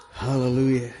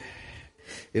Hallelujah.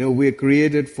 We are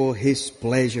created for His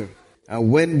pleasure.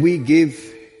 And when we give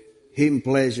Him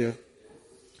pleasure,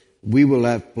 we will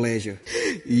have pleasure.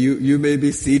 You may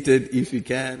be seated if you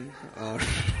can, or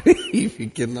if you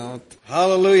cannot.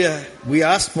 Hallelujah. We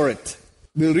ask for it.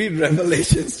 We'll read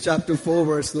Revelations chapter 4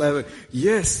 verse 11.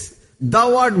 Yes,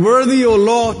 thou art worthy, O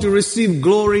Lord, to receive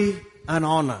glory and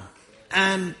honor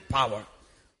and power.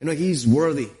 He's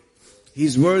worthy.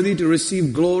 He's worthy to receive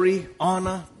glory,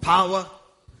 honor, power.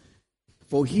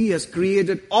 For He has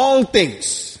created all things.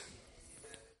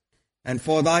 And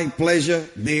for thy pleasure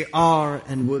they are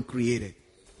and were created.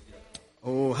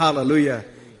 Oh, hallelujah.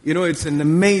 It's an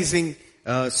amazing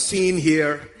scene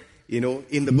here,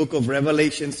 in the book of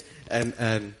Revelations.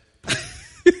 And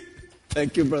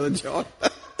thank you, Brother John.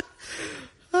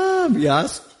 We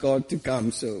asked God to come,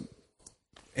 so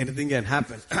anything can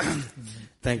happen.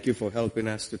 Thank you for helping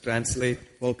us to translate.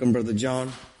 Welcome, Brother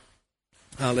John.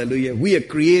 Hallelujah. We are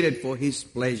created for His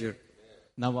pleasure.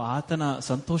 ನಾವು ಆತನ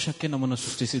ಸಂತೋಷಕ್ಕೆ ನಮ್ಮನ್ನು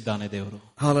ಸೃಷ್ಟಿಸಿದ್ದಾನೆ ದೇವರು.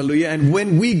 Hallelujah. And when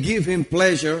we give Him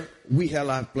pleasure, we shall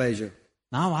have pleasure.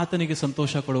 ನಾವು ಆತನಿಗೆ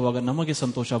ಸಂತೋಷ ಕೊಡುವಾಗ ನಮಗೆ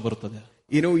ಸಂತೋಷ ಬರುತ್ತದೆ.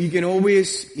 You can always,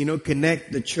 connect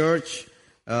the church,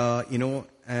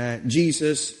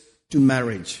 Jesus to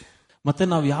marriage. ಮತ್ತೆ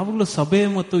ನಾವು ಯಾವಾಗಲೂ ಸಭೆ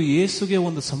ಮತ್ತು ಯೇಸುಗೆ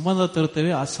ಒಂದು ಸಂಬಂಧ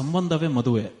ತರುತ್ತೇವೆ, ಆ ಸಂಬಂಧವೇ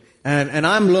ಮದುವೆ. And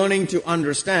I'm learning to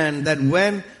understand that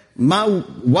when my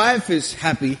wife is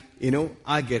happy,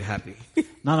 I get happy.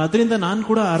 ನಾನು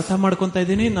ಕೂಡ ಅರ್ಥ ಮಾಡ್ಕೊಂತ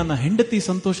ಇದ್ದೀನಿ, ನನ್ನ ಹೆಂಡತಿ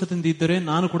ಸಂತೋಷದಿಂದ ಇದ್ದರೆ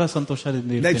ನಾನು ಕೂಡ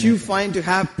ಸಂತೋಷದಿಂದ ಇರ್ತೇನೆ. That you find to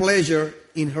have pleasure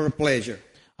in her pleasure.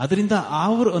 ಅದರಿಂದ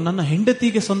ನನ್ನ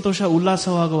ಹೆಂಡತಿಗೆ ಸಂತೋಷ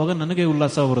ಉಲ್ಲಾಸವಾಗುವಾಗ ನನಗೆ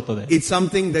ಉಲ್ಲಾಸ ಬರುತ್ತದೆ. It's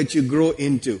something that you grow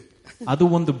into. ಅದು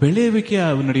ಒಂದು ಬೆಳೆಯುವಿಕೆ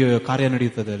ಕಾರ್ಯ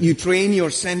ನಡೆಯುತ್ತದೆ. You train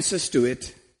your senses to it.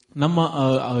 ನಮ್ಮ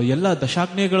ಎಲ್ಲ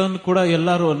ದಶಾಜ್ಞೆಗಳನ್ನು ಕೂಡ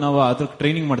ಎಲ್ಲರೂ ನಾವು ಅದ್ರ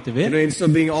ಟ್ರೈನಿಂಗ್ ಮಾಡ್ತೀವಿ. Instead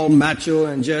of being all macho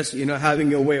and just having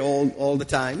your way all the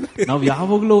time. ನಾವು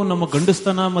ಯಾವಾಗಲೂ ನಮ್ಮ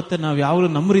ಗಂಡಸ್ತನ ಮತ್ತೆ ನಾವು ಯಾವಾಗಲೂ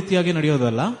ನಮ್ಮ ರೀತಿಯಾಗಿ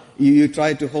ನಡೆಯೋದಲ್ಲ. You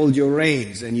try to hold your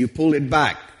reins and you pull it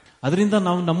back. ಅದರಿಂದ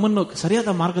ನಾವು ನಮ್ಮನ್ನು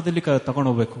ಸರಿಯಾದ ಮಾರ್ಗದಲ್ಲಿ ತಗೊಂಡು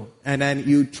ಹೋಗಬೇಕು. And then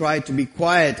you try to be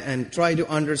quiet and try to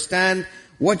understand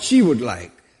what she would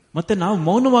like. ಮತ್ತೆ ನಾವು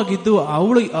ಮೌನವಾಗಿದ್ದು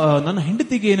ಅವಳು ನನ್ನ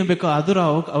ಹೆಂಡತಿಗೆ ಏನು ಬೇಕೋ ಅದರ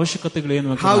ಅವಶ್ಯಕತೆಗಳು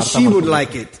ಏನು how she would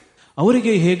like it.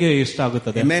 ಅವರಿಗೆ ಹೇಗೆ ಇಷ್ಟ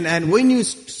ಆಗುತ್ತದೆ. Amen. And when you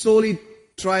slowly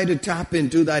try to tap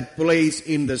into that place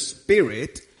in the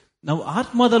spirit, ನಾವು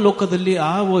ಆತ್ಮದ ಲೋಕದಲ್ಲಿ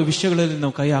ಆ ವಿಷಯಗಳಲ್ಲಿ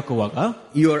ನಾವು ಕೈ ಹಾಕುವಾಗ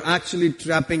you are actually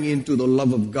tapping into the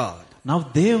love of God. ನಾವು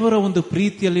ದೇವರ ಒಂದು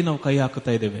ಪ್ರೀತಿಯಲ್ಲಿ ನಾವು ಕೈ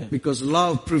ಹಾಕುತ್ತಾ ಇದ್ದೇವೆ. Because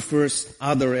love prefers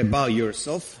other above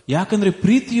yourself. ಯಾಕಂದ್ರೆ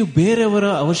ಪ್ರೀತಿಯು ಬೇರೆಯವರ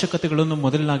ಅವಶ್ಯಕತೆಗಳನ್ನು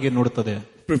ಮೊದಲನಾಗಿ ನೋಡುತ್ತದೆ.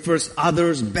 Prefers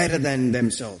others better than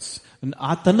themselves.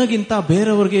 ತನ್ನಗಿಂತ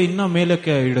ಬೇರೆಯವರಿಗೆ ಇನ್ನ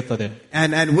ಮೇಲಕ್ಕೆ ಇಡುತ್ತದೆ.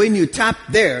 And when you tap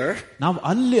there, ನಾವು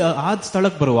ಅಲ್ಲಿ ಆ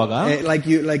ಸ್ಥಳಕ್ಕೆ ಬರುವಾಗ like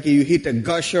you hit a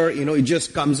gusher, it just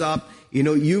comes up,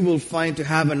 you will find to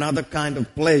have another kind of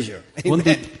pleasure.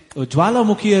 ಒಂದು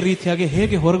ಜ್ವಾಲಾಮುಖಿಯ ರೀತಿಯಾಗಿ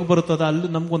ಹೇಗೆ ಹೊರಗೆ ಬರುತ್ತದೆ ಅಲ್ಲಿ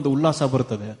ನಮಗೊಂದು ಉಲ್ಲಾಸ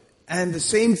ಬರುತ್ತದೆ. And the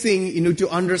same thing, to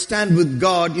understand with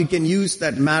God, you can use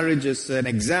that marriage as an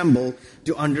example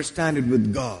to understand it with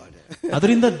God.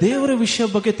 ಅದರಿಂದ ದೇವರ ವಿಷಯ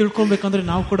ಬಗ್ಗೆ ತಿಳ್ಕೊಬೇಕಂದ್ರೆ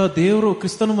ನಾವು ಕೂಡ ದೇವರು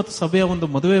ಕ್ರಿಸ್ತನ ಮತ್ತು ಸಭೆಯ ಒಂದು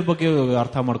ಮದುವೆ ಬಗ್ಗೆ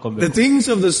ಅರ್ಥ ಮಾಡ್ಕೊಬೇಕು. The things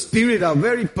of the spirit are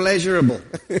very pleasurable.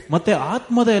 ಮತ್ತೆ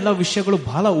ಆತ್ಮದ ಎಲ್ಲ ವಿಷಯಗಳು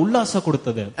ಬಹಳ ಉಲ್ಲಾಸ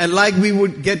ಕೊಡುತ್ತದೆ. And like we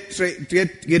would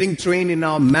getting trained in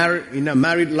our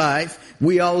married life,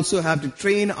 we also have to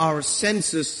train our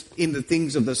senses in the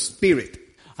things of the spirit.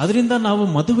 ಅದರಿಂದ ನಾವು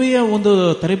ಮದುವೆಯ ಒಂದು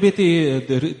ತರಬೇತಿ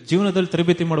ಜೀವನದಲ್ಲಿ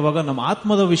ತರಬೇತಿ ಮಾಡುವಾಗ ನಮ್ಮ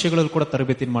ಆತ್ಮದ ವಿಷಯಗಳಲ್ಲಿ ಕೂಡ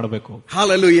ತರಬೇತಿ ಮಾಡಬೇಕು.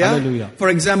 Hallelujah. For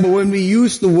example, when we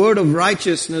use the word of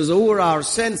righteousness over our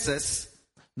senses,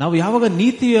 ನಾವು ಯಾವಾಗ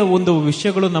ನೀತಿಯ ಒಂದು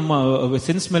ವಿಷಯಗಳು ನಮ್ಮ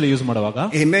ಸೆನ್ಸ್ ಮೇಲೆ ಯೂಸ್ ಮಾಡುವಾಗ,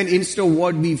 amen, instead of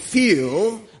what we feel,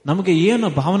 ನಮಗೆ ಏನು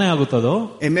ಭಾವನೆ ಆಗುತ್ತದೋ,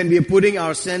 amen, we are putting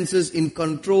our senses in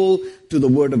control to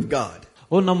the word of God.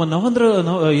 ನಮ್ಮ ನವಂದ್ರ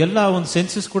ಎಲ್ಲ ಒಂದು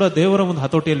ಸೆನ್ಸಸ್ ಕೂಡ ದೇವರ ಒಂದು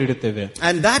ಹತೋಟಿಯಲ್ಲಿ ಇಡುತ್ತೇವೆ.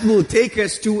 And that will take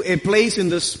us to a place in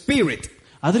the spirit.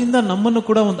 ಅದರಿಂದ ನಮ್ಮನ್ನು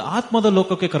ಕೂಡ ಒಂದು ಆತ್ಮದ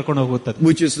ಲೋಕಕ್ಕೆ ಕರ್ಕೊಂಡು ಹೋಗುತ್ತದೆ.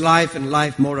 Which is life and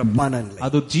life more abundantly.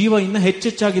 ಅದು ಜೀವ ಇನ್ನ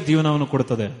ಹೆಚ್ಚೆಚ್ಚಾಗಿ ಜೀವನವನ್ನು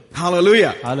ಕೊಡುತ್ತದೆ.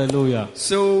 Hallelujah. Hallelujah.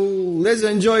 So let's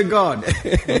enjoy God.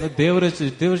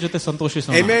 ದೇವರ ಜೊತೆ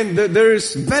ಸಂತೋಷಿಸೋಣ. Amen. There is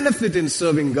benefit in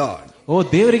serving God.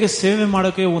 ದೇವರಿಗೆ ಸೇವೆ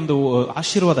ಮಾಡೋಕೆ ಒಂದು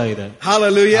ಆಶೀರ್ವಾದ ಇದೆ.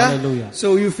 Hallelujah.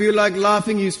 So you feel like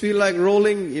laughing, you feel like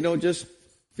rolling, just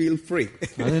feel free.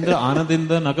 ಅದರಿಂದ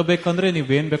ಆನಂದದಿಂದ ನಗಬೇಕಂದ್ರೆ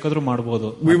ನೀವೇನ್ ಬೇಕಾದ್ರೂ ಮಾಡಬಹುದು.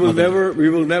 We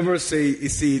will never say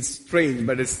it's strange,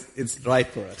 but it's right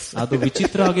for us. ಅದು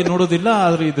ವಿಚಿತ್ರ ಆಗಿ ನೋಡೋದಿಲ್ಲ,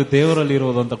 ಆದ್ರೆ ಇದು ದೇವರಲ್ಲಿ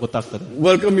ಇರೋದು ಅಂತ ಗೊತ್ತಾಗ್ತದೆ.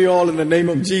 Welcome you all in the name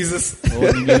of Jesus.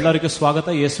 ಎಲ್ಲರಿಗೂ ಸ್ವಾಗತ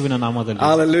ಯೇಸುವಿನ ನಾಮದಲ್ಲಿ.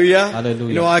 Hallelujah.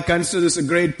 Hallelujah. I consider this a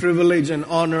great privilege and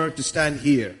honor to stand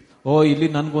here. ಇಲ್ಲಿ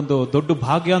ನನ್ಗೊಂದು ದೊಡ್ಡ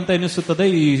ಭಾಗ್ಯ ಅಂತ ಎನಿಸುತ್ತದೆ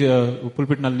ಈ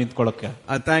ಪುಲ್ಪಿಟ್ ನಲ್ಲಿ ನಿಂತ್ಕೊಳ್ಳೋಕೆ.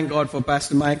 I thank God for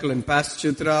Pastor Michael and Pastor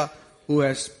Chitra who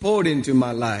has poured into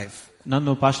my life.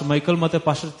 ನಾನು ಪಾಸ್ಟರ್ ಮೈಕಲ್ ಮತ್ತೆ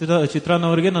ಪಾಸ್ಟರ್ ಚಿತ್ರಾನ್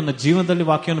ಅವರಿಗೆ ನನ್ನ ಜೀವನದಲ್ಲಿ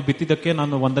ವಾಕ್ಯವನ್ನು ಬಿತ್ತಿದ್ದಕ್ಕೆ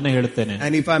ನಾನು ವಂದನೆ ಹೇಳುತ್ತೇನೆ.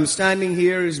 And if I'm standing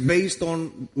here is based on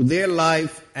their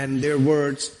life and their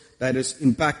words that has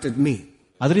impacted me.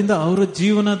 ಅದರಿಂದ ಅವರ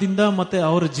ಜೀವನದಿಂದ ಮತ್ತೆ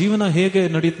ಅವರ ಜೀವನ ಹೇಗೆ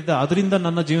ನಡೆಯುತ್ತದೆ ಅದರಿಂದ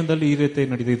ನನ್ನ ಜೀವನದಲ್ಲಿ ಈ ರೀತಿ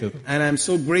ನಡೆದಿದೆ. And I'm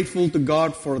so grateful to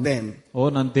God for them.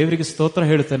 ನಾನು ದೇವರಿಗೆ ಸ್ತೋತ್ರ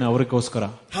ಹೇಳ್ತೇನೆ ಅವರಿಗೋಸ್ಕರ.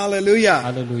 Hallelujah.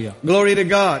 Hallelujah. Glory to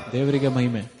God. ದೇವರಿಗೆ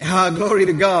ಮಹಿಮೆ. Glory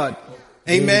to God.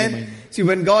 Amen. See,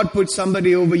 when God puts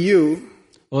somebody over you,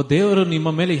 ದೇವರು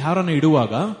ನಿಮ್ಮ ಮೇಲೆ ಯಾರನ್ನು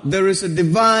ಇಡುವಾಗ there is a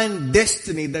divine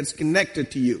destiny that's connected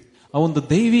to you. ಒಂದು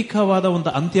ದೈವಿಕವಾದ ಒಂದು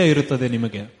ಅಂತ್ಯ ಇರುತ್ತದೆ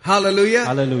ನಿಮಗೆ. Hallelujah.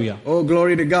 Hallelujah. Oh,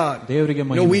 glory to God. ದೇವರಿಗೆ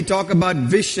ಮಹಿಮೆ. We talk about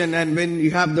vision, and when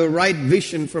you have the right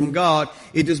vision from God,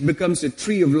 it just becomes a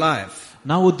tree of life.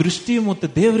 ನಾವು ದೃಷ್ಟಿ ಮತ್ತು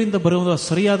ದೇವರಿಂದ ಬರುವ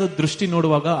ಸರಿಯಾದ ದೃಷ್ಟಿ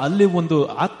ನೋಡುವಾಗ ಅಲ್ಲಿ ಒಂದು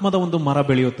ಆತ್ಮದ ಒಂದು ಮರ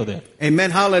ಬೆಳೆಯುತ್ತದೆ. Amen.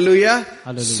 Hallelujah.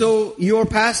 Hallelujah. So your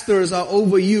pastors are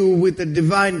over you with a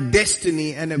divine destiny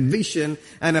and a vision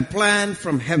and a plan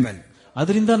from heaven.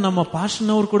 ಅದರಿಂದ ನಮ್ಮ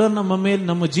ಪಾಸ್ಟರ್ನವರು ಕೂಡ ನಮ್ಮ ಮೇಲೆ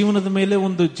ನಮ್ಮ ಜೀವನದ ಮೇಲೆ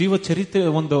ಒಂದು ಜೀವ ಚರಿತ್ರೆ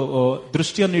ಒಂದು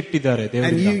ದೃಷ್ಟಿಯನ್ನು ಇಟ್ಟಿದ್ದಾರೆ.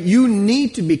 And you need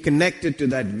to be connected to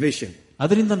that vision.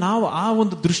 ಅದರಿಂದ ನಾವು ಆ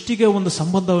ಒಂದು ದೃಷ್ಟಿಗೆ ಒಂದು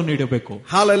ಸಂಬಂಧವನ್ನು ಇಡಬೇಕು.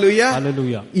 Hallelujah.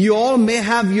 Hallelujah. You all may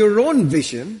have your own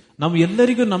vision. ನಾವು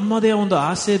ಎಲ್ಲರಿಗೂ ನಮ್ಮದೇ ಒಂದು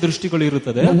ಆಸೆ ದೃಷ್ಟಿಗಳು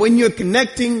ಇರುತ್ತದೆ. But when you're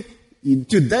connecting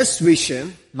to this vision,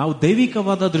 ನಾವು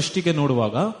ದೈವಿಕವಾದ ದೃಷ್ಟಿಗೆ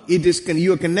ನೋಡುವಾಗ you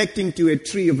are connecting to a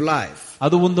tree of life.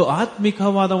 ಅದು ಒಂದು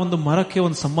ಆತ್ಮಿಕವಾದ ಒಂದು ಮರಕ್ಕೆ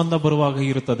ಒಂದು ಸಂಬಂಧ ಬರುವಾಗ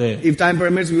ಇರುತ್ತದೆ. If time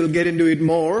permits, we will get into it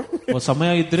more. ಸಮಯ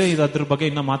ಇದ್ರೆ ಅದ್ರ ಬಗ್ಗೆ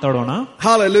ಇನ್ನ ಮಾತಾಡೋಣ.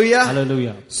 Hallelujah.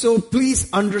 Hallelujah. So please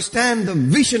understand the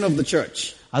vision of the church.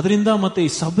 ಅದರಿಂದ ಮತ್ತೆ ಈ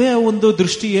ಸಭೆಯ ಒಂದು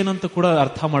ದೃಷ್ಟಿ ಏನಂತ ಕೂಡ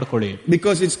ಅರ್ಥ ಮಾಡ್ಕೊಳ್ಳಿ.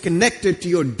 Because it's connected to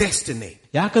your destiny.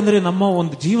 ಯಾಕಂದ್ರೆ ನಮ್ಮ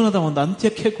ಒಂದು ಜೀವನದ ಒಂದು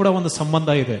ಅಂತ್ಯಕ್ಕೆ ಕೂಡ ಒಂದು ಸಂಬಂಧ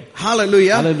ಇದೆ.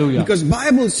 Hallelujah. Hallelujah. Because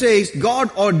Bible says God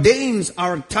ordains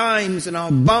our times and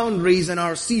our boundaries and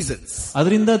our seasons.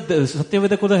 ಅದರಿಂದ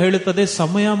ಸತ್ಯವೇದ ಕೂಡ ಹೇಳುತ್ತದೆ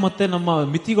ಸಮಯ ಮತ್ತೆ ನಮ್ಮ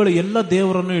ಮಿತಿಗಳು ಎಲ್ಲ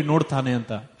ದೇವರನ್ನು ನೋಡ್ತಾನೆ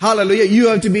ಅಂತ. Hallelujah. You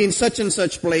have to be in such and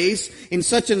such place, in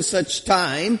such and such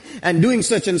time, and doing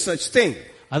such and such thing.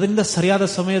 ಅದರಿಂದ ಸರಿಯಾದ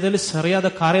ಸಮಯದಲ್ಲಿ ಸರಿಯಾದ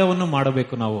ಕಾರ್ಯವನ್ನು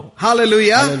ಮಾಡಬೇಕು ನಾವು.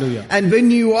 Hallelujah. Hallelujah. And when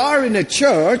you are in a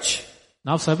church,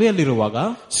 ನಾವು ಸಭೆಯಲ್ಲಿರುವಾಗ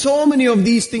so many of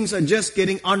these things are just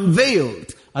getting unveiled.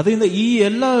 ಅದರಿಂದ ಈ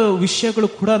ಎಲ್ಲ ವಿಷಯಗಳು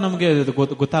ಕೂಡ ನಮಗೆ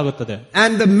ಗೊತ್ತಾಗುತ್ತದೆ.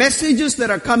 And the messages that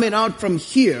are coming out from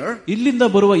here, ಇಲ್ಲಿಂದ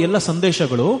ಬರುವ ಎಲ್ಲ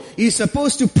ಸಂದೇಶಗಳು is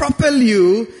supposed to propel you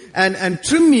and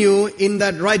trim you in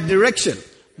that right direction.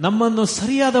 ನಮ್ಮನ್ನು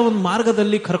ಸರಿಯಾದ ಒಂದು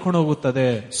ಮಾರ್ಗದಲ್ಲಿ ಕರ್ಕೊಂಡು ಹೋಗುತ್ತದೆ.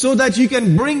 So that you can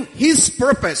bring His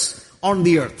purpose on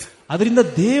the earth. ಅದರಿಂದ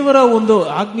ದೇವರ ಒಂದು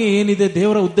ಆಜ್ಞೆ ಏನಿದೆ,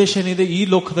 ದೇವರ ಉದ್ದೇಶ ಏನಿದೆ ಈ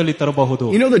ಲೋಕದಲ್ಲಿ ತರಬಹುದು.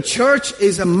 You know, the church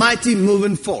is a mighty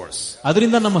moving force.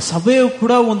 ಅದರಿಂದ ನಮ್ಮ ಸಭೆಯು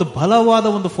ಕೂಡ ಒಂದು ಬಲವಾದ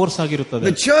ಒಂದು ಫೋರ್ಸ್ ಆಗಿರುತ್ತದೆ.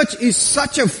 The church is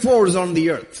such a force on the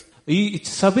earth. ಈ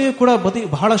ಸಭೆಯು ಕೂಡ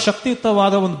ಬಹಳ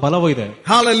ಶಕ್ತಿಯುತವಾದ ಒಂದು ಬಲವಿದೆ.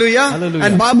 Hallelujah. Hallelujah.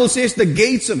 And Bible says the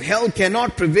gates of hell cannot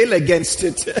prevail against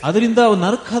it. ಅದರಿಂದ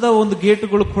ನರಕದ ಒಂದು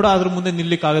ಗೇಟ್ಗಳು ಕೂಡ ಅದರ ಮುಂದೆ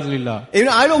ನಿಲ್ಲಕ್ಕೆ ಆಗೋದಿಲ್ಲ. You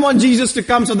know, I don't want Jesus to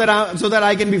come so that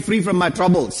I can be free from my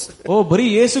troubles. ಬರೀ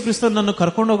ಯೇಸು ಕ್ರಿಸ್ತನನ್ನು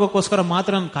ಕರ್ಕೊಂಡು ಹೋಗೋಕ್ಕೋಸ್ಕರ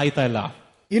ಮಾತ್ರ ನಾನು ಕಾಯ್ತಾ ಇಲ್ಲ.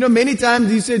 You know, many times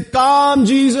he said, "Come,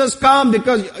 Jesus, come,"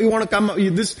 because you want to come.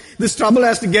 This trouble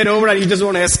has to get over, and you just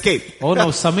want to escape.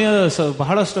 ನಾವು ಸಮಯ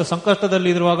ಬಹಳಷ್ಟು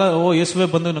ಸಂಕಷ್ಟದಲ್ಲಿ ಇರುವಾಗ ಯೇಸುವೆ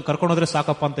ಬಂದು ಕರ್ಕೊಂಡು ಹೋದ್ರೆ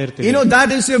ಸಾಕಪ್ಪ ಅಂತ ಇರ್ತೀವಿ. You know,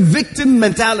 that is a victim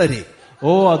mentality.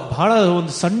 ಅದು ಬಹಳ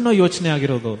ಒಂದು ಸಣ್ಣ ಯೋಚನೆ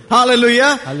ಆಗಿರೋದು.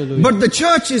 Hallelujah. Hallelujah. But the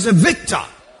church is a victor.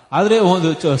 ಆದ್ರೆ ಒಂದು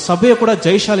ಸಭೆಯು ಕೂಡ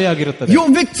ಜಯಶಾಲಿ ಆಗಿರುತ್ತದೆ. Your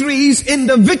victory is in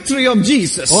the victory of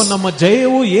Jesus. ನಮ್ಮ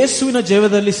ಜಯವು ಯೇಸುವಿನ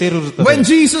ಜಯದಲ್ಲಿ ಸೇರಿರುತ್ತದೆ. When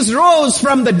Jesus rose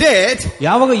from the dead,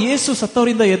 ಯಾವಾಗ ಯೇಸು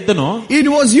ಸತ್ತವರಿಂದ ಎದ್ದನೋ, it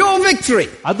was your victory.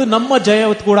 ಅದು ನಮ್ಮ ಜಯ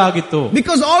ಕೂಡ ಆಗಿತ್ತು.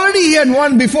 Because already he had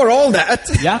won before all that.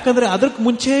 ಯಾಕಂದ್ರೆ ಅದಕ್ಕೆ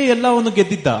ಮುಂಚೆ ಎಲ್ಲವನ್ನು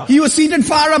ಗೆದ್ದಿದ್ದ. He was seated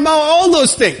far above all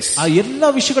those things. ಆ ಎಲ್ಲ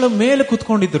ವಿಷಯಗಳ ಮೇಲೆ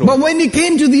ಕುತ್ಕೊಂಡಿದ್ರು. But when he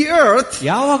came to the earth,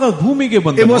 ಯಾವಾಗ ಭೂಮಿಗೆ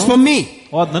ಬಂದನು, it was for me.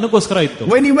 ಅದು ನನಗೋಸ್ಕರ ಇತ್ತು.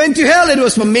 When he went to hell, it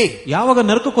was for me. ಯಾವಾಗ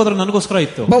ನರಕಕ್ಕೆ ಹೋದ್ರೆ ನನಗೋಸ್ಕರ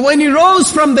ಇತ್ತು. But when he rose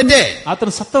from the dead,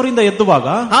 ಆತನ ಸತ್ತವರಿಂದ ಎದ್ದುವಾಗ,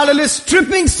 hallelujah,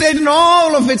 stripping Satan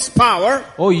all of its power,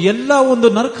 ಎಲ್ಲ ಒಂದು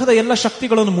ನರಕದ ಎಲ್ಲ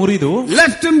ಶಕ್ತಿಗಳನ್ನು ಮುರಿದು,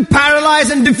 left him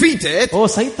paralyzed and defeated,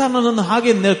 ಸೈತಾನನನ್ನು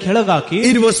ಹಾಗೆ ಕೆಳಗಾಕಿ,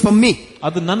 it was for me.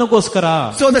 ಅದು ನನಗೋಸ್ಕರ.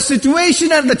 So the situation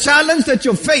and the challenge that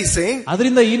you're facing,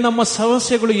 ಅದರಿಂದ ಈ ನಮ್ಮ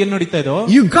ಸಮಸ್ಯೆಗಳು ಏನ್ ನಡೀತಾ ಇದೋ,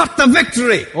 you got the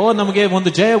victory. ನಮಗೆ ಒಂದು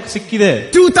ಜಯ ಸಿಕ್ಕಿದೆ.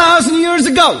 2000 years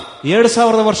ago.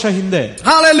 2000 ವರ್ಷ ಹಿಂದೆ.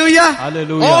 Hallelujah.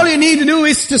 Hallelujah. All you need to do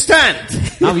is to stand.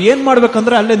 ನಾವು ಏನ್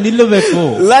ಮಾಡ್ಬೇಕಂದ್ರೆ ಅಲ್ಲೇ ನಿಲ್ಲಬೇಕು.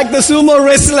 Like the sumo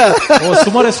wrestler.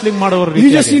 Sumo wrestling ಮಾಡೋರು.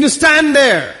 You just need to stand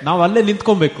there. ನಾವು ಅಲ್ಲೇ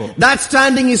ನಿಂತ್ಕೊಬೇಕು. That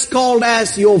standing is called as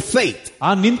your faith.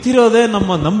 ಆ ನಿಂತಿರೋದೇ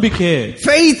ನಮ್ಮ ನಂಬಿಕೆ.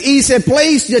 Faith is a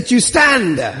place that you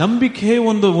stand. ನಂಬಿಕೆ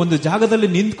ಒಂದು ಜಾಗದಲ್ಲಿ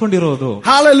ನಿಂತ್ಕೊಂಡಿರೋದು.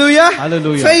 Hallelujah.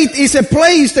 Hallelujah. Faith is a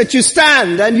place that you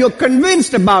stand and you're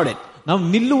convinced about it. ನಾವು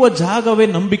ನಿಲ್ಲುವ ಜಾಗವೇ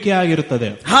ನಂಬಿಕೆ ಆಗಿರುತ್ತದೆ.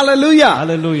 Hallelujah.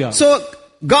 Hallelujah. So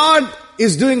God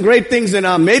is doing great things in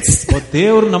our midst.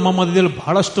 ದೇವರು ನಮ್ಮ ಮಧ್ಯದಲ್ಲಿ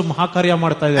ಬಹಳಷ್ಟು ಮಹಾಕಾರ್ಯ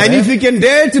ಮಾಡ್ತಾ And ಇದ್ದಾರೆ. if we can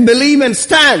dare to believe and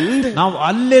stand, ನಾವು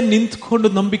ಅಲ್ಲೇ ನಿಂತ್ಕೊಂಡು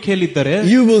ನಂಬಿಕೆಯಲ್ಲಿದ್ದರೆ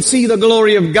you will see the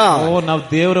glory of God. ನಾವು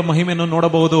ದೇವರ ಮಹಿಮೆಯನ್ನು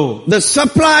ನೋಡಬಹುದು. The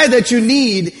supply that you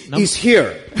need is here.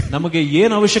 ನಮಗೆ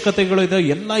ಏನ್ ಅವಶ್ಯಕತೆಗಳು ಇದೆ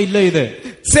ಎಲ್ಲ ಇಲ್ಲೇ ಇದೆ.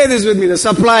 Say this with me, the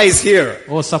supply is here.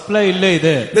 Supply ಇಲ್ಲೇ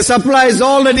ಇದೆ. The supply is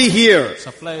already here.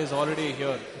 Supply is already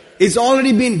here. It's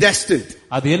already been destined.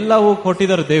 ಅದೆಲ್ಲವೂ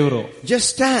ಕೊಟ್ಟಿದ್ದಾರೆ ದೇವರು. Just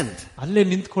stand. ಅಲ್ಲೇ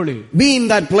ನಿಂತ್ಕೊಳ್ಳಿ. Be in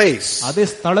that place. ಅದೇ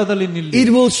ಸ್ಥಳದಲ್ಲಿ ನಿಲ್ಲಿ. It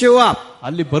will show up.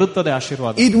 ಅಲ್ಲಿ ಬರುತ್ತದೆ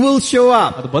ಆಶೀರ್ವಾದ. It will show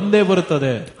up. ಅದು ಬಂದೇ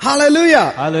ಬರುತ್ತದೆ. Hallelujah.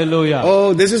 Hallelujah. Oh,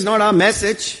 this is not our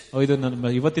message. ಇದು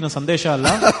ನನ್ನ ಇವತ್ತಿನ ಸಂದೇಶ ಅಲ್ಲ.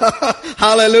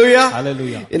 Hallelujah.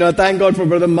 Hallelujah. Thank God for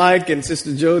Brother Mike and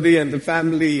Sister Jyoti and the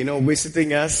family, visiting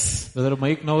us. Brother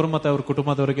mic ನವರು ಮತ್ತೆ ಅವರ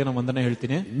ಕುಟುಂಬದವರಿಗೆ ನಾನು ವಂದನೆ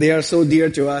ಹೇಳ್ತೀನಿ. They are so dear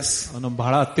to us. ನಮ್ಮ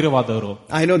ಬಹಳ ಹತ್ತಿರವಾದವರು.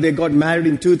 I know they got married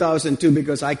in 2002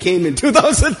 because I came in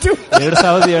 2002.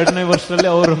 2002ನೇ ವರ್ಷದಲ್ಲಿ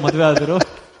ಅವರು ಮದುವೆ ಆದರು.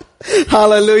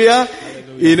 Hallelujah.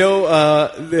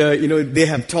 They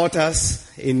have taught us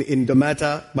in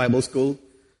Damata Bible School.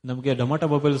 ನಮಗೆ ಡಮಾಟ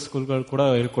ಬೈಬಲ್ ಸ್ಕೂಲ್ಗಳು ಕೂಡ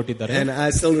ಹೇಳ್ಕೊಟ್ಟಿದ್ದಾರೆ. And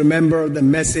I still remember the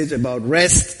message about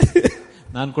rest.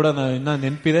 ನಾನು ಕೂಡ ಇನ್ನ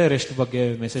ನೆನಪಿದೆ ರೆಸ್ಟ್ ಬಗ್ಗೆ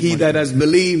message. He that has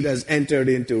believed has entered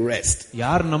into rest.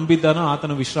 ಯಾರು ನಂಬಿದ್ದಾನೋ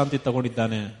ಆತನ ವಿಶ್ರಾಂತಿ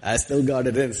ತಗೊಂಡಿದ್ದಾನೆ. I still got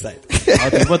it inside.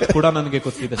 ಅದು ಇವತ್ತು ಕೂಡ ನನಗೆ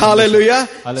ಗೊತ್ತಿದೆ. Hallelujah.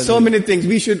 So many things.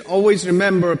 We should always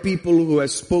remember people who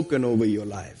have spoken over your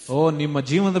life. ನಿಮ್ಮ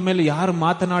ಜೀವನದ ಮೇಲೆ ಯಾರು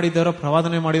ಮಾತನಾಡಿದಾರೋ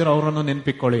ಪ್ರವಾದನೆ ಮಾಡಿದಾರೋ ಅವರನ್ನು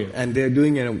ನೆನಪಿಕೊಳ್ಳಿ. And they're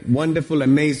doing a wonderful,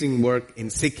 amazing work in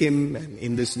Sikkim and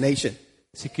in this nation.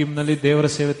 Sikkim ನಲ್ಲಿ ದೇವರ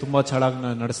ಸೇವೆ ತುಂಬಾ ಚೆನ್ನಾಗಿ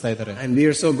ನಡೆಸ್ತಾ ಇದ್ದಾರೆ. And we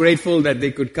are so grateful that they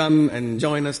could come and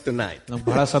join us tonight. ನಮ್ಗೆ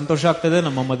ಬಹಳ ಸಂತೋಷ ಆಗ್ತದೆ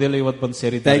ನಮ್ಮ ಮಧ್ಯದಲ್ಲಿ ಇವತ್ತು ಬಂದು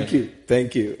ಸೇರಿದ್ದಾರೆ.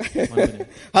 Thank you.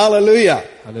 Hallelujah.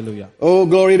 Hallelujah. Oh,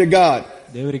 glory to God.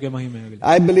 ದೇವರಿಗೆ ಮಹಿಮೆ ಆಗಲಿ.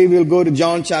 I believe we'll go to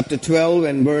John chapter 12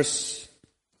 and verse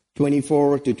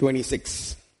 24 to 26.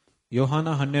 ಯೋಹಾನ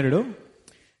 12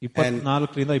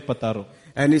 24ರಿಂದ 26.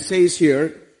 And it says here,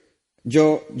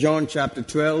 John chapter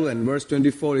 12 and verse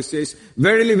 24, it says,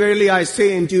 Verily, verily, I say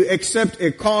unto you, except a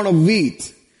corn of wheat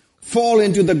fall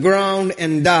into the ground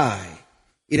and die,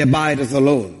 it abideth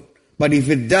alone. But if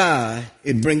it die,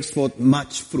 it brings forth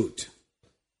much fruit.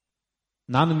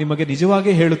 ನಾನು ನಿಮಗೆ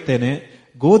ನಿಜವಾಗಿ ಹೇಳುತ್ತೇನೆ,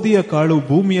 ಗೋಧಿಯ ಕಾಳು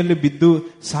ಭೂಮಿಯಲ್ಲಿ ಬಿದ್ದು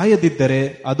ಸಾಯದಿದ್ದರೆ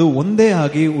ಅದು ಒಂದೇ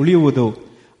ಆಗಿ ಉಳಿಯುವುದು,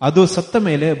 ಅದು ಸತ್ತ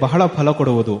ಮೇಲೆ ಬಹಳ ಫಲ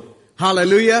ಕೊಡುವುದು.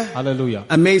 Hallelujah. Hallelujah.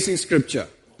 Amazing scripture.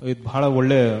 ಇದು ಬಹಳ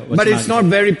ಒಳ್ಳೆ. But it's not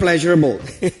very pleasurable.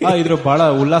 ಇದ್ರ ಬಹಳ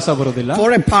ಉಲ್ಲಾಸ ಬರೋದಿಲ್ಲ.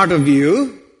 For a part of you.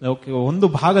 ಒಂದು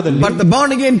ಭಾಗದಲ್ಲಿ. But the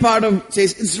born again part of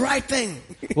says it's the right thing.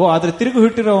 ಆದ್ರೆ ತಿರುಗು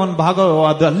ಹುಟ್ಟಿರೋ ಒಂದು ಭಾಗ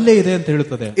ಅದು ಅಲ್ಲೇ ಇದೆ ಅಂತ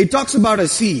ಹೇಳುತ್ತದೆ. It talks about a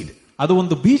seed. ಅದು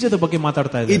ಒಂದು ಬೀಜದ ಬಗ್ಗೆ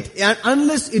ಮಾತಾಡ್ತಾ ಇದೆ.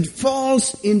 Unless it falls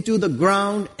into the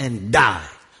ground and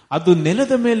die. ಅದು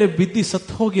ನೆಲದ ಮೇಲೆ ಬಿದ್ದಿ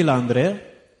ಸತ್ತು ಹೋಗಿಲ್ಲ ಅಂದ್ರೆ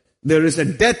there is a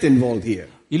death involved here.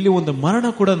 ಇಲ್ಲಿ ಒಂದು ಮರಣ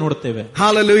ಕೂಡ ನೋಡ್ತೇವೆ.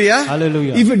 Hallelujah.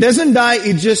 Hallelujah. If it doesn't die,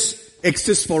 it just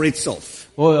exists for itself.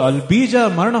 ಅಲ್ಲಿ ಬೀಜ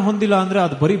ಮರಣ ಹೊಂದಿಲ್ಲ ಅಂದ್ರೆ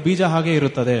ಅದು ಬರೀ ಬೀಜ ಹಾಗೆ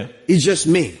ಇರುತ್ತದೆ. It's just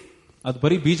me. ಅದು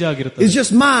ಬರೀ ಬೀಜ ಆಗಿರುತ್ತದೆ. It's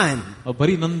just mine.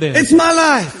 ಬರೀ ನಂದೇ. It's my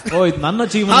life. ಇದು ನನ್ನ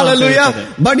ಜೀವನ. Hallelujah.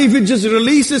 But if it just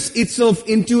releases itself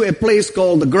into a place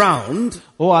called the ground,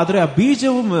 ಆದ್ರೆ ಆ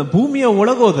ಬೀಜವು ಭೂಮಿಯ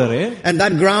ಒಳಗೋದರೆ, and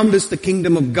that ground is the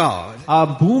kingdom of God, ಆ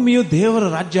ಭೂಮಿಯು ದೇವರ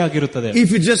ರಾಜ್ಯ ಆಗಿರುತ್ತದೆ. if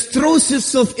it just throws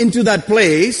itself into that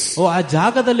place, ಆ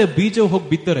ಜಾಗದಲ್ಲಿ ಬೀಜವು ಹೋಗಿ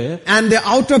ಬಿದ್ದರೆ, and the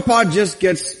outer part just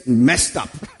gets messed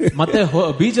up, ಮತ್ತೆ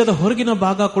ಬೀಜದ ಹೊರಗಿನ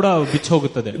ಭಾಗ ಕೂಡ ಬಿಚ್ಚಿ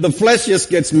ಹೋಗುತ್ತದೆ. the flesh just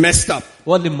gets messed up.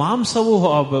 ಅಲ್ಲಿ ಮಾಂಸವು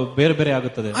ಬೇರೆ ಬೇರೆ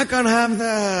ಆಗುತ್ತದೆ. I can't have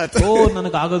that.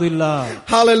 ನನಗೆ ಆಗೋದಿಲ್ಲ.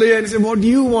 Hallelujah. And say, what do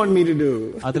you want me to do?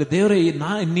 ಆದ್ರೆ ದೇವರೇ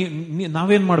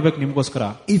ನಾವೇನ್ ಮಾಡ್ಬೇಕು ನಿಮ್ಗೋಸ್ಕರ?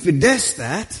 If it does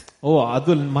that,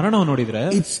 ಅದು ಮರಣ ನೋಡಿದ್ರೆ,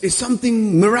 it's something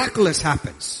miraculous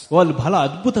happens. ಅಲ್ಲಿ ಬಹಳ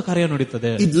ಅದ್ಭುತ ಕಾರ್ಯ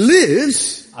ನಡೀತದೆ. It lives.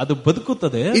 ಅದು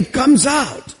ಬದುಕುತ್ತದೆ. It comes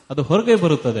out. ಅದು ಹೊರಗೆ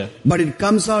ಬರುತ್ತದೆ. But it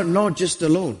comes out not just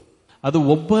alone. ಅದು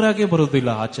ಒಬ್ಬರಾಗೆ ಬರುವುದಿಲ್ಲ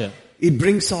ಆಚೆ. It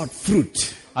brings out fruit.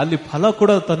 ಅಲ್ಲಿ ಫಲ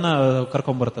ಕೂಡ ತನ್ನ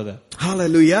ಕರ್ಕೊಂಡ್ ಬರ್ತದೆ.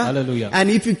 Hallelujah. Hallelujah. And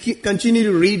if you continue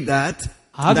to read that,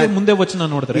 ಹಾಗೆ ಮುಂದೆ ವಚನ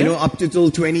ನೋಡಿದ್ರೆ, up to till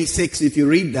 26, if you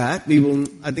read that,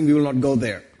 I think we will not go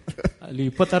there. ಅಲ್ಲಿ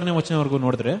 26ನೇ ವಚನವರೆಗೂ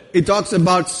ನೋಡಿದ್ರೆ, it talks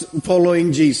about following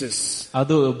Jesus.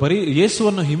 ಅದು ಬರೀ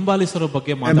ಯೇಸುವನ್ನು ಹಿಂಬಾಲಿಸೋ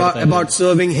ಬಗ್ಗೆ ಮಾತಾಡ್ತಾ ಇದೆ. About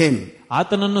serving him.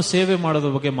 ಆತನನ್ನು ಸೇವೆ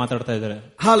ಮಾಡೋದ್ರ ಬಗ್ಗೆ ಮಾತಾಡ್ತಾ ಇದ್ದಾರೆ.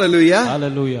 Hallelujah.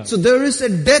 Hallelujah. So there is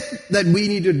a death that we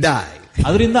need to die.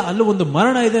 ಅದರಿಂದ ಅಲ್ಲಿ ಒಂದು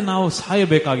ಮರಣ ಇದೆ, ನಾವು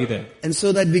ಸಾಯಬೇಕಾಗಿದೆ. And so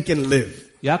that we can live.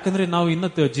 ಯಾಕಂದ್ರೆ ನಾವು ಇನ್ನ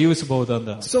ಜೀವಿಸಬಹುದು ಅಂತ.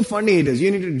 So funny it is. You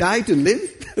need to die to live.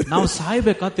 ನಾವು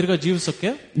ಸಾಯಬೇಕಾ ತಿರ್ಗಾ ಜೀವಿಸಕ್ಕೆ?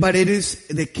 But it is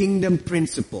the kingdom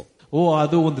principle.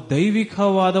 ಅದು ಒಂದು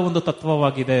ದೈವಿಕವಾದ ಒಂದು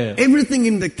ತತ್ವವಾಗಿದೆ. Everything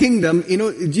in the kingdom,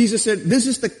 Jesus said, this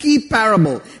is the key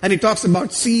parable. And he talks about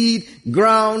seed,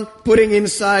 ground, putting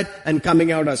inside and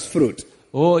coming out as fruit.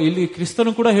 ಓ, ಇಲ್ಲಿ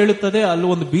ಕ್ರಿಸ್ತನು ಕೂಡ ಹೇಳುತ್ತದೆ, ಅಲ್ಲಿ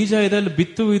ಒಂದು ಬೀಜ ಇದೆ, ಅಲ್ಲಿ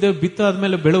ಬಿತ್ತು ಇದೆ,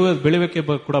 ಬಿತ್ತಾದ್ಮೇಲೆ ಬೆಳೆಯುವಿಕೆ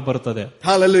ಕೂಡ ಬರುತ್ತದೆ.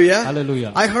 Hallelujah.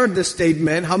 Hallelujah. I heard this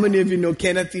statement. How many of you know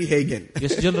Kenneth E. Hagin?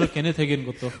 ಎಷ್ಟು ಜನರು ಕೆನೆತ್ ಹೇಗೇನ್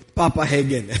ಗೊತ್ತು? Papa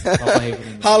Hagin. Papa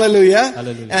Hagin. Hallelujah.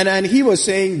 Hallelujah. And he was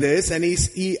saying this, and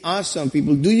he asked some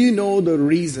people, do you know the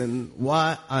reason why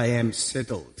I am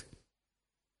settled?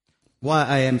 Why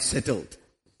I am settled?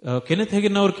 Kenneth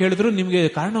Hagin ಅವ್ರು ಕೇಳಿದ್ರು, ನಿಮ್ಗೆ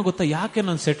ಕಾರಣ ಗೊತ್ತಾ ಯಾಕೆ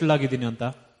ನಾನು settle ಆಗಿದ್ದೀನಿ ಅಂತ?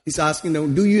 He's asking them,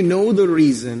 do you know the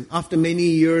reason after many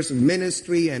years of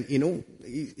ministry? And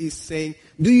he's saying,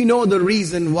 do you know the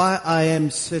reason why I am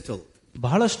settled?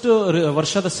 ಬಹಳಷ್ಟು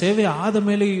ವರ್ಷದ ಸೇವೆ ಆದ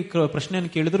ಮೇಲೆ ಈ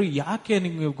ಪ್ರಶ್ನೆಯನ್ನು ಕೇಳಿದ್ರು, ಯಾಕೆ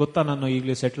ನಿಮ್ಗೆ ಗೊತ್ತಾ ನಾನು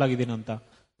ಈಗಲೇ ಸೆಟಲ್ ಆಗಿದ್ದೀನಿ ಅಂತ?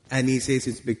 And he says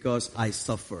it's because I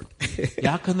suffered.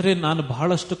 ಯಾಕಂದ್ರೆ ನಾನು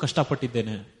ಬಹಳಷ್ಟು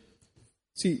ಕಷ್ಟಪಟ್ಟಿದ್ದೇನೆ.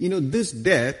 See, this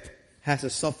death has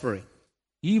a suffering.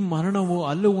 ಈ ಮರಣವು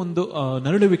ಅಲ್ಲೂ ಒಂದು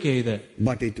ನರಳುವಿಕೆ ಇದೆ.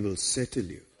 But it will settle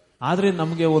you. ಆದ್ರೆ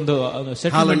ನಮಗೆ ಒಂದು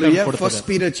ಸೆಟಲ್ಮೆಂಟ್ Hallelujah. ಕೊಡುತ್ತದೆ. 1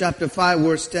 Peter chapter 5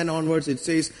 verse 10 onwards, it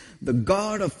says, the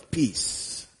God of peace,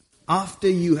 after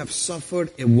you have suffered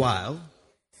a while,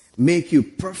 make you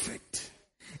perfect,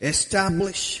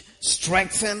 establish,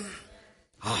 strengthen,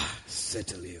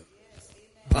 settle you.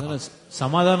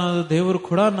 ಸಮಾಧಾನದ ದೇವರು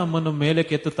ಕೂಡ ನಮ್ಮನ್ನು ಮೇಲೆ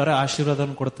ಕೆತ್ತುತ್ತಾರೆ,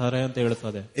 ಆಶೀರ್ವಾದ ಕೊಡ್ತಾರೆ ಅಂತ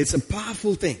ಹೇಳ್ತದೆ. It's a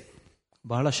powerful thing.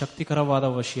 ಬಹಳ ಶಕ್ತಿಕರವಾದ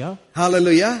ವಿಷಯ.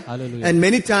 Hallelujah. Hallelujah. And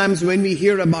many times when we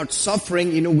hear about suffering,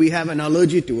 we have an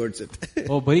allergy towards it.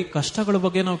 ಬರೀ ಕಷ್ಟಗಳ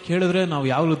ಬಗ್ಗೆ ನಾವು ಕೇಳಿದ್ರೆ ನಾವು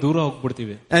ಯಾವಾಗಲೂ ದೂರ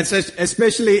ಹೋಗ್ಬಿಡ್ತೀವಿ. And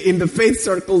especially in the faith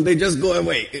circle, they just go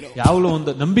away. ಯಾವಾಗಲೂ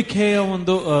ಒಂದು ನಂಬಿಕೆಯ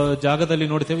ಒಂದು ಜಾಗದಲ್ಲಿ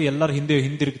ನೋಡ್ತೇವೆ, ಎಲ್ಲರೂ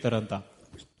ಹಿಂದಿರುಗ್ತಾರೆ ಅಂತ.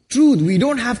 Truth, we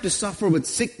don't have to suffer with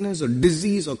sickness or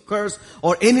disease or curse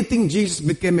or anything. Jesus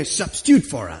became a substitute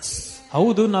for us.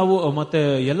 ಹೌದು, ನಾವು ಮತ್ತೆ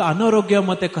ಎಲ್ಲ ಅನಾರೋಗ್ಯ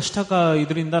ಮತ್ತೆ ಕಷ್ಟ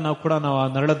ಇದರಿಂದ ನಾವು ಕೂಡ ನಾವು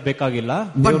ನರಳದ್ ಬೇಕಾಗಿಲ್ಲ.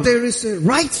 But there is a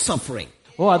right suffering.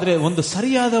 ಆದ್ರೆ ಒಂದು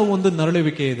ಸರಿಯಾದ ಒಂದು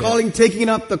ನರಳುವಿಕೆ ಇದೆ. Taking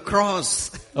up the cross.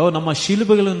 ನಮ್ಮ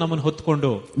ಶಿಲುಬೆಗಳನ್ನು ನಮ್ಮನ್ನು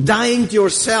ಹೊತ್ಕೊಂಡು dying to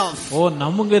yourself.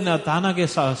 ನಮಗೆ ತಾನಾಗೆ.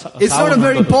 It's not a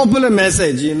very popular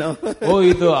message,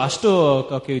 ಇದು ಅಷ್ಟು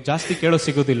ಜಾಸ್ತಿ ಕೇಳೋ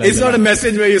ಸಿಗೋದಿಲ್ಲ. It's not a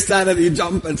message where you stand and you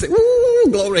jump and say, "Ooh,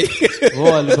 glory."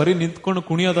 ಅಲ್ಲಿ ಬರೀ ನಿಂತ್ಕೊಂಡು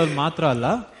ಕುಣಿಯೋದು ಮಾತ್ರ ಅಲ್ಲ.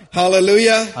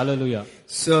 Hallelujah. Hallelujah.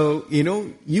 So,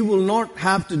 you will not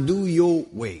have to do your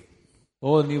way.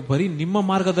 ನೀವು ಬರೀ ನಿಮ್ಮ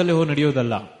ಮಾರ್ಗದಲ್ಲೇ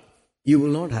ನಡೆಯೋದಲ್ಲ. You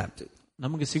will not have to.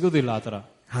 ನಮಗೆ ಸಿಗೋದಿಲ್ಲ ಆತರ.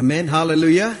 Amen.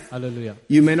 Hallelujah. Hallelujah.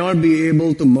 You may not be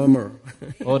able to murmur.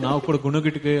 ನಾವು ಕೂಡ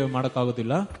ಗುಣಗಿಟ್ಟಿಗೆ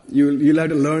ಮಾಡಕ್ಕಾಗೋದಿಲ್ಲ. You'll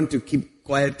have to learn to keep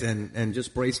quiet and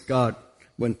just praise God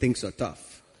when things are tough.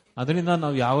 ಅದರಿಂದ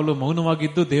ನಾವು ಯಾವಾಗಲೂ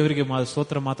ಮೌನವಾಗಿದ್ದು ದೇವರಿಗೆ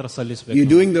ಸ್ತೋತ್ರ ಮಾತ್ರ ಸಲ್ಲಿಸಬೇಕು.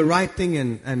 You're doing the right thing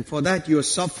and for that you are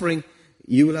suffering.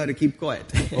 You will have to keep quiet.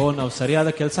 ನಾವು ಸರಿಯಾದ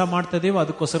ಕೆಲಸ ಮಾಡ್ತಾ ಇದೀವಿ,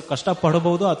 ಅದಕ್ಕೋಸ್ಕರ ಕಷ್ಟ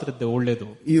ಪಡಬಹುದು, ಅದ್ರದ್ದು ಒಳ್ಳೇದು.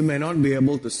 You may not be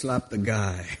able to slap the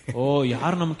guy.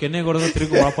 ಯಾರು ನಮ್ ಕೆನ್ನೆಗೊಡೋದು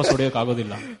ತಿರುಗಿ ವಾಪಸ್ ಹೊಡೆಯಕ್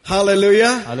ಆಗೋದಿಲ್ಲ.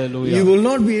 Hallelujah. Hallelujah. You will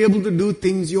not be able to do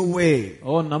things your way.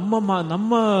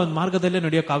 ನಮ್ಮ ಮಾರ್ಗದಲ್ಲೇ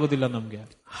ನಡೆಯಕ್ ಆಗೋದಿಲ್ಲ ನಮ್ಗೆ.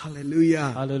 Hallelujah.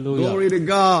 Hallelujah. Glory to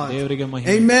God. ದೇವರಿಗೆ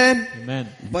ಮಹಿಮೆ. Amen. Amen.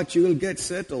 But you will get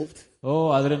settled.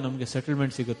 ಆದ್ರೆ ನಮ್ಗೆ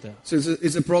ಸೆಟಲ್ಮೆಂಟ್ ಸಿಗುತ್ತೆ. So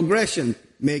it's a progression,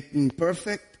 making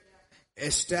perfect,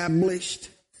 established,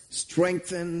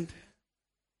 strengthened.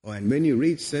 And when you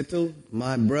reach settled,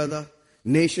 my brother,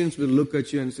 nations will look at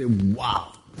you and say, wow.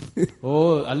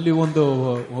 ಅಲ್ಲಿ ಒಂದು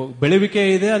ಬೆಳೆವಿಕೆ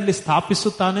ಇದೆ, ಅಲ್ಲಿ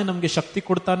ಸ್ಥಾಪಿಸುತ್ತಾನೆ, ನಮ್ಗೆ ಶಕ್ತಿ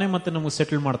ಕೊಡ್ತಾನೆ, ಮತ್ತೆ ನಮ್ಗೆ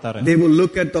ಸೆಟಲ್ ಮಾಡ್ತಾರೆ. They will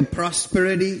look at the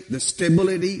prosperity, the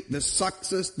stability, the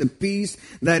success, the peace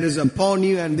that is upon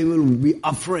you, and they will be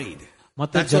afraid.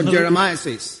 That's what Jeremiah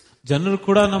says. ಜನರು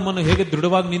ಕೂಡ ನಮ್ಮನ್ನು ಹೇಗೆ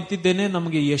ದೃಢವಾಗಿ ನಿಂತಿದ್ದೇನೆ,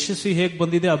 ನಮಗೆ ಯಶಸ್ವಿ ಹೇಗೆ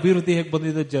ಬಂದಿದೆ, ಅಭಿವೃದ್ಧಿ ಹೇಗೆ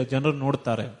ಬಂದಿದೆ ಜನರು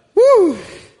ನೋಡ್ತಾರೆ.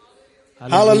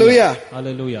 Hallelujah.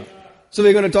 Hallelujah. So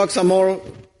we're going to talk some more,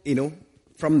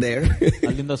 from there.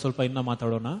 ಅಲ್ಲಿಂದ ಸ್ವಲ್ಪ ಇನ್ನ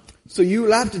ಮಾತಾಡೋಣ. So you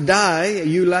will have to die,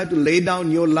 you will have to lay down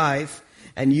your life,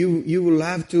 and you will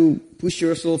have to push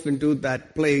yourself into that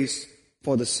place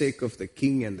for the sake of the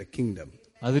king and the kingdom.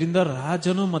 ಅದರಿಂದ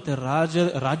ರಾಜನು ಮತ್ತೆ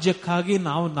ರಾಜ್ಯಕ್ಕಾಗಿ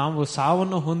ನಾವು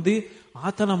ಸಾವನ್ನು ಹೊಂದಿ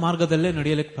ಆತನ ಮಾರ್ಗದಲ್ಲೇ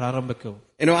ನಡೆಯಲಿಕ್ಕೆ ಪ್ರಾರಂಭಕ್ಕೆ.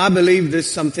 I believe this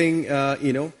something,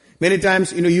 many times,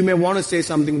 you may want to say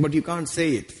something, but you can't say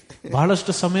it.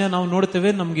 ಬಹಳಷ್ಟು ಸಮಯ ನಾವು ನೋಡ್ತೇವೆ,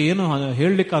 ನಮ್ಗೆ ಏನು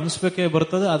ಹೇಳಲಿಕ್ಕೆ ಅನಿಸ್ಬೇಕೇ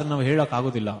ಬರ್ತದೆ, ಅದನ್ನ ನಾವು ಹೇಳಕ್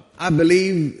ಆಗೋದಿಲ್ಲ. I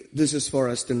believe this is for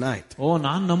us tonight.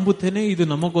 ನಾನ್ ನಂಬುತ್ತೇನೆ ಇದು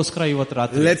ನಮಗೋಸ್ಕರ ಇವತ್ತು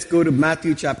ರಾತ್ರಿ. Let's go to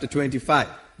Matthew chapter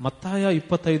 25. ಮತ್ತಾಯ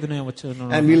 25ನೇ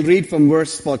ವಚನ. And we'll read from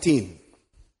verse 14.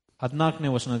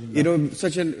 14ನೇ ವಚನದಿಂದ.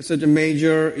 Such a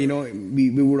major,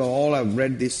 we would all have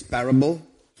read this parable.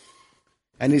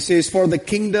 And it says, for the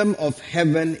kingdom of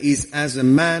heaven is as a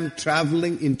man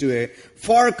traveling into a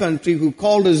far country who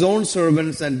called his own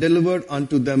servants and delivered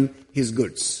unto them his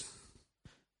goods.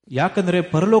 ಯಾಕಂದ್ರೆ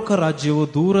ಪರಲೋಕ ರಾಜ್ಯವು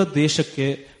ದೂರ ದೇಶಕ್ಕೆ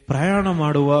ಪ್ರಯಾಣ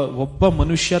ಮಾಡುವ ಒಬ್ಬ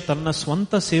ಮನುಷ್ಯ ತನ್ನ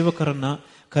ಸ್ವಂತ ಸೇವಕರನ್ನ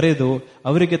ಕರೆದು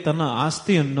ಅವರಿಗೆ ತನ್ನ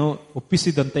ಆಸ್ತಿಯನ್ನು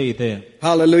ಒಪ್ಪಿಸಿದಂತೆ ಇದೆ.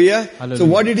 Hallelujah. So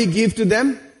what did he give to them?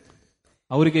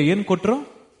 ಅವರಿಗೆ ಏನ್ ಕೊಟ್ರು?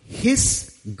 His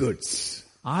goods.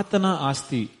 ಆತನ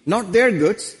ಆಸ್ತಿ. Not their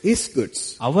goods, his goods.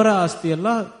 ಅವರ ಆಸ್ತಿ ಅಲ್ಲ,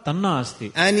 ತನ್ನ ಆಸ್ತಿ.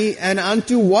 And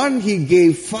unto one he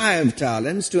gave 5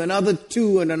 talents, to another 2,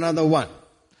 and another 1.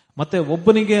 ಮತ್ತೆ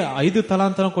ಒಬ್ಬನಿಗೆ 5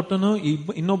 ತಲಾಂತರ ಕೊಟ್ಟನು,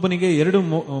 ಇನ್ನೊಬ್ಬನಿಗೆ 2,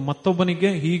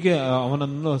 ಮತ್ತೊಬ್ಬನಿಗೆ ಹೀಗೆ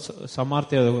ಅವನನ್ನು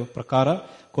ಸಾಮರ್ಥ್ಯ ಪ್ರಕಾರ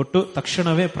ಕೊಟ್ಟು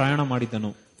ತಕ್ಷಣವೇ ಪ್ರಯಾಣ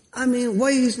ಮಾಡಿದನು. I mean,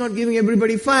 why he's not giving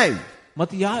everybody 5?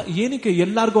 ಮತ್ತೆ ಏನಕ್ಕೆ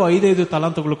ಎಲ್ಲಾರ್ಗೂ 5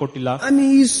 ತಲಾಂತಗಳು ಕೊಟ್ಟಿಲ್ಲ? I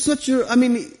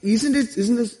mean, isn't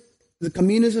it the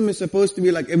communism is supposed to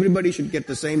be like everybody should get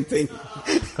the same thing?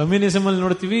 Communism ಅಲ್ಲಿ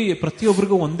ನೋಡ್ತೀವಿ,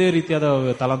 ಪ್ರತಿಯೊಬ್ಬರಿಗೂ ಒಂದೇ ರೀತಿಯಾದ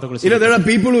ತಲಾಂತಗಳು. There are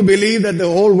people who believe that the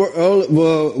whole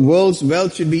world's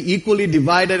wealth should be equally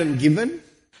divided and given.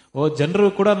 ಜನರು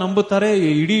ಕೂಡ ನಂಬುತ್ತಾರೆ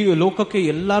ಇಡೀ ಲೋಕಕ್ಕೆ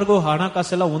ಎಲ್ಲಾರ್ಗೂ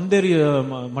ಹಣಕಾಸೆಲ್ಲ ಒಂದೇ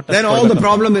ಮಟ್ಟ. Then all the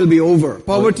problem will be over.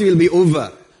 Poverty will be over.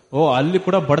 ಅಲ್ಲಿ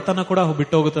ಕೂಡ ಬಡತನ ಕೂಡ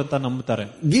ಬಿಟ್ಟು ಹೋಗುತ್ತೆ ಅಂತ ನಂಬುತ್ತಾರೆ.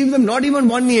 Give them not even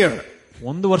 1 year.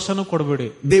 1 ವರ್ಷನೂ ಕೊಡಬೇಡಿ.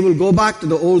 They will go back to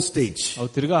the old stage.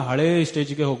 ಅವ್ರು ತಿರ್ಗಾ ಹಳೆ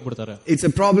ಸ್ಟೇಜ್ಗೆ ಹೋಗ್ಬಿಡ್ತಾರೆ. It's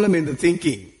a problem in the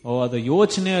thinking. ಅದು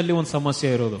ಯೋಚನೆಯಲ್ಲಿ ಒಂದು ಸಮಸ್ಯೆ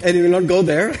ಇರೋದು. And he will not go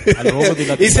there.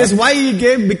 He says why he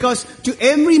gave, because to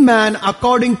every man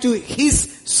according to his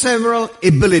several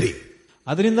ability.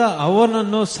 ಅದರಿಂದ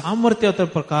ಅವನನ್ನು ಸಾಮರ್ಥ್ಯದ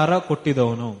ಪ್ರಕಾರ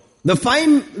ಕೊಟ್ಟಿದ್ದವನು. The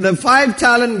 5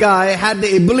 talent guy had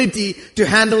the ability to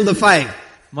handle the 5.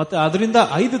 ಮತ್ತೆ ಅದರಿಂದ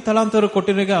 5 ತಲಾಂತರ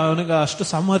ಕೊಟ್ಟಿರೋಗೆ ಅವನಿಗೆ ಅಷ್ಟು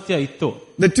ಸಾಮರ್ಥ್ಯ ಇತ್ತು.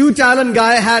 The 2 talent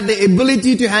guy had the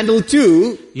ability to handle 2.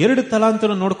 2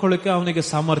 ತಲಾಂತರ ನೋಡ್ಕೊಳ್ಳಿಕ್ಕೆ ಅವನಿಗೆ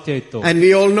ಸಾಮರ್ಥ್ಯ ಇತ್ತು. And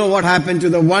we all know what happened to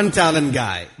the 1 talent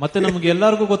guy. ಮತ್ತೆ ನಮಗೆ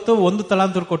ಎಲ್ಲರಿಗೂ ಗೊತ್ತು 1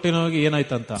 ತಲಾಂತರ ಕೊಟ್ಟಿರೋಗೆ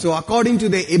ಏನಾಯ್ತಂತ. So according to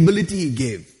the ability he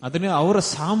gave. ಅದನ್ನ ಅವರ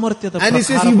ಸಾಮರ್ಥ್ಯದ ಪ್ರಕಾರ. And he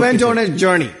says he went on a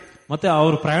journey. ಮತ್ತೆ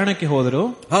ಅವರು ಪ್ರಯಾಣಕ್ಕೆ ಹೋದರು.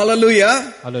 Hallelujah.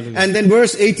 And then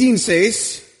verse 18 says,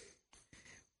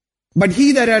 but he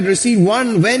that had received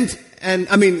 1 went and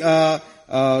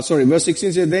verse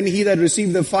 16 says, then he that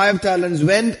received the 5 talents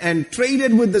went and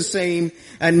traded with the same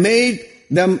and made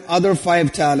them other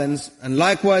 5 talents. And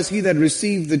likewise he that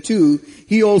received the 2,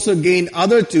 he also gained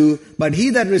other 2. But he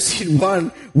that received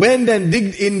 1 went and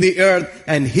digged in the earth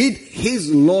and hid his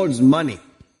Lord's money.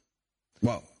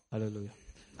 Wow. Hallelujah.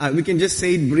 We can just say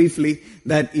it briefly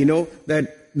that, that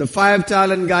the 5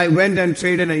 talent guy went and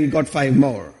traded and he got 5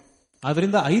 more.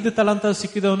 ಅದರಿಂದ 5 ತಲಾಂತ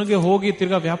ಸಿಕ್ಕಿದವನಿಗೆ ಹೋಗಿ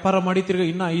ತಿರ್ಗಾ ವ್ಯಾಪಾರ ಮಾಡಿ ತಿರ್ಗಾ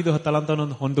ಇನ್ನ 5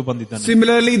 ತಲಾಂತವನ್ನು ಹೊಂದು ಬಂದಿದ್ದಾನೆ.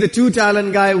 Similarly, the 2 talent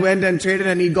guy went and traded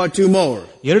and he got 2 more.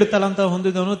 2 ತಲಾಂತ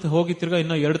ಹೊಂದಿದವನು ಹೋಗಿ ತಿರ್ಗಾ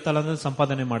ಇನ್ನ 2 ತಲಾಂತ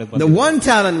ಸಂಪಾದನೆ ಮಾಡಿದ. The 1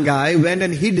 talent guy went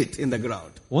and hid it in the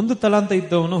ground. 1 ತಲಾಂತ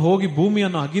ಇದ್ದವನು ಹೋಗಿ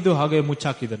ಭೂಮಿಯನ್ನು ಅಗಿದು ಹಾಗೆ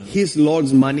ಮುಚ್ಚಾಕಿದನು. His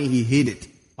Lord's money he hid it.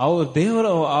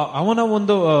 ಅವನ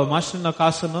ಒಂದು ಮಾಸ್ಟರ್ನ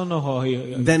ಕಾಸನ್ನು.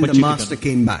 Then the master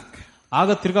came back.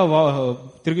 ಆಗ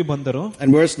ತಿರುಗಿ ಬಂದರು. And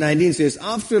verse 19 says,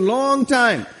 after a long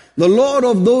time the Lord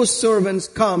of those servants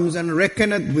comes and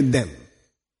reckoneth with them.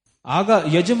 ಆಗ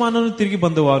ಯಜಮಾನನು ತಿರುಗಿ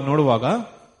ಬಂದು ನೋಡುವಾಗ,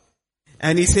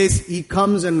 and he says he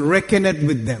comes and reckoneth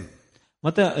with them.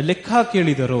 ಮತ್ತೆ ಲೆಕ್ಕ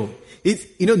ಕೇಳಿದರು.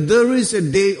 There is a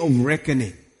day of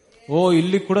reckoning.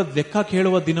 ಇಲ್ಲಿ ಕೂಡ ಲೆಕ್ಕ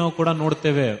ಕೇಳುವ ದಿನ ಕೂಡ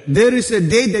ನೋಡ್ತೇವೆ. There is a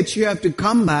day that you have to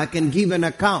come back and give an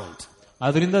account.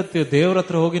 ಅದರಿಂದ ದೇವರ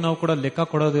ಹತ್ರ ಹೋಗಿ ನಾವು ಕೂಡ ಲೆಕ್ಕ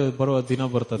ಕೊಡೋದು ಬರುವ ದಿನ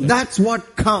ಬರ್ತದೆ. That's what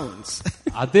counts.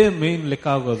 ಅದೇ ಮೇನ್ ಲೆಕ್ಕ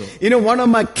ಆಗೋದು. One of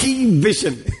my key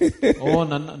vision.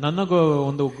 ನನಗೂ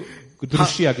ಒಂದು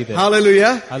ದೃಷ್ಟಿಯಾಗಿದೆ.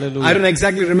 Hallelujah. Hallelujah. I don't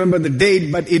exactly remember the date,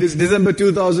 but it is December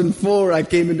 2004 I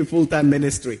came into full-time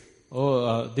ministry.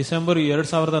 December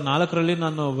 2004ರಲ್ಲಿ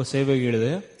ನಾನು ಸೇವೆಗೆ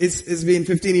ಇಳಿದೆ. It's been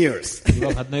 15 years.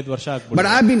 ಇವಾಗ 15 ವರ್ಷ ಆಗ್ಬಿಟ್ಟಿದೆ. But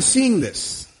I've been seeing this.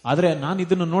 ಆದ್ರೆ ನಾನು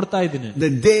ಇದನ್ನು ನೋಡ್ತಾ ಇದ್ದೀನಿ.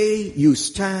 The day you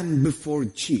stand before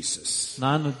Jesus.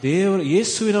 ನಾನು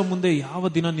ಯೇಸುವಿನ ಮುಂದೆ ಯಾವ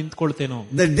ದಿನ ನಿಂತ್ಕೊಳ್ತೇನೋ.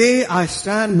 The day I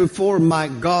stand before my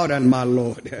God and my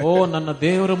Lord. ನನ್ನ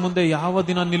ದೇವರ ಮುಂದೆ ಯಾವ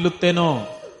ದಿನ ನಿಲ್ಲುತ್ತೇನೋ.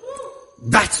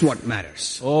 That's what matters.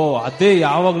 ಅದೇ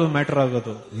ಯಾವಾಗಲೂ ಮ್ಯಾಟರ್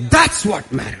ಆಗೋದು. That's what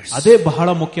matters. ಅದೇ ಬಹಳ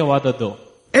ಮುಖ್ಯವಾದದ್ದು.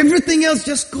 Everything else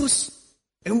just goes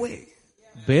away.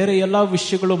 ಬೇರೆ ಎಲ್ಲಾ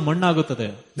ವಿಷಯಗಳು ಮಣ್ಣಾಗುತ್ತದೆ.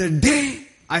 The day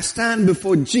I stand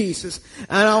before Jesus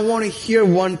and I want to hear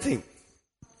one thing.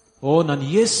 ನಾನು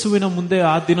ಯೇಸುವಿನ ಮುಂದೆ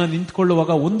ಆ ದಿನ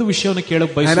ನಿಂತ್ಕೊಳ್ಳುವಾಗ ಒಂದು ವಿಷಯವನ್ನು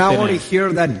ಕೇಳಕ್ ಬಯಸುತ್ತೇನೆ. And I want to hear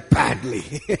that badly.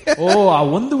 ಆ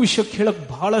ಒಂದು ವಿಷಯ ಕೇಳಕ್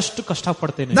ಬಹಳಷ್ಟು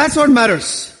ಕಷ್ಟಪಡ್ತೇನೆ. That's what matters.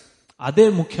 ಅದೇ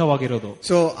ಮುಖ್ಯವಾಗಿರೋದು.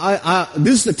 So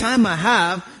this is the time I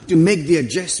have to make the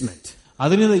adjustment.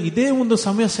 ಅದರಿಂದ ಇದೇ ಒಂದು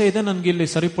ಸಮಸ್ಯೆ ಇದೆ ನನಗೆ ಇಲ್ಲಿ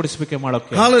ಸರಿಪಡಿಸಬೇಕೆ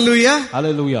ಮಾಡೋಕೆ. Hallelujah.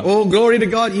 Hallelujah. Oh, glory to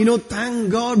God. Thank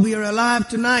God we are alive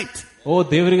tonight.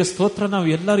 ದೇವರಿಗೆ ಸ್ತೋತ್ರ, ನಾವು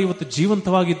ಎಲ್ಲರೂ ಇವತ್ತು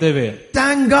ಜೀವಂತವಾಗಿದ್ದೇವೆ.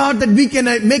 Thank God that we can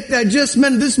make the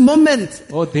adjustment this moment.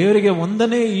 ದೇವರಿಗೆ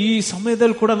ವಂದನೆ, ಈ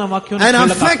ಸಮಯದಲ್ಲಿ ಕೂಡ ನಾವು ವಾಕ್ಯವನ್ನು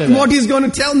and affect what He's going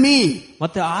to tell me.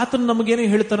 ಮತ್ತೆ ಆತನು ನಮಗೇನೇ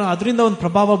ಹೇಳ್ತಾನೋ ಅದರಿಂದ ಒಂದು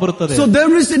ಪ್ರಭಾವ ಬರುತ್ತದೆ. So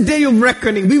there is a day of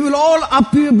reckoning. We will all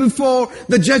appear before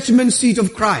the judgment seat of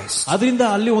Christ. ಅದರಿಂದ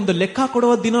ಅಲ್ಲಿ ಒಂದು ಲೆಕ್ಕ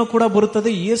ಕೊಡುವ ದಿನ ಕೂಡ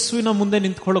ಬರುತ್ತದೆ, ಯೇಸುವಿನ ಮುಂದೆ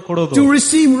ಕೊಡೋದು. To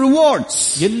receive rewards.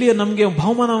 ಎಲ್ಲಿ ನಮಗೆ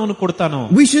ಬಹುಮಾನವನ್ನು ಕೊಡ್ತಾನೋ.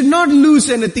 We should not lose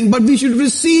anything, but we should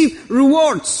receive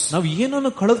rewards. ನಾವು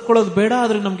ಏನನ್ನು ಕಳೆದುಕೊಳ್ಳೋದು ಬೇಡ,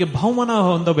 ಆದ್ರೆ ನಮಗೆ ಬಹುಮಾನ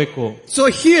ಹೊಂದಬೇಕು. So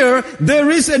here there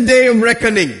is a day of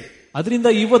reckoning. ಅದರಿಂದ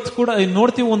ಇವತ್ತು ಕೂಡ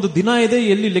ನೋಡ್ತೀವಿ, ಒಂದು ದಿನ ಇದೆ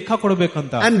ಎಲ್ಲಿ ಲೆಕ್ಕ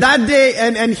ಕೊಡಬೇಕಂತ. And that day,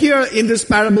 and here in this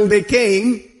parable they came.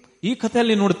 ಈ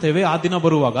ಕಥೆಯಲ್ಲಿ ನೋಡ್ತೇವೆ ಆ ದಿನ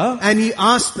ಬರುವಾಗ. And he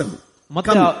asked them,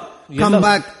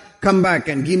 come back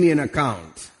and give me an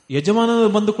account. ಯಜಮಾನ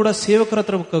ಬಂದು ಕೂಡ ಸೇವಕರ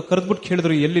ಹತ್ರ ಕರೆದ್ಬಿಟ್ಟು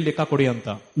ಕೇಳಿದ್ರು, ಎಲ್ಲಿ ಲೆಕ್ಕ ಕೊಡಿ ಅಂತ.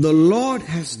 The Lord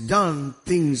has done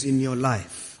things in your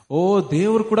life. ಓ,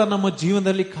 ದೇವರು ಕೂಡ ನಮ್ಮ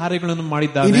ಜೀವನದಲ್ಲಿ ಕಾರ್ಯಗಳನ್ನು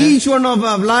ಮಾಡಿದ್ದಾನೆ. In each one of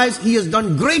our lives he has done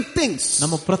great things.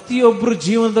 ನಮ್ಮ ಪ್ರತಿಯೊಬ್ಬರ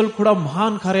ಜೀವನದಲ್ಲಿ ಕೂಡ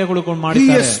ಮಹಾನ್ ಕಾರ್ಯಗಳು ಮಾಡಿದ್ದಾರೆ.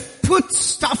 He has put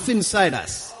stuff inside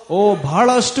us. ಓ,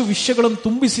 ಬಹಳಷ್ಟು ವಿಷಯಗಳನ್ನು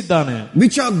ತುಂಬಿಸಿದ್ದಾನೆ,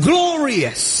 which are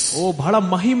glorious. ಓ, ಬಹಳ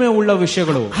ಮಹಿಮೆ ಉಳ್ಳ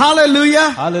ವಿಷಯಗಳು. Hallelujah.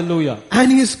 Hallelujah. And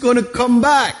he is going to come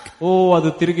back. ಓ, ಅದು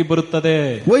ತಿರುಗಿ ಬರುತ್ತದೆ.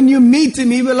 When you meet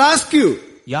him, he will ask you,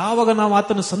 ಯಾವಾಗ ನಾವು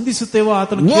ಆತನ ಸಂಧಿಸುತ್ತೇವೋ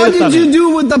ಆತನ what did you do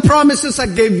with the promises I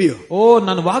gave you? ಓ,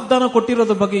 ನಾನು ವಾಗ್ದಾನ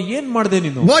ಕೊಟ್ಟಿರೋದ್ರ ಬಗ್ಗೆ ಏನ್ ಮಾಡಿದೆ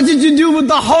ನೀನು? What did you do with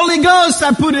the Holy Ghost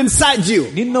I put inside you?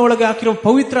 ನಿನ್ನ ಒಳಗೆ ಹಾಕಿರೋ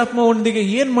ಪವಿತ್ರಾತ್ಮವೊಂದಿಗೆ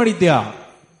ಏನ್ ಮಾಡಿದ್ಯಾ?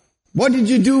 What did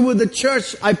you do with the church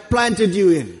I planted you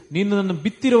in? ನೀನು ನನ್ನ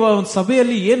ಬಿತ್ತಿರುವ ಒಂದು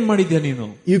ಸಭೆಯಲ್ಲಿ ಏನ್ ಮಾಡಿದ್ಯಾ ನೀನು?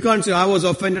 You can't say I was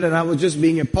offended and I was just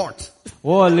being a part.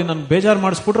 ಓ, ಅಲ್ಲಿ ನಾನು ಬೇಜಾರು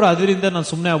ಮಾಡಿಸ್ಬಿಟ್ರು ಅದರಿಂದ ನಾನು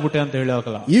ಸುಮ್ಮನೆ ಆಗ್ಬಿಟ್ಟೆ ಅಂತ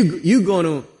ಹೇಳೋಕಲ್ಲ.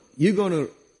 You gonna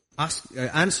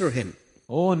answer him.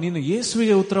 ಓ, ನೀನು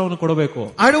ಯೇಸುವಿಗೆ ಉತ್ತರವನ್ನು ಕೊಡಬೇಕು.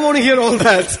 I don't want to hear all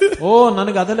that. ಓ,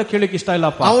 ನನಗೆ ಅದೆಲ್ಲ ಕೇಳಕ್ಕೆ ಇಷ್ಟ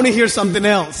ಇಲ್ಲಪ್ಪ. I want to hear something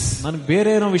else. ನನಗೆ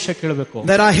ಬೇರೆ ಏನೋ ವಿಷಯ ಕೇಳಬೇಕು.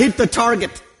 That I hit the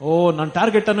target. ಓ, ನನ್ನ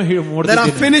ಟಾರ್ಗೆಟ್ ಅನ್ನು ಮುಟ್ಟಿದ್ದೇನೆ. That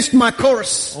I finished my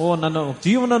course. ಓ, ನನ್ನ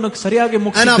ಜೀವನವನ್ನು ಸರಿಯಾಗಿ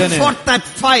ಮುಗಿಸಿದ್ದೇನೆ. And I fought that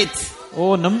fight. ಓ,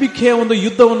 ನಂಬಿಕೆಯ ಒಂದು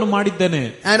ಯುದ್ಧವನ್ನು ಮಾಡಿದ್ದೇನೆ.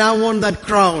 And I want that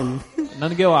crown.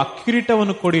 ನನಗೆ ಆ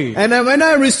ಕಿರೀಟವನ್ನು ಕೊಡಿ. And when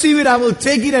I receive it, I will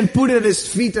take it and put it at his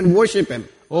feet and worship him.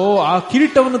 ಓ, ಆ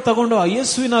ಕಿರೀಟವನ್ನು ತಗೊಂಡು ಆ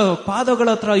ಯೇಸುವಿನ ಪಾದಗಳ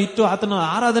ಹತ್ರ ಇಟ್ಟು ಆತನ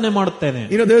ಆರಾಧನೆ ಮಾಡುತ್ತೇನೆ.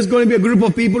 You know, there's going to be a group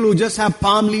of people who just have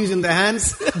palm leaves in their hands.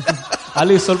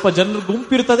 ಅಲ್ಲಿ ಸ್ವಲ್ಪ ಜನರು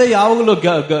ಗುಂಪಿರ್ತದೆ, ಯಾವಾಗಲೂ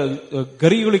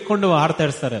ಗರಿಗಳು ಇಟ್ಕೊಂಡು ಆಡ್ತಾ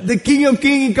ಇರ್ತಾರೆ. The King of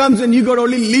Kings, he comes and you got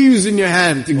only leaves in your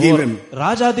hand to give him.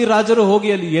 ರಾಜಾದಿ ರಾಜರು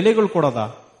ಹೋಗಿ ಅಲ್ಲಿ ಎಲೆಗಳು ಕೊಡೋದಾ?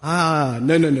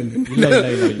 No.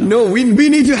 No, we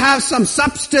need to have some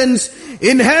substance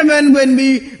in heaven when we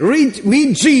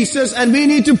meet Jesus, and we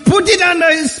need to put it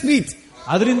under his feet.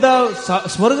 ಅದರಿಂದ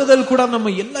ಸ್ವರ್ಗದಲ್ಲಿ ಕೂಡ ನಮ್ಮ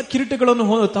ಎಲ್ಲ ಕಿರೀಟಗಳನ್ನು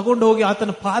ತಗೊಂಡು ಹೋಗಿ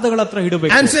ಆತನ ಪಾದಗಳ ಹತ್ರ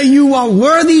ಇಡಬೇಕು. And say you are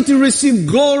worthy to receive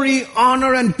glory, honor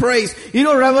and praise. You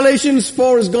know, Revelations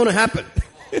 4 is going to happen.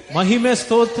 ಮಹಿಮೆ,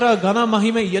 ಸ್ತೋತ್ರ, ಘನ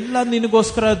ಮಹಿಮೆ ಎಲ್ಲ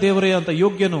ನಿನಗೋಸ್ಕರ ದೇವರೇ ಅಂತ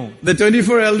ಯೋಗ್ಯನು. The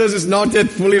 24 elders is not yet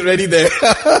fully ready there.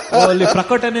 ಅಲ್ಲಿ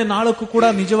ಪ್ರಕಟಣೆ 4 ಕೂಡ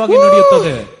ನಿಜವಾಗಿ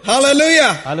ನಡೆಯುತ್ತದೆ.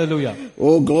 Hallelujah. Hallelujah.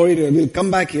 Oh, glory to him. We'll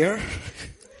come back here.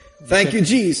 Thank you,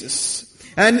 Jesus.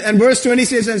 And verse 20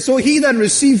 says, and so he that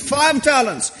received 5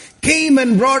 talents came and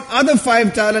brought other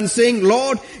 5 talents, saying,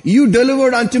 Lord, you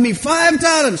delivered unto me 5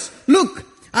 talents. Look,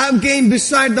 I have gained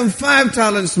beside them 5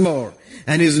 talents more.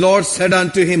 And his Lord said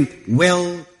unto him, well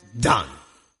done,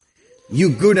 you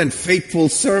good and faithful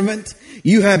servant.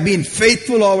 You have been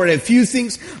faithful over a few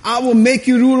things. I will make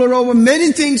you ruler over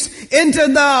many things. Enter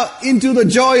thou into the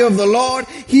joy of the Lord.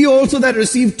 He also that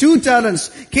received 2 talents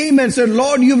came and said,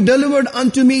 Lord, you have delivered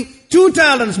unto me 2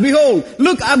 talents. Behold,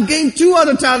 look, I've gained 2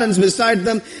 other talents beside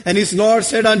them. And his Lord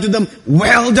said unto them,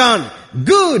 well done,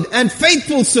 good and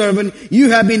faithful servant. You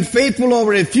have been faithful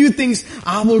over a few things.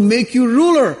 I will make you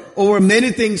ruler over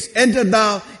many things. Enter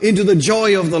thou into the joy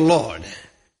of the Lord.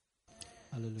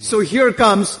 Hallelujah. So here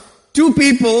comes 2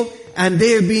 people, and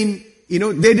they have been,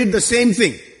 they did the same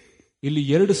thing. ಇಲ್ಲಿ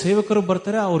 2 ಸೇವಕರು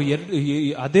ಬರ್ತಾರೆ, ಅವರು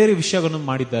ಅದೇ ವಿಷಯಗಳನ್ನು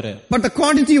ಮಾಡಿದ್ದಾರೆ. But the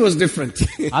quantity was different.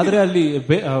 ಆದ್ರೆ ಅಲ್ಲಿ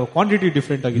quantity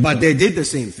different ಆಗಿದೆ. But they did the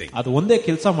same thing. ಅದು ಒಂದೇ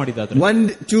ಕೆಲಸ ಮಾಡಿದ್ದಾರೆ. 1,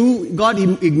 2, God he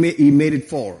made it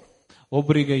 4.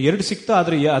 ಒಬ್ಬರಿಗೆ 2 ಸಿಕ್ತಾ,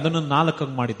 ಆದ್ರೆ ಅದನ್ನು 4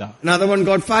 ಮಾಡಿದ. Another one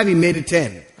got 5, he made it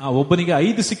 10. ಒಬ್ಬನಿಗೆ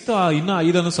 5 ಸಿಕ್ತಾ, ಇನ್ನ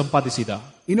 5 ಸಂಪಾದಿಸಿದ.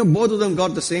 Both of them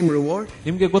got the same reward.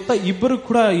 ನಿಮ್ಗೆ ಗೊತ್ತಾ, ಇಬ್ಬರು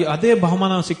ಕೂಡ ಅದೇ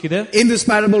ಬಹುಮಾನ ಸಿಕ್ಕಿದೆ. In this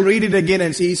parable, read it again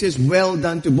and see, he says, well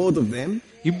done to both of them.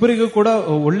 ಇಬ್ಬರಿಗೂ ಕೂಡ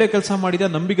ಒಳ್ಳೆ ಕೆಲಸ ಮಾಡಿದ,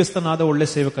 ನಂಬಿಗಸ್ತನಾದ ಒಳ್ಳೆ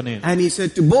ಸೇವಕನೇ. And he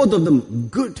said to both of them,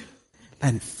 good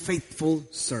and faithful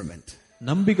servant.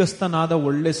 ನಂಬಿಗಸ್ತನಾದ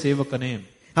ಒಳ್ಳೆ ಸೇವಕನೇ.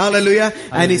 Hallelujah.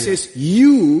 And he says,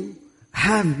 you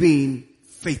have been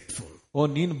faithful. ಓ,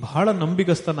 ನೀನು ಬಹಳ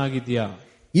ನಂಬಿಗಸ್ತನಾಗಿದ್ಯಾ.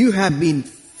 You have been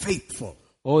faithful.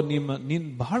 ಓ, ನೀನ್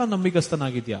ಬಹಳ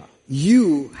ನಂಬಿಗಸ್ತನಾಗಿದ್ಯಾ. You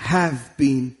have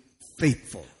been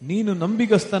faithful. ನೀನು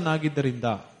ನಂಬಿಗಸ್ತನಾಗಿದ್ದರಿಂದ.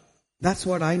 That's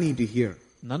what I need to hear.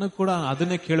 ನನಗೆ ಕೂಡ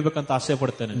ಅದನ್ನೇ ಕೇಳಬೇಕಂತ ಆಸೆ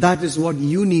ಪಡ್ತೇನೆ. That is what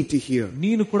you need to hear.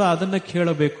 ನೀನು ಕೂಡ ಅದನ್ನೇ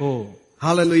ಕೇಳಬೇಕು.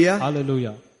 Hallelujah.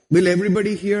 Hallelujah. Will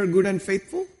everybody hear good and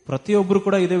faithful? ಪ್ರತಿಯೊಬ್ಬರು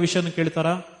ಕೂಡ ಇದೇ ವಿಷಯನ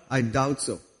ಕೇಳ್ತಾರಾ? I doubt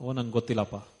so. ಓ ನಂಗೆ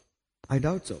ಗೊತ್ತಿಲ್ಲಪ್ಪ. I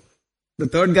doubt so. The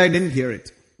third guy didn't hear it.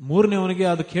 ಮೂರನೇವನಿಗೆ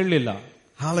ಅದು ಕೇಳಲಿಲ್ಲ.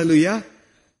 Hallelujah.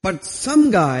 But some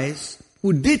guys who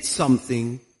did something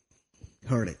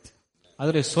heard it.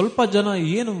 ಆದ್ರೆ ಸ್ವಲ್ಪ ಜನ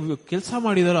ಏನು ಕೆಲಸ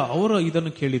ಮಾಡಿದಾರೋ ಅವರು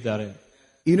ಇದನ್ನು ಕೇಳಿದ್ದಾರೆ.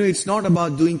 You know, it's not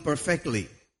about doing perfectly.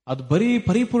 ಅದು ಬರೀ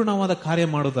ಪರಿಪೂರ್ಣವಾದ ಕಾರ್ಯ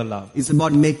ಮಾಡೋದಲ್ಲ. It's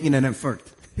about making an effort.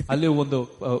 ಅಲ್ಲಿ ಒಂದು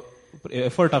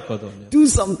ಎಫರ್ಟ್ ಹಾಕೋದು. Do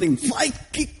something. Fight,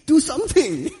 kick, do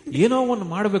something. ಏನೋ ಒಂದು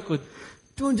ಮಾಡಬೇಕು.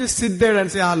 Don't just sit there and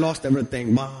say, I lost everything.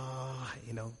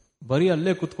 You know. ಬರೀ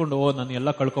ಅಲ್ಲೇ ಕುತ್ಕೊಂಡು ನಾನು ಎಲ್ಲ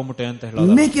ಕಳ್ಕೊಂಡ್ಬಿಟ್ಟೆ ಅಂತ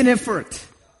ಹೇಳೋದು. Make an effort.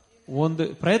 ಒಂದು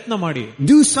ಪ್ರಯತ್ನ ಮಾಡಿ.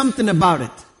 Do something about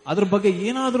it. ಅದ್ರ ಬಗ್ಗೆ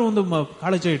ಏನಾದ್ರೂ ಒಂದು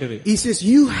ಕಾಳಜಿ ಇಡಿರಿ. He says,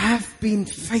 you have been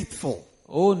faithful.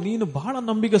 ಓ ನೀನು ಬಹಳ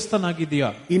ನಂಬಿಗಸ್ತನಾಗಿದ್ದೀಯಾ.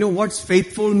 You know what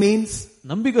faithful means?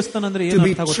 ನಂಬಿಗಸ್ತನ ಅಂದ್ರೆ ಏನು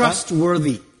ಅರ್ಥ ಗೊತ್ತಾ? To be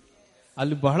trustworthy.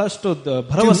 ಅಲ್ಲಿ ಬಹಳಷ್ಟು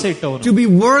ಭರವಸೆ ಇಟ್ಟವನು. To be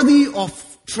worthy of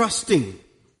trusting.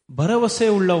 ಭರವಸೆ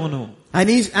ಉಳ್ಳವನು. And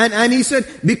he said,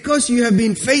 because you have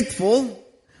been faithful,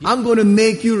 I'm going to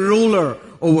make you ruler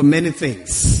over many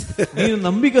things. ನೀನು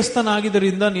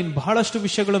ನಂಬಿಗಸ್ತನಾಗಿದ್ದರಿಂದ ನೀನು ಬಹಳಷ್ಟು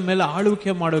ವಿಷಯಗಳ ಮೇಲೆ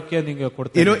ಆಳ್ವಿಕೆ ಮಾಡೋಕೆ ನಿಮಗೆ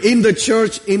ಕೊಡ್ತೀನಿ. You know, in the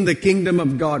church, in the kingdom of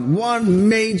God, one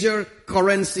major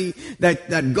currency that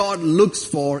God looks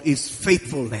for is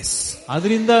faithfulness.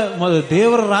 ಅದರಿಂದ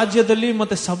ದೇವರ ರಾಜ್ಯದಲ್ಲಿ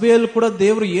ಮತ್ತೆ ಸಭೆಯಲ್ಲಿ ಕೂಡ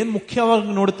ದೇವರು ಏನ್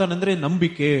ಮುಖ್ಯವಾಗಿ ನೋಡ್ತಾನೆ ಅಂದ್ರೆ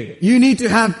ನಂಬಿಕೆ. You need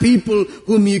to have people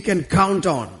whom you can count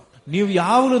on. ನೀವು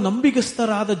ಯಾವಾಗಲೂ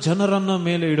ನಂಬಿಗಸ್ತರಾದ ಜನರನ್ನ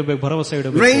ಮೇಲೆ ಇಡಬೇಕು, ಭರವಸೆ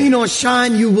ಇಡಬೇಕು. Rain or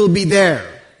shine, you will be there.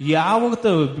 ಯಾವಾಗ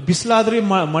ಬಿಸಿಲಾದ್ರಿ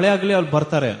ಮಳೆ ಆಗ್ಲಿ ಅಲ್ಲಿ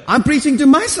ಬರ್ತಾರೆ. I'm preaching to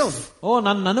myself. ಓ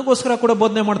ನಾನು ನನಗೋಸ್ಕರ ಕೂಡ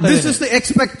ಬೋಧನೆ ಮಾಡ್ತಾ ಇದ್ದೀನಿ. This is the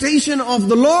expectation of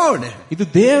the Lord. ಇದು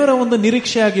ದೇವರ ಒಂದು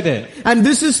ನಿರೀಕ್ಷೆ ಆಗಿದೆ. And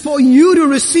this is for you to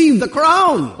receive the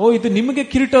crown. ಓ ಇದು ನಿಮಗೆ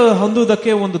ಕಿರೀಟ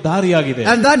ಹೊಂದುವುದಕ್ಕೆ ಒಂದು ದಾರಿಯಾಗಿದೆ.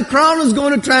 And that crown is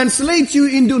going to translate you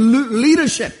into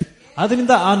leadership.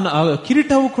 ಅದರಿಂದ ಆ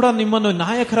ಕಿರೀಟವು ಕೂಡ ನಿಮ್ಮನ್ನು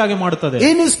ನಾಯಕರಾಗಿ ಮಾಡುತ್ತದೆ.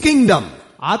 In his kingdom.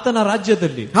 ಆತನ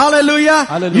ರಾಜ್ಯದಲ್ಲಿ. Hallelujah.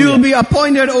 You will be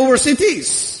appointed over cities.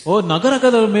 ಓ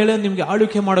ನಗರದ ಮೇಲೆ ನಿಮಗೆ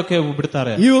ಆಳ್ವಿಕೆ ಮಾಡೋಕೆ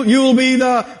ಬಿಡ್ತಾರೆ. You will be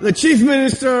the chief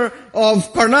minister of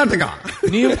Karnataka.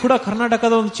 ನೀವು ಕೂಡ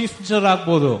ಕರ್ನಾಟಕದ ಒಂದು ಚೀಫ್ ಮಿನಿಸ್ಟರ್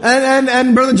ಆಗಬಹುದು. And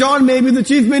brother John may be the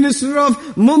chief minister of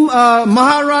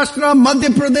Maharashtra,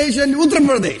 Madhya Pradesh and Uttar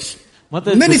Pradesh.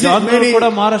 ಮತ್ತೆ ಕೂಡ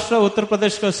ಮಹಾರಾಷ್ಟ್ರ, ಉತ್ತರ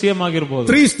ಪ್ರದೇಶ ಸಿಎಂ ಆಗಿರಬಹುದು.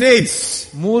 3 states.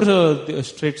 3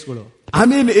 ಸ್ಟೇಟ್ಸ್ ಗಳು. I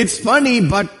mean, it's funny,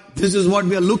 but this is what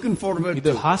we are looking forward to.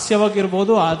 ಇದು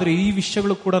ಹಾಸ್ಯವಾಗಿರಬಹುದು, ಆದ್ರೆ ಈ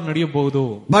ವಿಷಯಗಳು ಕೂಡ ನಡೆಯಬಹುದು.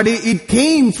 But it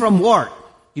came from what?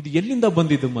 ಇದು ಎಲ್ಲಿಂದ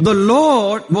ಬಂದಿದ್ದು? The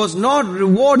Lord was not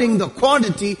rewarding the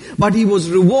quantity, but he was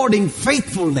rewarding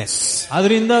faithfulness.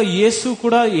 ಅದರಿಂದ ಯೇಸು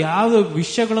ಕೂಡ ಯಾವ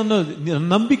ವಿಷಯಗಳನ್ನು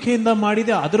ನಂಬಿಕೆಯಿಂದ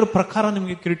ಮಾಡಿದೆ ಅದರ ಪ್ರಕಾರ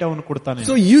ನಿಮಗೆ ಕಿರೀಟವನ್ನು ಕೊಡ್ತಾನೆ.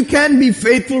 So you can be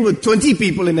faithful with 20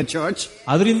 people in a church.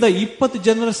 ಅದರಿಂದ 20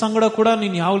 ಜನರ ಸಂಗಡ ಕೂಡ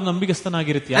ನೀನು ಯಾವ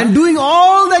ನಂಬಿಗಸ್ತನಾಗಿರ್ತೀಯ. And doing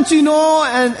all that you know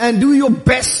and do your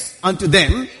best unto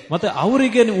them. ಮತ್ತೆ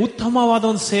ಅವರಿಗೆ ಉತ್ತಮವಾದ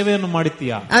ಒಂದು ಸೇವೆಯನ್ನು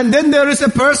ಮಾಡುತ್ತೀಯ. And then there is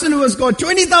a person who has got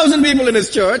 20,000 people in his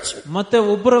church. ಮತ್ತೆ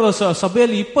ಒಬ್ಬರ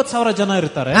ಸಭೆಯಲ್ಲಿ 20,000 ಜನ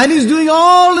ಇರ್ತಾರೆ. And he's doing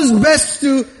all his best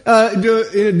to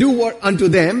do what unto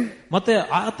them. ಮತ್ತೆ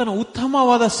ಆತನ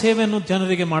ಉತ್ತಮವಾದ ಸೇವೆಯನ್ನು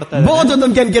ಜನರಿಗೆ ಮಾಡ್ತಾರೆ. Both of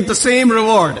them can get the same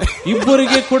reward.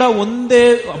 ಇಬ್ಬರಿಗೆ ಕೂಡ ಒಂದೇ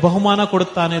ಬಹುಮಾನ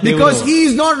ಕೊಡುತ್ತಾನೆ ದೇವರು. Because he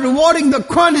is not rewarding the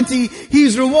quantity, he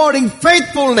is rewarding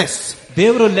faithfulness.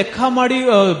 ದೇವರು ಲೆಕ್ಕ ಮಾಡಿ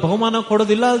ಬಹುಮಾನ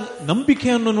ಕೊಡೋದಿಲ್ಲ,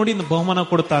 ನಂಬಿಕೆಯನ್ನು ನೋಡಿ ಬಹುಮಾನ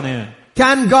ಕೊಡುತ್ತಾನೆ.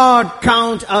 Can God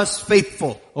count us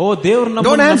faithful? ಓ ದೇವರು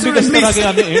ನಮ್ಮನ್ನು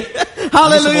ನಂಬಿಗಸ್ತರಾಗಿ.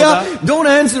 Hallelujah. Don't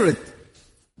answer it.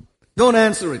 Don't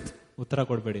answer it. ಉತ್ತರ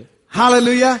ಕೊಡಬೇಡಿ.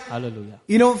 Hallelujah. Hallelujah.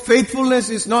 You know, faithfulness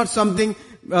is not something,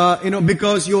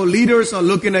 because your leaders are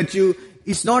looking at you,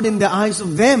 it's not in the eyes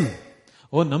of them.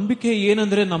 ಓ ನಂಬಿಕೆ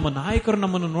ಏನಂದ್ರೆ ನಮ್ಮ ನಾಯಕರು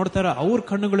ನಮ್ಮನ್ನು ನೋಡ್ತಾರೆ, ಅವ್ರ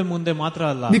ಕಣ್ಣುಗಳ ಮುಂದೆ ಮಾತ್ರ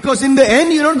ಅಲ್ಲ. Because in the end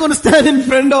you're not going to stand in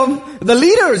front of the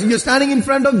leaders, you're standing in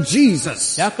front of Jesus.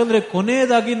 ಯಾಕಂದ್ರೆ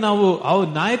ಕೊನೆಯದಾಗಿ ನಾವು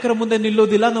ನಾಯಕರ ಮುಂದೆ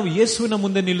ನಿಲ್ಲೋದಿಲ್ಲ, ನಾವು ಯೇಸುವಿನ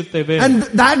ಮುಂದೆ ನಿಲ್ಲುತ್ತೇವೆ. And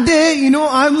that day,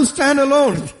 I will stand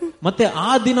alone. ಮತ್ತೆ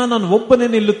ಆ ದಿನ ನಾನು ಒಬ್ಬನೇ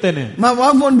ನಿಲ್ಲುತ್ತೇನೆ. My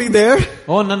wife won't be there.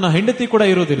 ಓ ನನ್ನ ಹೆಂಡತಿ ಕೂಡ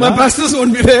ಇರೋದಿಲ್ಲ. My pastors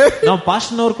won't be there. ನಮ್ಮ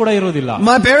ಪಾಸ್ಟರ್ನವರು ಕೂಡ ಇರೋದಿಲ್ಲ.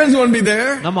 My parents won't be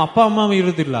there. ನಮ್ಮ ಅಪ್ಪ ಅಮ್ಮ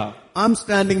ಇರೋದಿಲ್ಲ. I'm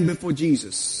standing before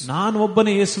Jesus. ನಾನು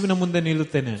ಒಬ್ಬನೇ ಯೇಸುವಿನ ಮುಂದೆ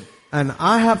ನಿಲ್ಲುತ್ತೇನೆ. And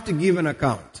I have to give an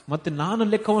account. ಮತ್ತೆ ನಾನು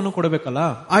ಲೆಕ್ಕವನ್ನು ಕೊಡಬೇಕಲ್ಲ.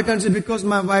 I can't say because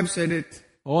my wife said it.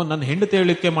 ಓ ನನ್ನ ಹೆಂಡತಿ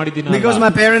ಹೇಳಿಕೆ ಮಾಡಿದ್ದೀನಿ. Because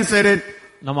my parents said it.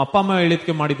 ನಮ್ಮ ಅಪ್ಪ ಅಮ್ಮ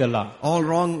ಹೇಳಿಕೆ ಮಾಡಿದಲ್ಲ. All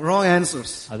wrong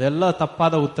answers. ಅದೆಲ್ಲ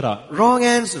ತಪ್ಪಾದ ಉತ್ತರ. Wrong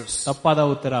answers. ತಪ್ಪಾದ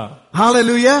ಉತ್ತರ.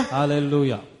 Hallelujah.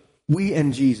 Hallelujah. We and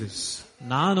Jesus.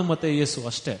 ನಾನು ಮತ್ತೆ ಯೇಸು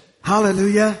ಅಷ್ಟೇ.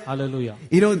 Hallelujah. Hallelujah.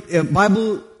 The Bible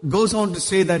goes on to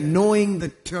say that knowing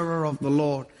the terror of the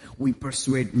Lord, we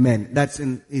persuade men. That's in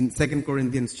 2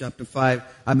 Corinthians chapter 5.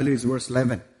 I believe it's verse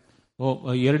 11.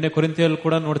 2 ಕೊರಿಂಥಿಯಲ್ಲಿ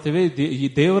ಕೂಡ ನೋಡ್ತೇವೆ, ಈ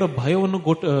ದೇವರ ಭಯವನ್ನು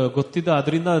ಗೊತ್ತಿದ್ದ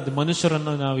ಅದರಿಂದ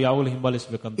ಮನುಷ್ಯರನ್ನು ನಾವು ಯಾವಾಗಲೂ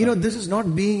ಹಿಂಬಾಲಿಸಬೇಕಂತ. This is not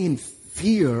being in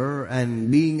fear and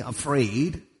being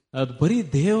afraid. ಅದು ಬರೀ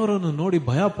ದೇವರನ್ನು ನೋಡಿ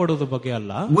ಭಯ ಪಡೋದ ಬಗ್ಗೆ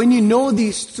ಅಲ್ಲ. When you know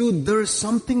these truths, there is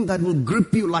something that will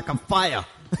grip you like a fire.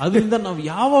 ಅದರಿಂದ ನಾವು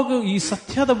ಯಾವಾಗ ಈ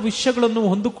ಸತ್ಯದ ವಿಷಯಗಳನ್ನು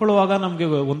ಹೊಂದಿಕೊಳ್ಳುವಾಗ ನಮ್ಗೆ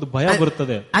ಒಂದು ಭಯ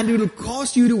ಬರುತ್ತದೆ. And it will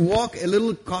cause you to walk a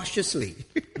little cautiously.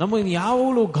 ನಮಗೆ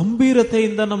ಯಾವಾಗಲೂ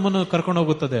ಗಂಭೀರತೆಯಿಂದ ನಮ್ಮನ್ನು ಕರ್ಕೊಂಡು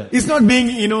ಹೋಗುತ್ತದೆ. It's not being,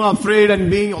 afraid and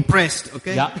being oppressed,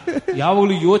 okay?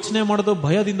 ಯಾವಾಗಲೂ ಯೋಚನೆ ಮಾಡೋದು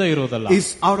ಭಯದಿಂದ ಇರೋದಲ್ಲ.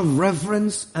 It's out of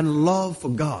reverence and love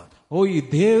for God. ಈ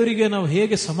ದೇವರಿಗೆ ನಾವು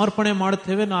ಹೇಗೆ ಸಮರ್ಪಣೆ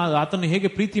ಮಾಡುತ್ತೇವೆ, ಆತನ ಹೇಗೆ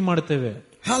ಪ್ರೀತಿ ಮಾಡುತ್ತೇವೆ.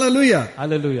 Hallelujah.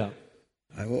 Hallelujah.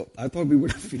 I thought we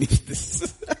would have finished this.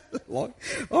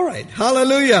 All right.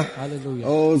 Hallelujah. Hallelujah.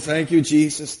 Oh, thank you,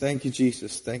 Jesus. Thank you,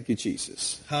 Jesus. Thank you, Jesus.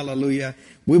 Hallelujah.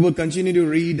 We will continue to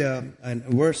read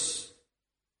verse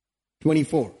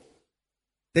 24.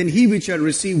 Then he which had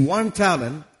received 1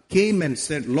 talent came and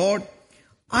said, Lord,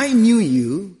 I knew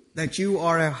you that you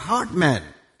are a hard man,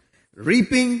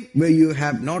 reaping where you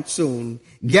have not sown,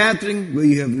 gathering where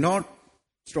you have not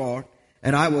strawed.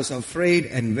 And I was afraid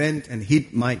and went and hid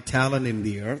my talent in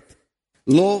the earth.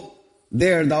 Lo,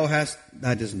 there thou hast,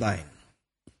 that is thine.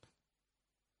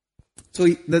 So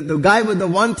the guy with the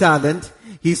 1 talent,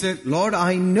 he said, Lord,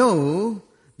 I know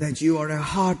that you are a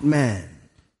hard man.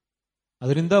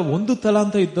 ಅದರಿಂದ 1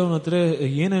 ತಲಾಂತ ಇದ್ದವನ ಹತ್ರ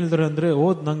ಏನ್ ಹೇಳಿದ್ರೆ ಅಂದ್ರೆ,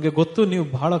 ನಂಗೆ ಗೊತ್ತು ನೀವು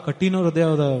ಬಹಳ ಕಠಿಣ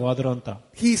ಹೃದಯವಾದ್ರು ಅಂತ.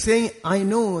 He's saying, I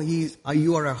know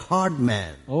you are a hard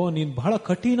man. ನೀನ್ ಬಹಳ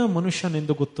ಕಠಿಣ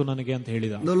ಮನುಷ್ಯನೆಂದು ಗೊತ್ತು ನನಗೆ ಅಂತ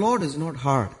ಹೇಳಿದ. The Lord is not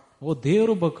hard.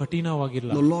 ದೇವರು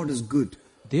ಕಠಿಣವಾಗಿಲ್ಲ. The Lord is good.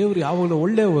 ದೇವರು ಯಾವಾಗಲೂ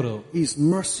ಒಳ್ಳೆಯವರು. He is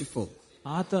merciful.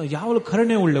 ಆತ ಯಾವಾಗಲೂ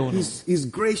ಕರುಣೆ ಉಳ್ಳವನು. He is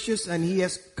gracious and he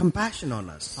has compassion on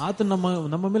us. ಆತ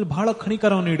ನಮ್ಮ ಮೇಲೆ ಬಹಳ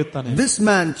ಕನಿಕರವನ್ನು ಇಡುತ್ತಾನೆ. This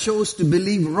man chose to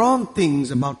believe wrong things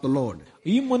about the Lord.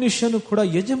 ಈ ಮನುಷ್ಯನು ಕೂಡ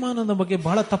ಯಜಮಾನನ ಬಗ್ಗೆ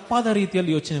ಬಹಳ ತಪ್ಪಾದ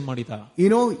ರೀತಿಯಲ್ಲಿ ಯೋಚನೆ ಮಾಡಿದ.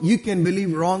 You can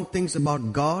believe wrong things about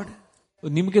God.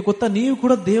 ನಿಮಗೆ ಗೊತ್ತಾ, ನೀವು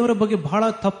ಕೂಡ ದೇವರ ಬಗ್ಗೆ ಬಹಳ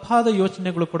ತಪ್ಪಾದ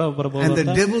ಯೋಚನೆಗಳು ಕೂಡ ಬರಬಹುದು. And the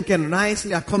devil can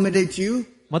nicely accommodate you.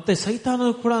 ಮತ್ತೆ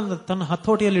ಸೈತಾನನು ಕೂಡ ತನ್ನ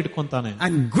ಹತೋಟಿಯಲ್ಲಿ ಇಟ್ಕೊಂತಾನೆ.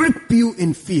 And grip you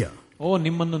in fear.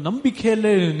 ನಿಮ್ಮನ್ನು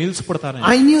ನಂಬಿಕೆಯಲ್ಲೇ ನಿಲ್ಲಿಸ್ಬಿಡ್ತಾನೆ.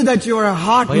 I knew that you are a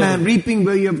hard man, reaping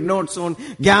where you have not sown,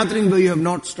 gathering where you have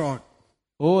not strawed.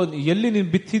 ಎಲ್ಲಿ ನೀನ್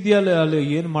ಬಿತ್ತಿದ್ಯಲ್ಲ ಅಲ್ಲಿ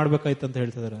ಏನ್ ಮಾಡ್ಬೇಕಾಯ್ತು ಅಂತ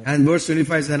ಹೇಳ್ತಿದ್ದಾರೆ. And verse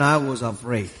 25 said, I was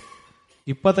afraid.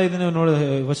 25ನೇ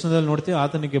ವಚನದಲ್ಲಿ ನೋಡ್ತೀವಿ,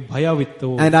 ಆತನಿಗೆ ಭಯವಿತ್ತು.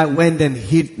 And I went and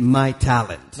hid my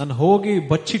talent. ನಾನು ಹೋಗಿ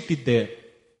ಬಚ್ಚಿಟ್ಟಿದ್ದೆ.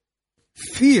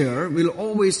 Fear will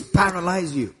always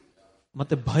paralyze you.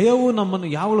 ಮತ್ತೆ ಭಯವು ನಮ್ಮನ್ನು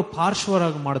ಯಾವಾಗಲೂ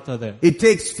ಪಾರ್ಶ್ವರಾಗಿ ಮಾಡುತ್ತದೆ. It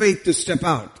takes faith to step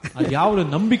out. ಯಾವಾಗಲೂ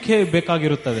ನಂಬಿಕೆ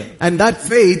ಬೇಕಾಗಿರುತ್ತದೆ. And that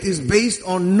faith is based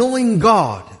on knowing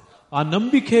God. ಆ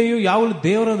ನಂಬಿಕೆಯು ಯಾವಾಗಲೂ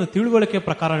ದೇವರನ್ನು ತಿಳುವಳಿಕೆ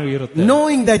ಪ್ರಕಾರ ಇರುತ್ತೆ.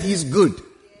 Knowing that He is good.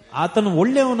 ಆತನು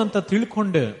ಒಳ್ಳೆಯವನಂತ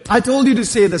ತಿಳ್ಕೊಂಡೆ. I told you to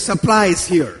say the supply is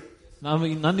here.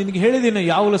 ನಾನು ನಿನಗೆ ಹೇಳಿದ್ದೀನಿ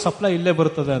ಯಾವಾಗಲೂ ಸಪ್ಲೈ ಇಲ್ಲೇ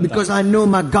ಬರುತ್ತದೆ ಅಂತ. Because I know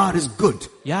my God is good.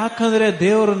 ಯಾಕಂದ್ರೆ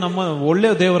ದೇವರು ನಮ್ಮ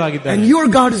ಒಳ್ಳೆಯ ದೇವರಾಗಿದ್ದಾನೆ. And your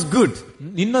God is good.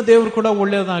 ನಿನ್ನ ದೇವರು ಕೂಡ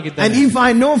ಒಳ್ಳೆಯದಾಗಿದ್ದಾನೆ. And if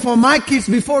I know for my kids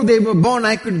before they were born,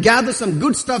 I could gather some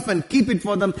good stuff and keep it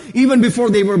for them even before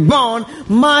they were born.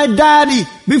 My daddy,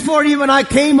 before even I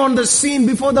came on the scene,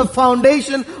 before the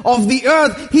foundation of the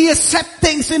earth, He has set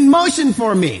things in motion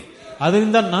for me.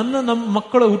 ಅದರಿಂದ ನಮ್ಮ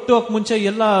ಮಕ್ಕಳು ಹುಟ್ಟುವಕ್ ಮುಂಚೆ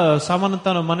ಎಲ್ಲ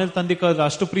ಸಾಮಾನ್ಯ ಮನೇಲಿ ತಂದಿಕ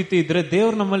ಅಷ್ಟು ಪ್ರೀತಿ ಇದ್ರೆ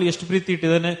ದೇವರು ನಮ್ಮಲ್ಲಿ ಎಷ್ಟು ಪ್ರೀತಿ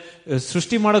ಇಟ್ಟಿದ್ದಾನೆ.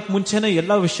 ಸೃಷ್ಟಿ ಮಾಡಕ್ ಮುಂಚೆನೆ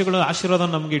ಎಲ್ಲಾ ವಿಷಯಗಳು ಆಶೀರ್ವಾದ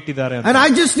ನಮ್ಗೆ ಇಟ್ಟಿದ್ದಾರೆ. And I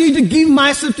just need to give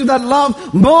myself to that love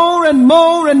more and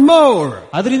more and more.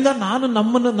 ಅದರಿಂದ ನಾನು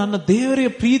ನನ್ನ ದೇವರ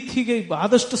ಪ್ರೀತಿಗೆ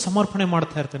ಆದಷ್ಟು ಸಮರ್ಪಣೆ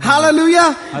ಮಾಡ್ತಾ ಇರ್ತೇನೆ. Hallelujah.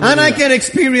 And I can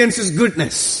experience His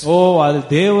goodness. ಅದು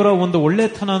ದೇವರ ಒಂದು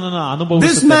ಒಳ್ಳೆತನನ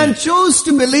ಅನುಭವಿಸುತ್ತೇನೆ. This man chose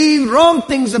to believe wrong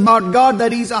things about God,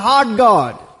 that He's a hard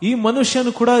God. ಈ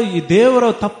ಮನುಷ್ಯನು ಕೂಡ ಈ ದೇವರ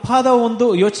ತಪ್ಪಾದ ಒಂದು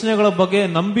ಯೋಚನೆಗಳ ಬಗ್ಗೆ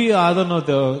ನಂಬಿ ಅದನ್ನು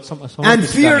and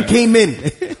fear came in.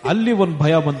 ಅಲ್ಲಿ ಒಂದು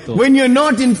ಭಯ ಬಂತು. When you're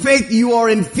not in faith, you are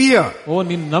in fear.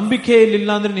 ನಿನ್ ನಂಬಿಕೆಯಲ್ಲಿ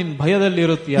ಇಲ್ಲ ಅಂದ್ರೆ ನೀನ್ ಭಯದಲ್ಲಿ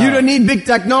ಇರುತ್ತೀಯ. You don't need big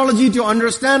technology to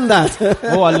understand that.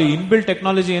 ಅಲ್ಲಿ ಇನ್ಬಿಲ್ಟ್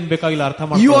ಟೆಕ್ನಾಲಜಿ ಏನ್ ಬೇಕಾಗಿಲ್ಲ ಅರ್ಥ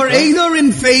ಮಾಡ್ಕೊ. You are either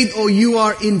in faith or you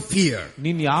are in fear.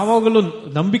 ನೀನ್ ಯಾವಾಗಲೂ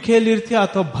ನಂಬಿಕೆಯಲ್ಲಿ ಇರ್ತೀಯ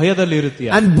ಅಥವಾ ಭಯದಲ್ಲಿ ಇರ್ತೀಯ.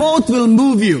 And both will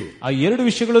move you. ಆ ಎರಡು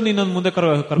ವಿಷಯಗಳು ನಿನ್ನ ಮುಂದೆ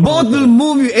both will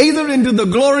move you either into the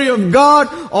glory of God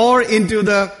or into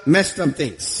the messed up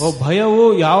things. ಭಯವು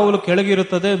ಯಾವಾಗಲೂ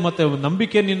ಕೆಳಗಿರುತ್ತದೆ ಮತ್ತೆ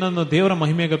ನಂಬಿಕೆ ನಿನ್ನನ್ನು ದೇವರ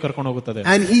ಮಹಿಮೆಗೆ ಕರ್ಕೊಂಡು ಹೋಗುತ್ತದೆ.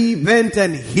 And he went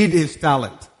and hid his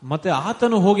talent. ಮತ್ತೆ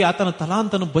ಆತನು ಹೋಗಿ ಆತನ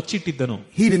ತಲಾಂತನು ಬಚ್ಚಿಟ್ಟಿದ್ದನು.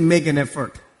 He didn't make an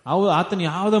effort. ಆತನು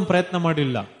ಯಾವುದನ್ನು ಪ್ರಯತ್ನ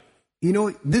ಮಾಡಲಿಲ್ಲ.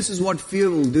 This is what fear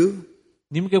will do.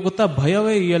 ನಿಮ್ಗೆ ಗೊತ್ತಾ,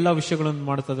 ಭಯವೇ ಈ ಎಲ್ಲಾ ವಿಷಯಗಳನ್ನು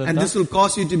ಮಾಡ್ತದೆ. And this will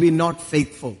cause you to be not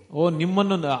faithful.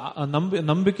 ನಿಮ್ಮನ್ನು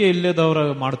ನಂಬಿಕೆ ಇಲ್ಲದವರ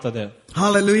ಮಾಡ್ತದೆ.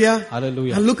 Hallelujah.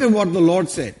 Hallelujah. And look at what the Lord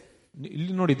said.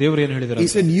 ಇಲ್ಲಿ ನೋಡಿ ದೇವರು ಏನು ಹೇಳಿದ್ದಾರೆ. He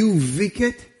said, you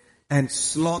wicked and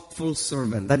slothful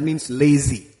servant. That means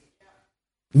lazy.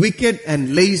 Wicked and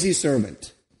lazy servant.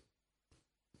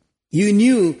 You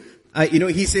knew,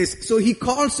 he says, so he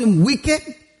calls him wicked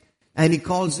and he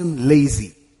calls him lazy.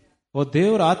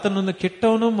 ದೇವರು ಆತನನ್ನು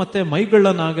ಕೆಟ್ಟವನು ಮತ್ತೆ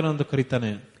ಮೈಗಳ್ಳನಾಗನು ಅಂತ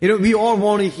ಕರೀತಾನೆ. We all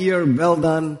want to hear, well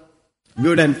done,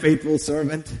 good and faithful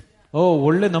servant.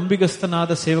 ಒಳ್ಳೆ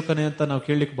ನಂಬಿಗಸ್ತನಾದ ಸೇವಕನೇ ಅಂತ ನಾವು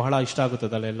ಕೇಳಲಿಕ್ಕೆ ಬಹಳ ಇಷ್ಟ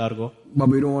ಆಗುತ್ತದಲ್ಲ ಎಲ್ಲರಿಗೂ. But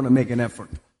we don't want to make an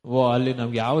effort. ಓ ಅಲ್ಲಿ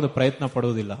ನಮ್ಗೆ ಯಾವ್ದು ಪ್ರಯತ್ನ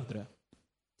ಪಡುವುದಿಲ್ಲ ಆದ್ರೆ.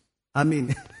 I mean,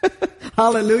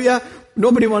 hallelujah.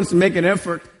 Nobody wants to make an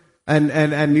effort.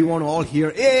 And we want to all hear,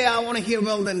 hey, I want to hear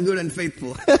well done, good and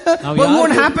faithful. But it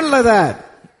won't happen like that.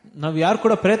 ನಾವ್ ಯಾರು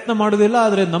ಕೂಡ ಪ್ರಯತ್ನ ಮಾಡುದಿಲ್ಲ,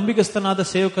 ಆದ್ರೆ ನಂಬಿಕಸ್ಥನಾದ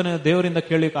ಸೇವಕನ ದೇವರಿಂದ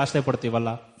ಕೇಳಲಿಕ್ಕೆ ಆಸೆ ಪಡ್ತೀವಲ್ಲ.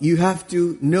 You have to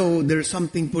know there is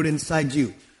something put inside you.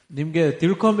 ನಿಮ್ಗೆ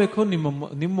ತಿಳ್ಕೊಬೇಕು,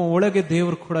 ನಿಮ್ಮ ಒಳಗೆ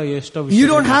ದೇವರು ಕೂಡ ಎಷ್ಟೋ ವಿಷಯ. You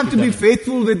don't have to be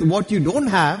faithful with what you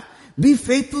don't have. Be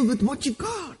faithful with what you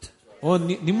got. ಓ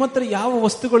ನಿಮ್ಮ ಹತ್ರ ಯಾವ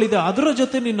ವಸ್ತುಗಳಿದೆ ಅದರ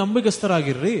ಜೊತೆ ನೀವು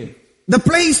ನಂಬಿಕಸ್ಥರಾಗಿರ್ರಿ. The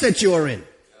place that you are in.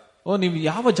 ಓ ನೀವು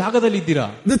ಯಾವ ಜಾಗದಲ್ಲಿ ಇದ್ದೀರಾ,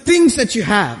 the things that you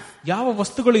have, ಯಾವ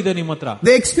ವಸ್ತುಗಳಿದೆ ನಿಮ್ಮ ಹತ್ರ,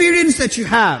 the experience that you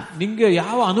have, ನಿಮ್ಗೆ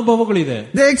ಯಾವ ಅನುಭವಗಳಿದೆ,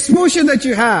 the exposure that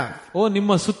you have. ಓ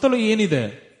ನಿಮ್ಮ ಸುತ್ತಲೂ ಏನಿದೆ,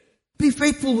 be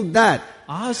faithful with that.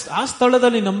 ಆ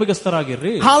ಸ್ಥಳದಲ್ಲಿ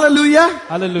ನಂಬಿಕಸ್ಥರಾಗಿರ್ರಿ. Hallelujah.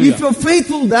 Hallelujah. If you're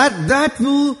faithful, that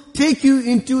will take you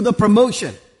into the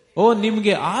promotion. ಓ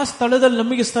ನಿಮ್ಗೆ ಆ ಸ್ಥಳದಲ್ಲಿ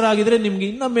ನಂಬಿಕಸ್ಥರಾಗಿದ್ರೆ ನಿಮ್ಗೆ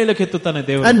ಇನ್ನ ಮೇಲೆ ಕೆತ್ತುತ್ತಾನೆ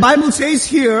ದೇವರು. And Bible says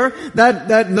here that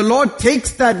the Lord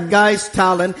takes that guy's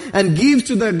talent and gives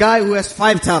to the guy who has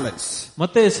 5 talents.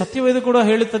 ಮತ್ತೆ ಸತ್ಯವೇದ ಕೂಡ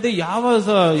ಹೇಳುತ್ತದೆ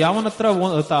ಯಾವನತ್ರ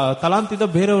ತಲಾಂತಿದ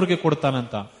ಬೇರೆಯವರಿಗೆ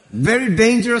ಕೊಡ್ತಾನಂತ. Very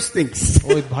dangerous things. ಓ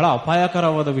ಇದು ಬಹಳ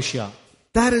ಅಪಾಯಕರವಾದ ವಿಷಯ.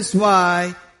 That is why,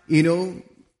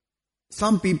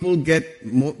 some people get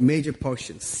major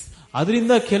portions.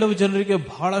 ಅದರಿಂದ ಕೆಲವು ಜನರಿಗೆ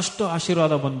ಬಹಳಷ್ಟು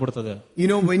ಆಶೀರ್ವಾದ ಬಂದ್ಬಿಡ್ತದೆ.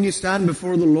 When you stand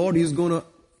before the Lord, He's going to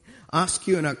ask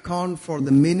you an account for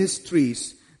the ministries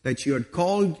that He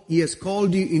has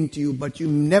called you into, but you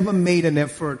never made an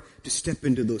effort to step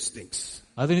into those things.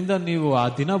 ಅದರಿಂದ ನೀವು ಆ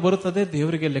ದಿನ ಬರುತ್ತದೆ,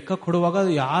 ದೇವರಿಗೆ ಲೆಕ್ಕ ಕೊಡುವಾಗ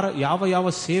ಯಾವ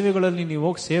ಸೇವೆಗಳಲ್ಲಿ ನೀವು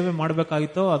ಹೋಗಿ ಸೇವೆ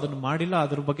ಮಾಡಬೇಕಾಗಿತ್ತೋ ಅದನ್ನು ಮಾಡಿಲ್ಲ,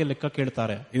 ಅದ್ರ ಬಗ್ಗೆ ಲೆಕ್ಕ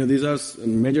ಕೇಳ್ತಾರೆ. These are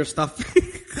major stuff.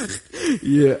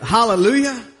 Yeah.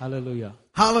 Hallelujah. Hallelujah.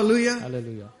 Hallelujah.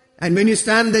 Hallelujah. And when you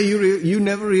stand there, you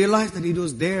never realize that it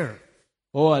was there.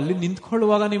 ಓ ಅಲ್ಲಿ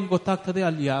ನಿಂತ್ಕೊಳ್ಳುವಾಗ ನಿಮ್ಗೆ ಗೊತ್ತಾಗ್ತದೆ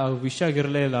ಅಲ್ಲಿ ಯಾವ ವಿಷಯ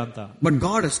ಇರಲೇ ಇಲ್ಲ ಅಂತ. But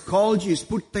God has called you, He's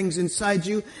put things inside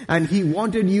you, and He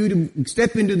wanted you to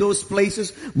step into those places,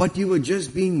 but you were just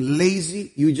being lazy.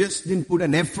 You just didn't put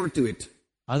an effort to it.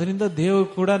 ಅದರಿಂದ ದೇವರು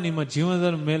ಕೂಡ ನಿಮ್ಮ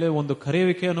ಜೀವನದ ಮೇಲೆ ಒಂದು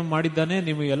ಕರೆಯುವಿಕೆಯನ್ನು ಮಾಡಿದ್ದಾನೆ,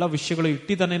 ನಿಮ್ಮ ಎಲ್ಲ ವಿಷಯಗಳು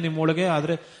ಇಟ್ಟಿದ್ದಾನೆ ನಿಮ್ಮೊಳಗೆ,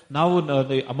 ಆದ್ರೆ ನಾವು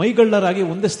ಮೈಗಳ್ಳರಾಗಿ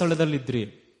ಒಂದೇ ಸ್ಥಳದಲ್ಲಿ ಇದ್ರಿ.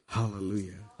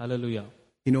 Hallelujah. Hallelujah.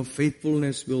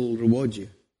 Faithfulness will reward you.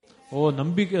 ಓ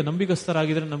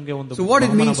ನಂಬಿಕಸ್ಥರಾಗಿದ್ರೆ ನಮ್ಗೆ ಒಂದು. So what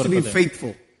it means to be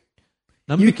faithful?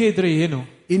 ನಂಬಿಕೆ ಇದ್ರೆ ಏನು?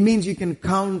 It means you can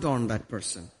count on that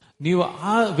person. ನೀವು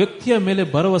ಆ ವ್ಯಕ್ತಿಯ ಮೇಲೆ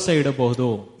ಭರವಸೆ ಇಡಬಹುದು.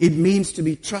 It means to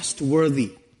be trustworthy.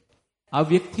 ಆ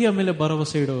ವ್ಯಕ್ತಿಯ ಮೇಲೆ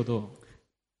ಭರವಸೆ ಇಡುವುದು.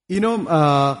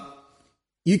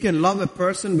 You can love a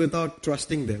person without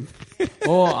trusting them.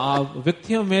 ಓ ಆ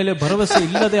ವ್ಯಕ್ತಿಯ ಮೇಲೆ ಭರವಸೆ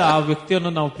ಇಲ್ಲದೆ ಆ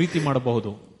ವ್ಯಕ್ತಿಯನ್ನು ನಾವು ಪ್ರೀತಿ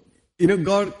ಮಾಡಬಹುದು.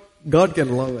 God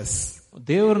can love us.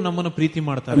 ದೇವರು ನಮ್ಮನ್ನು ಪ್ರೀತಿ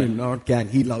ಮಾಡ್ತಾರೆ. Not can,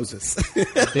 He loves us.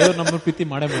 ದೇವರು ನಮ್ಮನ್ನು ಪ್ರೀತಿ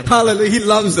ಮಾಡೇ ಮಾಡ್ತಾರೆ. Hallelujah. He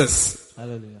loves us.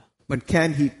 Hallelujah. But can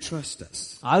He trust us?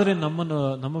 ಆದ್ರೆ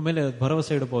ನಮ್ಮ ಮೇಲೆ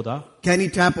ಭರವಸೆ ಇಡಬಹುದಾ? Can He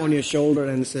tap on your shoulder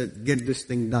and say, get this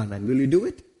thing done, and will you do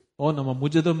it? ಓ ನಮ್ಮ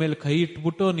ಭುಜದ ಮೇಲೆ ಕೈ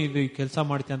ಇಟ್ಬಿಟ್ಟು ನೀವು ಈ ಕೆಲಸ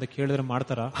ಮಾಡ್ತೀಯ ಅಂತ ಕೇಳಿದ್ರೆ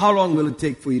ಮಾಡ್ತಾರಾ? How long will it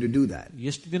take for you to do that?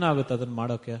 ಎಷ್ಟು ದಿನ ಆಗುತ್ತೆ ಅದನ್ನ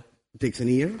ಮಾಡೋಕೆ? It takes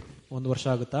an year. 1 ವರ್ಷ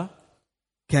ಆಗುತ್ತಾ?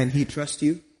 Can He trust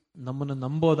you? ನಮ್ಮನ್ನು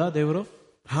ನಂಬೋದಾ ದೇವರು?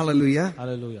 Hallelujah.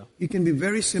 Hallelujah. You can be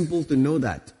very simple to know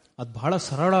that. ಅದು ಬಹಳ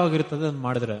ಸರಳವಾಗಿರುತ್ತದೆ ಅಂತ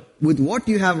ಮಾಡಿದ್ರೆ. With what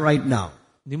you have right now.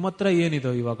 ನಿಮ್ಮ ಹತ್ರ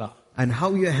ಏನಿದೆ ಇವಾಗ. And how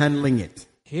you're handling it.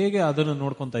 ಹೇಗೆ ಅದನ್ನು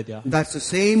ನೋಡ್ಕೊಂತಾ ಇದೆಯಾ? That's the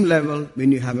same level when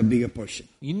you have a bigger portion.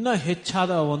 ಇನ್ನ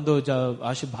ಹೆಚ್ಚಾದ ಒಂದು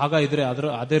ಭಾಗ ಇದ್ರೆ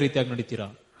ಅದೇ ರೀತಿಯಾಗಿ ನಡೀತೀರಾ.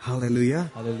 Hallelujah.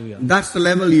 Hallelujah. That's the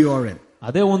level you are in.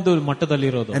 ಅದೇ ಒಂದು ಮಟ್ಟದಲ್ಲಿ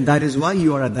ಇರೋದು. And that is why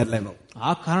you are at that level.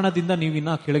 ಆ ಕಾರಣದಿಂದ ನೀವು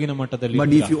ಇನ್ನ ಕೆಳಗಿನ ಮಟ್ಟದಲ್ಲಿ.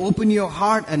 But if you open your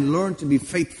heart and learn to be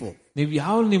faithful, ನೀವು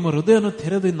ಯಾವ ನಿಮ್ಮ ಹೃದಯವನ್ನು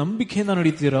ತೆರೆದು ನಂಬಿಕೆಯಿಂದ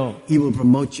ನಡೀತೀರೋ, He will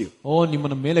promote you. ಓ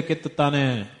ನಿಮ್ಮನ್ನ ಮೇಲೆ ಕೆತ್ತುತ್ತಾನೆ.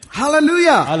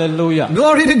 Hallelujah. Hallelujah.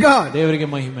 Glory to God. ದೇವರಿಗೆ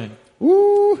ಮಹಿಮೆ.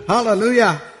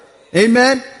 Hallelujah.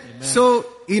 Amen. So,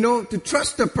 to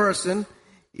trust a person,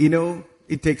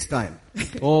 it takes time.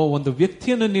 ಓ ಒಂದು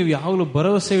ವ್ಯಕ್ತಿಯನ್ನು ನೀವು ಯಾವಾಗಲೂ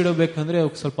ಭರವಸೆ ಇಡಬೇಕಂದ್ರೆ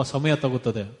ಸ್ವಲ್ಪ ಸಮಯ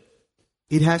ತಗುತ್ತದೆ.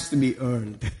 It has to be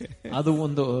earned. ಅದು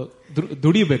ಒಂದು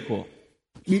ದುಡಿಬೇಕು.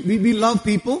 We love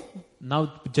people. ನಾವು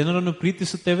ಜನರನ್ನು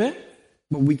ಪ್ರೀತಿಸುತ್ತೇವೆ.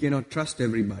 But we cannot trust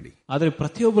everybody. ಆದ್ರೆ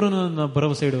ಪ್ರತಿಯೊಬ್ಬರನ್ನು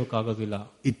ಭರವಸೆ ಇಡೋಕ್ಕಾಗೋದಿಲ್ಲ.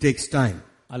 It takes time.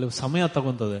 ಅಲ್ಲಿ ಸಮಯ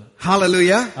ತಗೊಂತದೆ.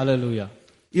 Hallelujah. Hallelujah.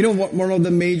 One of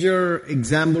the major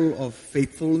example of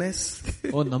faithfulness.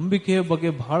 ಓ ನಂಬಿಕೆಯ ಬಗ್ಗೆ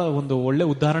ಬಹಳ ಒಂದು ಒಳ್ಳೆ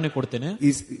ಉದಾಹರಣೆ ಕೊಡ್ತೇನೆ.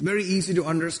 Is very easy to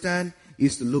understand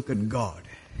is to look at God.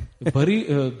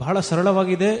 ಬಹಳ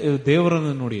ಸರಳವಾಗಿದೆ,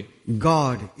 ದೇವರನ್ನು ನೋಡಿ.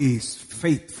 God is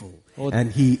faithful and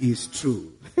He is true.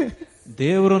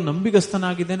 ದೇವರು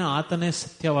ನಂಬಿಗಸ್ತನಾಗಿದ್ದಾನೆ, ಆತನೇ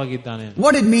ಸತ್ಯವಾಗಿದ್ದಾನೆ.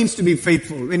 What it means to be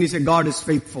faithful when you say God is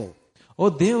faithful? ಓ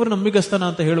ದೇವರು ನಂಬಿಗಸ್ತನ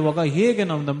ಅಂತ ಹೇಳುವಾಗ ಹೇಗೆ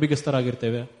ನಾವು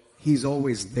ನಂಬಿಗಸ್ತರಾಗಿರ್ತೇವೆ? He's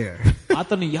always there.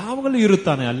 ಆತನು ಯಾವಾಗಲೂ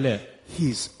ಇರುತ್ತಾನೆ ಅಲ್ಲೇ.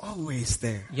 He's always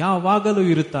there. ಯಾವಾಗಲೂ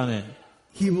ಇರುತ್ತಾನೆ.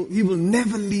 He will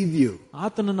never leave you.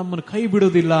 ಆತನು ನಮ್ಮನ್ನು ಕೈ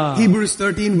ಬಿಡುವುದಿಲ್ಲ. Hebrews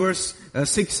 13 verse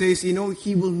 6 says,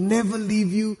 He will never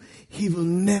leave you. He will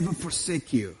never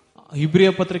forsake you. ಇಬ್ರಿಯ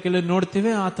ಪತ್ರಿಕೆಯಲ್ಲಿ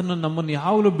ನೋಡ್ತೇವೆ, ಆತನು ನಮ್ಮನ್ನು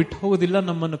ಯಾವಾಗಲೂ ಬಿಟ್ಟು ಹೋಗೋದಿಲ್ಲ,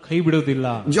 ನಮ್ಮನ್ನು ಕೈ ಬಿಡೋದಿಲ್ಲ.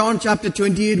 John chapter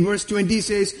 28 verse 20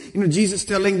 says, Jesus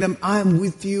telling them, I am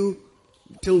with you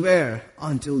till where?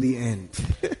 Until the end.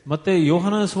 ಮತ್ತೆ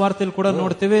ಯೋಹಾನನ ಸುವಾರ್ತೆಯಲ್ಲಿ ಕೂಡ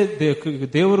ನೋಡ್ತೇವೆ,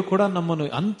 ದೇವರು ಕೂಡ ನಮ್ಮನ್ನು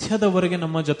ಅಂತ್ಯದವರೆಗೆ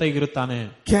ನಮ್ಮ ಜೊತೆಗಿರುತ್ತಾನೆ.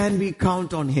 Can we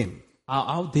count on him?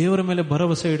 ಆ ದೇವರ ಮೇಲೆ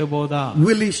ಭರವಸೆ ಇಡಬಹುದಾ?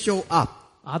 Will he show up?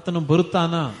 ಆತನು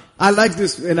ಬರುತ್ತಾನ? I like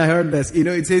this when I heard this.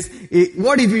 It says,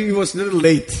 what if he was a little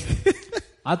late?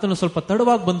 ಆತನು ಸ್ವಲ್ಪ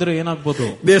ತಡವಾಗಿ ಬಂದ್ರೆ ಏನಾಗ್ಬೋದು?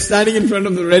 They are standing in front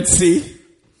of the Red Sea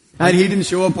and he didn't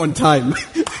show up on time.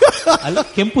 ಅಲ್ಲಿ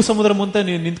ಕೆಂಪು ಸಮುದ್ರ ಮುಂದೆ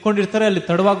ನೀವು ನಿಂತ್ಕೊಂಡಿರ್ತಾರೆ, ಅಲ್ಲಿ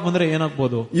ತಡವಾಗಿ ಬಂದ್ರೆ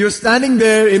ಏನಾಗ್ಬೋದು? You're standing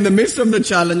there in the midst of the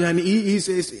challenge and he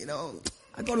says,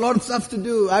 I got a lot of stuff to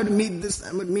do. I have to meet this,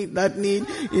 I have to meet that need.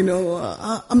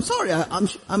 I'm sorry,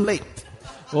 I'm late.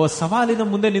 ಸವಾಲಿನ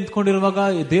ಮುಂದೆ ನಿಂತ್ಕೊಂಡಿರುವಾಗ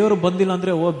ದೇವರು ಬಂದಿಲ್ಲ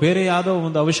ಅಂದ್ರೆ ಬೇರೆ ಯಾವ್ದೋ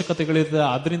ಒಂದು ಅವಶ್ಯಕತೆಗಳಿದೆ,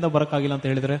 ಅದರಿಂದ ಬರಕ್ಕಾಗಿಲ್ಲ ಅಂತ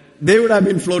ಹೇಳಿದ್ರೆ they would have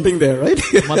been floating there, right?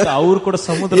 ಮತ್ತೆ ಅವರು ಕೂಡ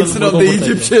ಸಮುದ್ರದಲ್ಲಿ instead of the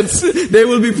Egyptians, they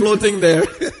will be floating there.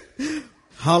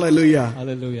 Hallelujah.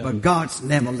 Hallelujah. But God's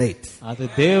never late. ಅದು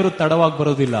ದೇವರು ತಡವಾಗಿ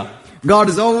ಬರೋದಿಲ್ಲ. God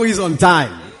is always on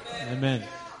time. Amen.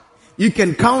 You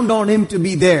can count on him to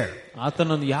be there.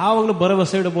 ಆತನನ್ನು ಯಾವಾಗಲೂ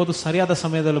ಭರವಸೆ ಇಡಬಹುದು, ಸರಿಯಾದ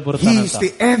ಸಮಯದಲ್ಲಿ ಬರುತ್ತಾನೆ. He is the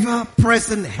ever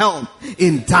present help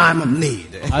in time of need.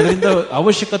 ಅದರಿಂದ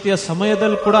ಅವಶ್ಯಕತೆಯ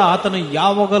ಸಮಯದಲ್ಲಿ ಕೂಡ ಆತನ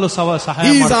ಯಾವಾಗಲೂ ಸಹಾಯ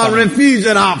He is our refuge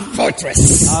and our fortress.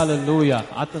 Hallelujah.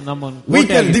 ಆತ ನಮ್ಮ We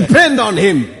can depend on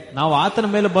him. ನಾವು ಆತನ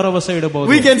ಮೇಲೆ ಭರವಸೆ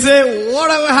ಇಡಬಹುದು. We can say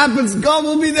whatever happens, God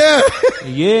will be there.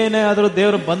 ಏನೇ ಆದರೂ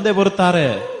ದೇವರು ಬಂದೇ ಬರುತ್ತಾರೆ.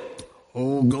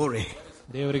 Oh, glory.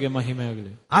 ದೇವರಿಗೆ ಮಹಿಮೆ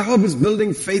ಆಗಲಿ. I hope it's building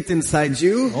faith inside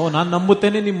you. ನಾನು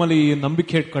ನಂಬುತ್ತೇನೆ ನಿಮ್ಮಲ್ಲಿ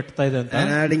ನಂಬಿಕೆ ಕಟ್ತಾ ಇದೆ ಅಂತ. And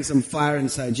adding some fire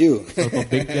inside you. ಸ್ವಲ್ಪ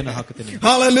ಬೆಂಕಿಯನ್ನು ಹಾಕುತ್ತೇನೆ.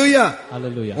 Hallelujah.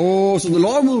 Hallelujah. Oh, so the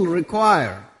Lord will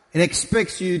require and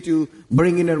expects you to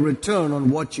bring in a return on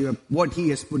what he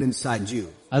has put inside you.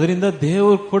 ಅದರಿಂದ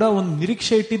ದೇವರು ಕೂಡ ಒಂದು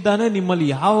ನಿರೀಕ್ಷೆ ಇಟ್ಟಿದ್ದಾನೆ, ನಿಮ್ಮಲ್ಲಿ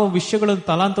ಯಾವ ವಿಷಯಗಳನ್ನು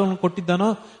ತಲಾಂತರವನ್ನು ಕೊಟ್ಟಿದ್ದಾನೋ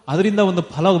ಅದರಿಂದ ಒಂದು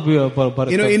ಫಲ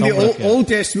ಬರುತ್ತೆ. In the Old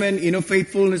Testament,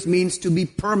 faithfulness means to be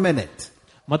permanent.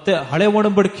 ಮತ್ತೆ ಹಳೆ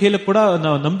ಒಡಂಬಡಿಕೆಯಲ್ಲಿ ಕೂಡ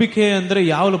ನಂಬಿಕೆ ಅಂದ್ರೆ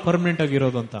ಯಾವಾಗಲೂ ಪರ್ಮನೆಂಟ್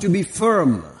ಆಗಿರೋದು ಅಂತ. To be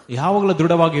firm. ಯಾವಾಗಲೂ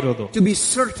ದೃಢವಾಗಿರೋದು. To be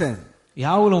certain.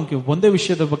 ಯಾವಾಗಲೂ ಒಂದೇ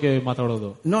ವಿಷಯದ ಬಗ್ಗೆ ಮಾತಾಡೋದು.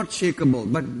 Not shakeable,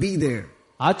 but be there.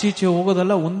 ಆಚೀಚೆ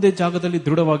ಹೋಗೋದಲ್ಲ, ಒಂದೇ ಜಾಗದಲ್ಲಿ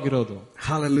ದೃಢವಾಗಿರೋದು.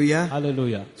 Hallelujah.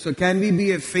 Hallelujah. So can we be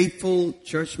a faithful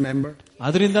church member?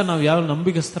 ಅದರಿಂದ ನಾವು ಯಾವ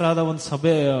ನಂಬಿಕಸ್ಥರಾದ ಒಂದು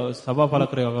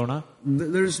ಸಭಾಪಾಲಕರೇ ಆಗೋಣ.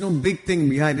 There is no big thing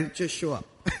behind it, just show up.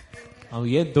 ನಾವು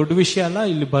ಏನ್ ದೊಡ್ಡ ವಿಷಯ ಅಲ್ಲ,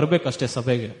 ಇಲ್ಲಿ ಬರ್ಬೇಕಷ್ಟೇ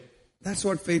ಸಭೆಗೆ. That's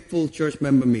what faithful church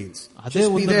member means. ಅದೇ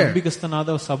ಒಂದು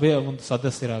ನಂಬಿಕಸ್ಥನಾದ ಸಭೆಯ ಒಂದು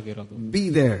ಸದಸ್ಯರಾಗಿರೋದು. Be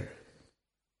there.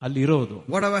 ಅಲ್ಲಿ ಇರೋದು.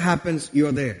 Whatever happens,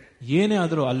 you're there. ಏನೇ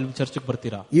ಆದ್ರೂ ಅಲ್ಲಿ ಚರ್ಚ್ಗೆ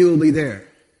ಬರ್ತೀರಾ. You will be there.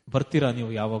 ಬರ್ತೀರಾ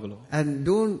ನೀವು ಯಾವಾಗಲೂ. And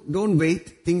don't wait,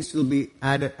 things will be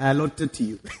allotted to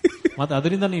you. ಮತ್ತೆ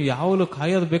ಅದರಿಂದ ನೀವು ಯಾವಾಗಲೂ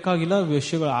ಕಾಯೋದು ಬೇಕಾಗಿಲ್ಲ,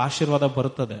 ವಿಷಯಗಳ ಆಶೀರ್ವಾದ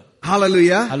ಬರುತ್ತದೆ.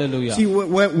 Hallelujah. Hallelujah. See,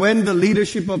 when the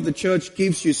leadership of the church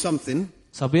gives you something,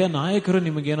 ಸಭೆಯ ನಾಯಕರು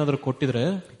ನಿಮಗೆ ಏನಾದರೂ ಕೊಟ್ಟಿದ್ರೆ,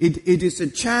 it is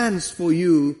a chance for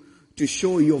you to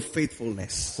show your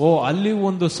faithfulness. ಅಲ್ಲಿ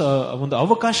ಒಂದು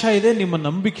ಅವಕಾಶ ಇದೆ ನಿಮ್ಮ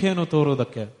ನಂಬಿಕೆಯನ್ನು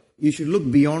ತೋರೋದಕ್ಕೆ. You should look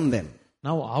beyond them.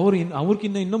 ನಾವು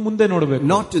ಅವ್ರಿಗಿಂತ ಇನ್ನು ಮುಂದೆ ನೋಡಬೇಕು.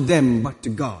 Not to them, but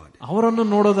to God. ಅವರನ್ನು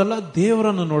ನೋಡೋದಲ್ಲ,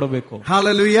 ದೇವರನ್ನು ನೋಡಬೇಕು.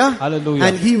 Hallelujah. Hallelujah.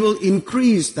 And he will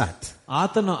increase that.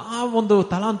 ಆತನು ಆ ಒಂದು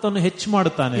ತಲಾಂತವನ್ನು ಹೆಚ್ಚು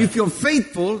ಮಾಡುತ್ತಾನೆ. If you're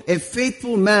faithful, a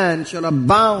faithful man shall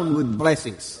abound with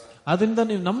blessings. ಅದರಿಂದ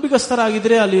ನೀವು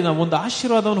ನಂಬಿಕಸ್ಥರಾಗಿದ್ರೆ ಅಲ್ಲಿ ಒಂದು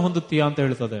ಆಶೀರ್ವಾದವನ್ನು ಹೊಂದುತ್ತೀಯಾ ಅಂತ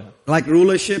ಹೇಳ್ತದೆ. Like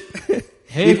rulership.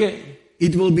 ಹೇಗೆ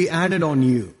it will be added on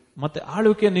you. ಮತ್ತೆ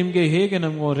ಆಳ್ವಿಕೆ ನಿಮ್ಗೆ ಹೇಗೆ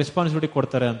ನಮ್ಗೆ ರೆಸ್ಪಾನ್ಸಿಬಿಲಿಟಿ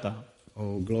ಕೊಡ್ತಾರೆ ಅಂತ.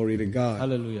 Oh, glory to God.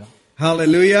 Hallelujah.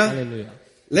 Hallelujah. Hallelujah.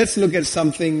 Let's look at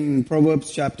something in Proverbs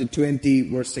chapter 20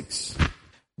 verse 6.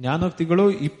 ಜ್ಞಾನೋಕ್ತಿಗಳು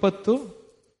 20.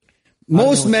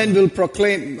 Most men will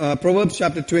proclaim, Proverbs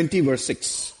chapter 20 verse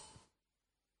 6.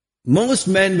 Most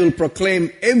men will proclaim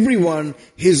everyone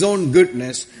his own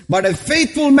goodness, but a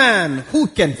faithful man who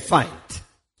can find?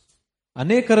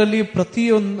 ಅನೇಕರಲ್ಲಿ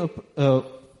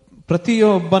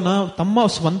ಪ್ರತಿಯೊಬ್ಬನ ತಮ್ಮ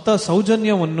ಸ್ವಂತ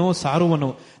ಸೌಜನ್ಯವನ್ನು ಸಾರುವನು,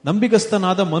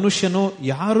 ನಂಬಿಗಸ್ತನಾದ ಮನುಷ್ಯನು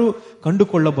ಯಾರು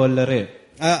ಕಂಡುಕೊಳ್ಳಬಲ್ಲರೆ?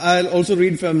 I'll also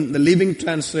read from the Living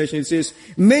Translation. It says,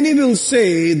 many will say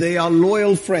they are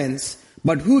loyal friends,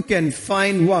 but who can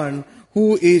find one who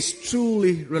is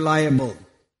truly reliable?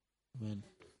 Amen.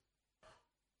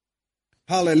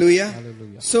 Hallelujah.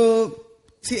 Hallelujah. So,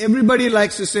 see, everybody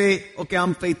likes to say, okay,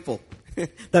 I'm faithful.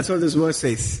 That's what this verse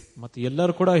says. ಮತ್ತೆ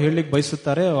ಎಲ್ಲರೂ ಕೂಡ ಹೇಳಲಿಕ್ಕೆ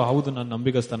ಬಯಸುತ್ತಾರೆ, ಹೌದು ನಾನು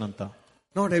ನಂಬಿಗಸ್ತನಂತ.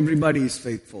 Not everybody is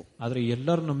faithful. ಆದ್ರೆ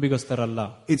ಎಲ್ಲರೂ ನಂಬಿಗಸ್ತರಲ್ಲ.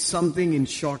 It's something in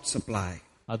short supply.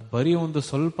 ಅದು ಬರೀ ಒಂದು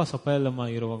ಸ್ವಲ್ಪ ಸಫಲಮ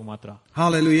ಇರುವಾಗ ಮಾತ್ರ.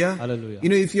 Hallelujah. Hallelujah.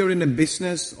 If you're in a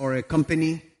business or a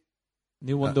company,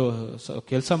 ನೀವು ಒಂದು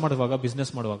ಕೆಲಸ ಮಾಡುವಾಗ,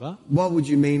 ಬಿಸ್ನೆಸ್ ಮಾಡುವಾಗ, what would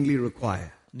you mainly require?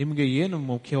 ನಿಮಗೆ ಏನು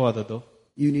ಮುಖ್ಯವಾದದ್ದು?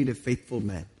 You need a faithful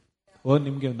man.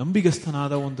 ನಿಮ್ಗೆ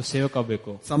ನಂಬಿಗಸ್ತನಾದ ಒಂದು ಸೇವಕ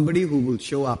ಬೇಕು. Somebody who will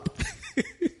show up.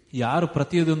 ಯಾರು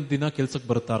ಪ್ರತಿಯೊಂದು ದಿನ ಕೆಲ್ಸಕ್ಕೆ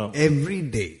ಬರ್ತಾರೋ. Every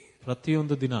day.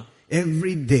 ಪ್ರತಿಯೊಂದು ದಿನ.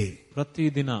 Every day.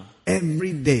 ಪ್ರತಿದಿನ.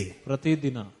 Every day.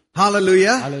 ಪ್ರತಿದಿನ.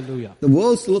 Hallelujah. Hallelujah. The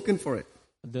world's looking for it.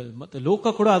 ಮತ್ತೆ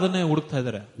ಲೋಕ ಕೂಡ ಅದನ್ನೇ ಹುಡುಕ್ತಾ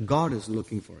ಇದ್ದಾರೆ. God is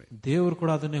looking for it. ದೇವರು ಕೂಡ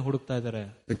ಅದನ್ನೇ ಹುಡುಕ್ತಾ ಇದ್ದಾರೆ.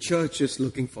 The church is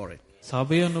looking for it.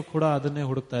 ಸಭೆಯನ್ನು ಕೂಡ ಅದನ್ನೇ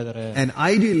ಹುಡುಕ್ತಾ ಇದ್ದಾರೆ. And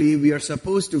ideally we are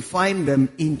supposed to find them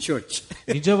in church.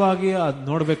 ನಿಜವಾಗಿ ಅದ್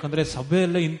ನೋಡ್ಬೇಕಂದ್ರೆ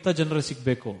ಸಭೆಯಲ್ಲೇ ಇಂಥ ಜನರು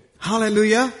ಸಿಗ್ಬೇಕು.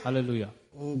 Hallelujah. Hallelujah.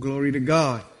 Oh, glory to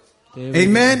God.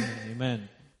 Amen. Amen.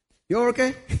 You're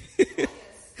okay?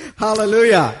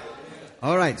 Hallelujah.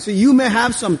 All right. So you may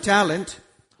have some talent.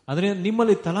 ಆದ್ರೆ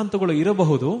ನಿಮ್ಮಲ್ಲಿ ತಲಾಂತಗಳು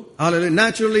ಇರಬಹುದು. Hallelujah.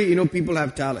 Naturally, people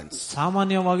have talents.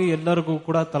 ಸಾಮಾನ್ಯವಾಗಿ ಎಲ್ಲರಿಗೂ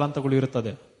ಕೂಡ ತಲಾಂತಗಳು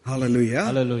ಇರುತ್ತದೆ. Hallelujah.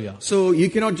 Hallelujah. So you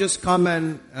cannot just come and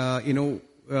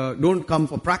don't come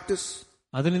for practice.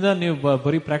 ಅದರಿಂದ ನೀವು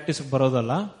ಬರೀ ಪ್ರಾಕ್ಟೀಸ್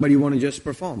ಬರೋದಲ್ಲ. But you want to just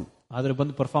perform. ಆದ್ರೆ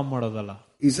ಬಂದು ಪರ್ಫಾರ್ಮ್ ಮಾಡೋದಲ್ಲ.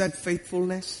 Is that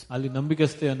faithfulness? ಅಲ್ಲಿ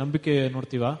ನಂಬಿಕೆ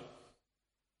ನೋಡ್ತೀವಾ?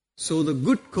 So the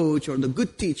good coach or the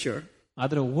good teacher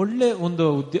ಆದ್ರೆ ಒಳ್ಳೆ ಒಂದು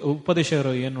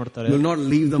ಉಪದೇಶಕರು ಏನ್ ನೋಡ್ತಾರೆ? will not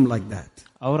leave them like that.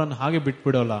 ಅವರನ್ನು ಹಾಗೆ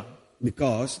ಬಿಟ್ಬಿಡೋಲ್ಲ.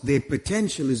 Because their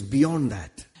potential is beyond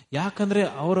that. ಯಾಕಂದ್ರೆ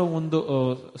ಅವರ ಒಂದು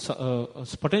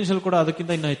ಪೊಟೆನ್ಶಿಯಲ್ ಕೂಡ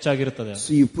ಅದಕ್ಕಿಂತ ಇನ್ನ ಹೆಚ್ಚಾಗಿರುತ್ತದೆ.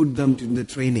 So you put them to the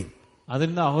training.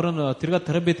 ಅದರಿಂದ ಅವರನ್ನು ತಿರ್ಗಾ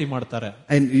ತರಬೇತಿ ಮಾಡ್ತಾರೆ.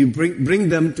 And you bring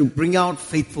them to bring out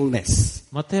faithfulness.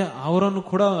 ಮತ್ತೆ ಅವರನ್ನು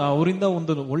ಕೂಡ ಅವರಿಂದ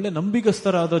ಒಂದು ಒಳ್ಳೆ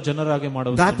ನಂಬಿಗಸ್ತರಾದ ಜನರಾಗಿ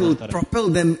ಮಾಡೋದು. That will propel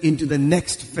them into the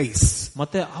next phase.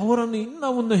 ಮತ್ತೆ ಅವರನ್ನು ಇನ್ನ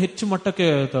ಒಂದು ಹೆಚ್ಚು ಮಟ್ಟಕ್ಕೆ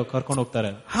ಕರ್ಕೊಂಡು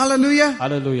ಹೋಗ್ತಾರೆ. Hallelujah.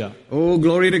 Hallelujah. Oh,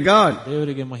 glory to God.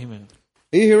 ದೇವರಿಗೆ ಮಹಿಮೆ.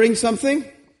 Are you hearing something?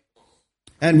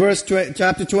 And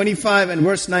chapter 25 and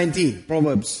verse 19,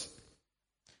 Proverbs.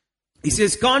 He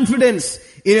says, confidence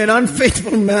in an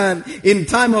unfaithful man in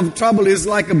time of trouble is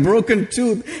like a broken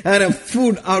tooth and a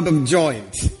food out of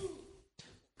joint.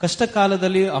 ಕಷ್ಟ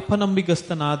ಕಾಲದಲ್ಲಿ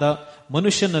ಅಪನಂಬಿಗಸ್ತನಾದ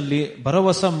ಮನುಷ್ಯನಲ್ಲಿ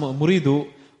ಭರವಸೆ ಮುರಿದು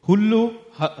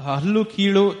ಹಲ್ಲು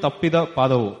ಕೀಳು ತಪ್ಪಿದ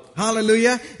ಪಾದವು.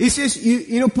 Hallelujah. He says,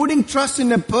 putting trust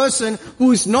in a person who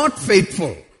is not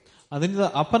faithful. ಅದರಿಂದ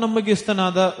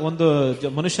ಅಪನಂಬಿಗಸ್ತನಾದ ಒಂದು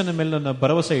ಮನುಷ್ಯನ ಮೇಲೆ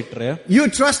ಭರವಸೆ ಇಟ್ರೆ,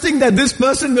 you're trusting that this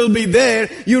person will be there,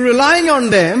 you're relying on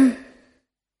them.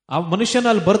 ಆ ಮನುಷ್ಯನ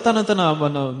ಅಲ್ಲಿ ಬರ್ತಾನಂತ ನಾವು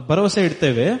ಭರವಸೆ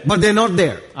ಇಡ್ತೇವೆ, but they're not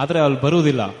there. ಆದ್ರೆ ಅಲ್ಲಿ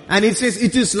ಬರುವುದಿಲ್ಲ. And it says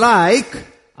it is like,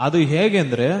 ಅದು ಹೇಗೆ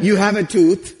ಅಂದ್ರೆ, you have a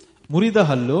tooth, ಮುರಿದ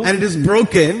ಹಲ್ಲು, and it is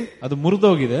broken, ಅದು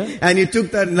ಮುರಿದೋಗಿದೆ, and you took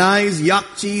that nice yuck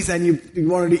cheese and you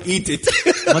wanted to eat it.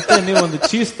 ಮತ್ತೆ ನೀವು ಒಂದು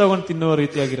ಚೀಸ್ ತಗೊಂಡು ತಿನ್ನುವ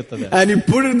ರೀತಿಯಾಗಿರುತ್ತದೆ. And you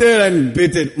put it there and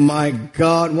bit it. My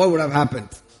God, what would have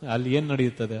happened? ಅಲ್ಲಿ ಏನ್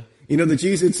ನಡೆಯುತ್ತದೆ? The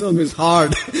cheese itself is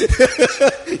hard.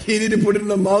 You need to put it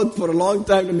in the mouth for a long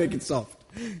time to make it soft.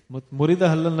 ಮುರಿದ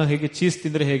ಹಲ್ಲನ್ನ ಹೇಗೆ cheese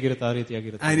ತಿಂದ್ರೆ ಹೇಗಿರುತ್ತೆ ಆ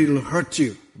ರೀತಿಯಾಗಿರುತ್ತೆ. And it will hurt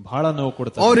you. ಬಹಳ ನೋವು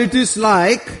ಕೊಡುತ್ತದೆ. Or it is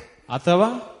like, ಅಥವಾ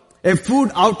a food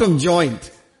out of joint.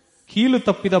 ಕೀಲು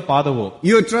ತಪ್ಪಿದ ಪಾದವು.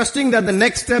 You're trusting that the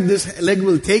next step this leg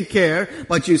will take care,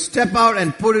 but you step out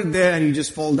and put it there and you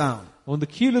just fall down. ಒಂದು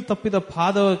ಕೀಲು ತಪ್ಪಿದ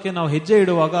ಪಾದಕ್ಕೆ ನಾವು ಹೆಜ್ಜೆ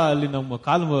ಇಡುವಾಗ ಅಲ್ಲಿ ನಮ್ಮ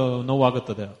ಕಾಲು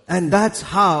ನೋವಾಗುತ್ತದೆ. And that's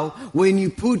how when you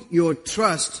put your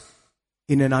trust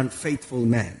in an unfaithful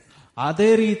man. ಅದೇ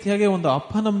ರೀತಿಯಾಗಿ ಒಂದು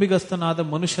ಅಪನಂಬಿಗಸ್ತನಾದ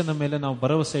ಮನುಷ್ಯನ ಮೇಲೆ ನಾವು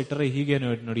ಭರವಸೆ ಇಟ್ಟರೆ ಹೀಗೆ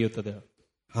ನಡೆಯುತ್ತದೆ.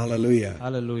 Hallelujah.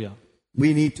 Hallelujah. We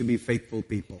need to be faithful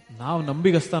people. ನಾವು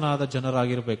ನಂಬಿಗಸ್ತನಾದ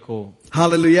ಜನರಾಗಿರಬೇಕು.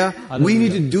 Hallelujah. We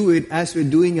need to do it as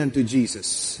we're doing unto Jesus.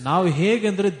 ನಾವು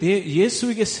ಹೇಗೆಂದ್ರೆ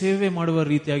ಯೇಸುವಿಗೆ ಸೇವೆ ಮಾಡುವ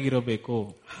ರೀತಿಯಾಗಿರಬೇಕು.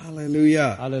 Hallelujah.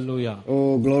 Hallelujah.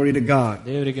 Oh, glory to God.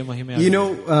 ದೇವರಿಗೆ ಮಹಿಮೆ.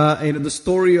 The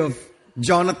story of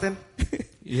Jonathan.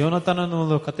 ಯೋನಾಥನನ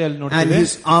ಒಂದು ಕಥೆಯಲ್ಲಿ ನೋಡ್ತೀವಿ. And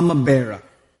his armor bearer.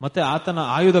 ಮತ್ತೆ ಆತನ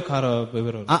ಆಯುಧಕಾರ.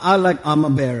 I like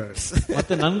armor bearers.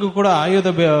 ಮತ್ತೆ ನನಗೂ ಕೂಡ ಆಯುಧ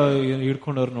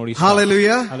ಹಿಡ್ಕೊಂಡವ್ರು ನೋಡಿ.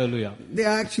 Hallelujah. Hallelujah. They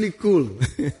are actually cool.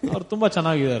 ಅವ್ರು ತುಂಬಾ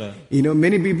ಚೆನ್ನಾಗಿದ್ದಾರೆ.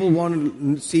 Many people want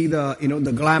to see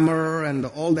the glamour and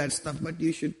all that stuff, but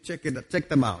you should check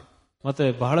them out. ಮತ್ತೆ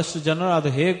ಬಹಳಷ್ಟು ಜನರು ಅದು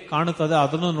ಹೇಗೆ ಕಾಣುತ್ತದೆ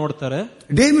ಅದನ್ನು ನೋಡ್ತಾರೆ.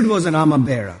 David was an armor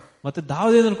bearer. ಮತ್ತೆ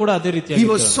ದಾವೀದನು ಕೂಡ ಅದೇ ರೀತಿಯಾಗಿ. He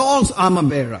was Saul's armor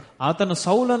bearer. ಆತನ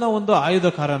ಸೌಲನ ಒಂದು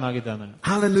ಆಯುಧಕಾರನಾಗಿದ್ದಾನೆ.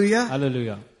 Hallelujah.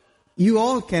 Hallelujah. You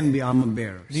all can be armor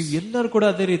bearers. ನೀವು ಎಲ್ಲರೂ ಕೂಡ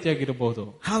ಅದೇ ರೀತಿಯಾಗಿರಬಹುದು.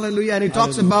 Hallelujah. And he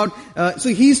talks about, so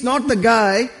he's not the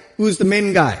guy who is the main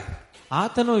guy.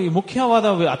 ಆತನು ಈ ಮುಖ್ಯವಾದ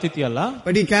ಅತಿಥಿ ಅಲ್ಲ.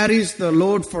 But he carries the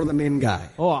load for the main guy.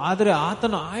 ಆದ್ರೆ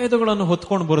ಆತನ ಆಯುಧಗಳನ್ನು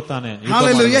ಹೊತ್ಕೊಂಡು ಬರ್ತಾನೆ.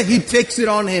 Hallelujah. He takes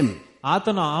it on him.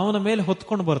 ಆತನು ಅವನ ಮೇಲೆ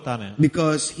ಹೊತ್ಕೊಂಡು ಬರ್ತಾನೆ.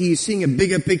 Because he is seeing a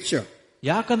bigger picture.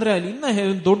 ಯಾಕಂದ್ರೆ ಅಲ್ಲಿ ಇನ್ನ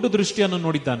ದೊಡ್ಡ ದೃಷ್ಟಿಯನ್ನು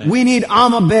ನೋಡಿದ್ದಾನೆ. We need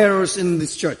armor bearers in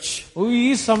this church.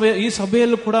 ಈ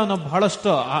ಸಭೆಯಲ್ಲೂ ಕೂಡ ನಾವು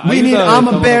ಬಹಳಷ್ಟು we need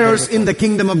armor bearers in the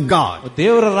kingdom of God.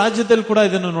 ದೇವರ ರಾಜ್ಯದಲ್ಲಿ ಕೂಡ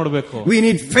ಇದನ್ನು ನೋಡಬೇಕು. We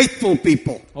need faithful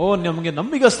people. ನಮಗೆ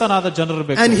ನಂಬಿಗಸ್ತನಾದ ಜನರು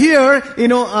ಬೇಕು. And here,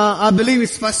 I believe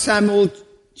it's 1 Samuel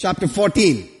chapter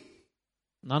 14.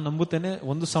 ನಾನು ನಂಬುತ್ತೇನೆ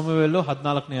 1 ಸಮುವೇಲ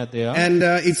 14ನೇ ಅಧ್ಯಾಯ. And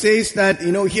it says that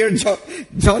here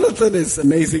Jonathan is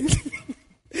amazing.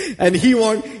 And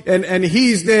and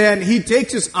he's there and he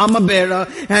takes his armor bearer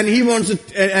and he wants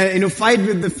to, fight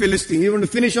with the Philistines. He wants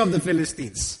to finish off the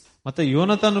Philistines. ಮತ್ತೆ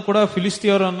ಯೋನಾಥನ್ ಕೂಡ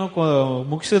ಫಿಲಿಸ್ಟಿಯರನ್ನು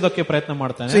ಮುಗಿಸೋದಕ್ಕೆ ಪ್ರಯತ್ನ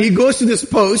ಮಾಡ್ತಾನೆ. So he goes to this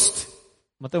post.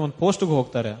 ಮತ್ತೆ ಒಂದು post ಗೆ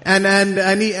ಹೋಗ್ತಾರೆ.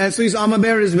 And so his armor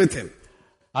bearer is with him.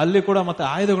 ಅಲ್ಲಿ ಕೂಡ ಮತ್ತೆ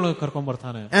ಆಯುಧಗಳನ್ನು ಕರ್ಕೊಂಡ್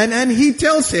ಬರ್ತಾನೆ. And he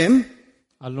tells him,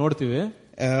 ಅಲ್ಲಿ ನೋಡ್ತೀವಿ.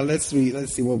 Let's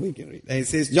see what we can read. He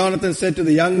says, Jonathan said to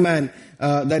the young man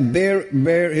that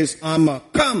bear his armor,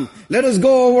 "Come, let us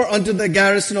go over unto the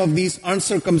garrison of these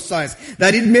uncircumcised,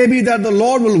 that it may be that the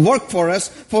Lord will work for us,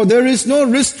 for there is no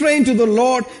restraint to the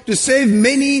Lord to save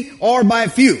many or by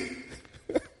few."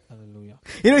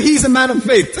 He's a man of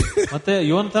faith. ಮತ್ತೆ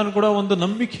ಯೋನಾಥನ್ ಕೂಡ ಒಂದು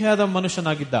ನಂಬಿಕೆಯಾದ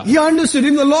ಮನುಷ್ಯನಾಗಿದ್ದ. He understood,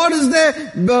 if the Lord is there,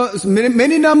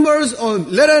 many numbers or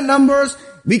little numbers,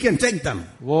 we can take them.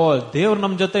 ದೇವರು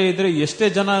ನಮ್ ಜೊತೆ ಇದ್ರೆ ಎಷ್ಟೇ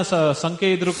ಜನ ಸಂಖ್ಯೆ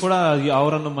ಇದ್ರೂ ಕೂಡ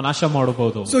ಅವರನ್ನು ನಾಶ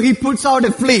ಮಾಡಬಹುದು. So he puts out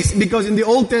a fleece, because in the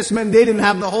Old Testament they didn't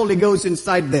have the Holy Ghost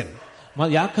inside them.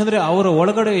 ಯಾಕಂದ್ರೆ ಅವರ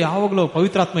ಒಳಗಡೆ ಯಾವಾಗಲೂ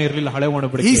ಪವಿತ್ರಾತ್ಮ ಇರಲಿಲ್ಲ ಹಳೆ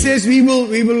ಒಡಂಬಡಿಕೆ. He says we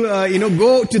will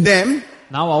go to them.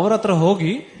 ನಾವು ಅವರ ಹತ್ರ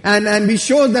ಹೋಗಿ and we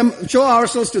show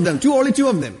ourselves to them. Only two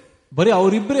of them. ಬರೀ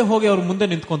ಅವರಿಬ್ಬರೇ ಹೋಗಿ ಅವ್ರ ಮುಂದೆ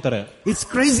ನಿಂತ್ಕೊಂತಾರೆ. It's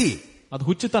crazy. ಅದು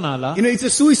ಹುಚ್ಚುತನ ಅಲ್ಲ. It's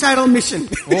a suicidal mission.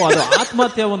 ಅದು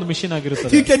ಆತ್ಮಹತ್ಯೆ ಒಂದು ಮಿಷನ್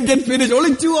ಆಗಿರುತ್ತದೆ. You can get finished.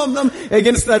 Only two of them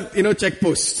against that check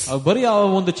post. ಬರೀ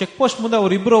ಒಂದು ಚೆಕ್ ಪೋಸ್ಟ್ ಮುಂದೆ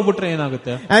ಅವರಿಬ್ಬರು ಹೋಗ್ಬಿಟ್ರೆ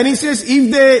ಏನಾಗುತ್ತೆ? And he says, if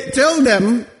they tell them,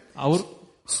 ಅವರು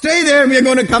stay there, we are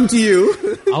going to come to you.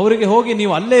 ಅವರಿಗೆ ಹೋಗಿ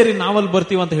ನೀವು ಅಲ್ಲೇ ಇರಿ, ನಾವಲ್ಲಿ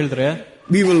ಬರ್ತೀವಿ ಅಂತ ಹೇಳಿದ್ರೆ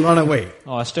we will run away.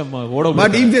 ಅಷ್ಟೇ ಓಡೋಗ್ಬಿಡ್ತಾರೆ.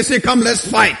 But if they say, come, let's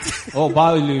fight, ಬಾ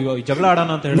ಇಲ್ಲಿ ಜಗಳ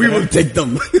ಆಡೋಣ ಅಂತ ಹೇಳಿದ್ರೆ, we will take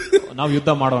them. ನಾವು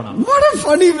ಯುದ್ಧ ಮಾಡೋಣ. What a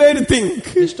funny way to think.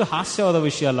 ಎಷ್ಟು ಹಾಸ್ಯವಾದ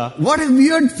ವಿಷಯ ಅಲ್ಲ. What a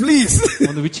weird fleece.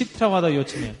 ಒಂದು ವಿಚಿತ್ರವಾದ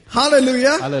ಯೋಚನೆ.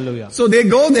 Hallelujah. Hallelujah. So they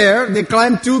go there, they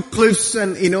climb 2 cliffs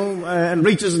and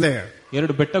reaches there.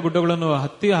 ಎರಡು ಬೆಟ್ಟ ಗುಡ್ಡಗಳನ್ನು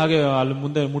ಹತ್ತಿ ಹಾಗೆ ಅಲ್ಲಿ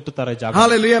ಮುಂದೆ ಮುಟ್ಟುತ್ತಾರೆ ಜಾಗ.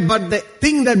 Hallelujah. But the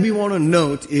thing that we want to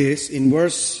note is in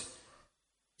verse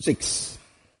 6.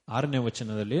 6ನೇ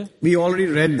ವಚನದಲ್ಲಿ, we already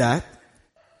read that.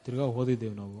 ತಿರ್ಗಾ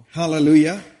ಓದಿದ್ದೇವೆ ನಾವು.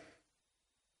 Hallelujah.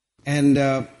 And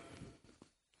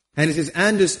it says,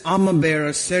 and his armor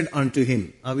bearer said unto him,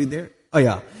 are we there? Oh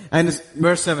yeah. And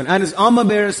verse 7, and his armor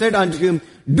bearer said unto him,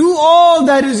 do all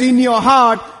that is in your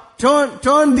heart,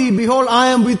 turn thee, behold, I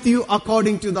am with you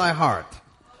according to thy heart.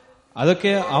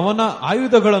 ಅದಕ್ಕೆ ಅವನ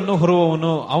ಆಯುಧಗಳನ್ನು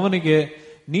ಹೊರುವವನು ಅವನಿಗೆ,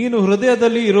 ನೀನು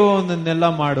ಹೃದಯದಲ್ಲಿ ಇರುವವನ್ನೆಲ್ಲ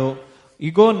ಮಾಡು,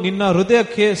 ಇಗೋ ನಿನ್ನ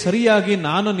ಹೃದಯಕ್ಕೆ ಸರಿಯಾಗಿ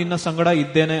ನಾನು ನಿನ್ನ ಸಂಗಡ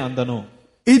ಇದ್ದೇನೆ ಅಂದನು.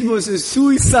 It was a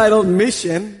suicidal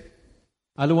mission.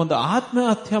 ಅಲ್ಲಿ ಒಂದು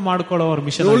ಆತ್ಮಹತ್ಯೆ ಮಾಡ್ಕೊಳ್ಳೋರ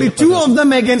mission. Only 2 of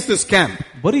them against this camp.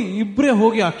 ಬರೀ ಇಬ್ಬರೇ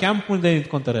ಹೋಗಿ ಆ ಕ್ಯಾಂಪ್ ಮುಂದೆ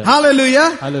ನಿಂತ್ಕೊಂತಾರೆ. Hallelujah.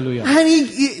 Hallelujah. And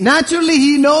naturally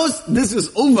he knows this is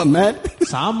over, man.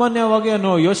 ಸಾಮಾನ್ಯವಾಗಿ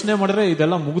ಯೋಚನೆ ಮಾಡಿದ್ರೆ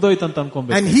ಇದೆಲ್ಲ ಮುಗ್ದೋಯ್ತು ಅಂತ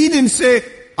ಅನ್ಕೊಂಬೇಕು. And he didn't say,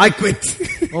 I quit.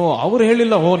 ಅವ್ರು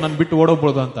ಹೇಳಿಲ್ಲ, ನಾನು ಬಿಟ್ಟು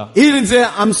ಓಡೋಗ್ಬೋದು ಅಂತ. He didn't say,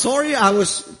 I'm sorry, I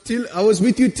was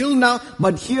with you till now,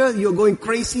 but here you're going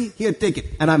crazy, here take it,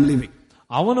 and I'm leaving.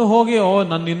 ಅವನು ಹೋಗಿ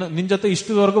ನಾನು ನಿನ್ ಜೊತೆ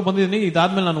ಇಷ್ಟವರೆಗೂ ಬಂದಿದ್ದೀನಿ,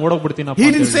 ಇದಾದ್ಮೇಲೆ ನಾನು ಓಡೋಗ್ಬಿಡ್ತೀನಿ. He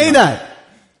didn't say that.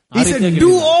 He said,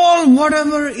 do all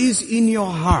whatever is in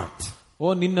your heart.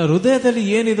 ನಿನ್ನ ಹೃದಯದಲ್ಲಿ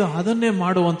ಏನಿದೆ ಅದನ್ನೇ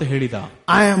ಮಾಡು ಅಂತ ಹೇಳಿದ.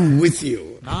 I am with you.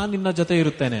 ನಾನು ನಿನ್ನ ಜೊತೆ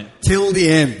ಇರುತ್ತೇನೆ. Till the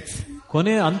end.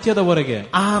 ಕೊನೆ ಅಂತ್ಯದವರೆಗೆ.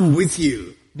 I am with you.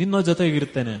 ನಿನ್ನ ಜೊತೆ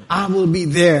ಇರುತ್ತೇನೆ. I will be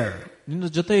there. ನಿನ್ನ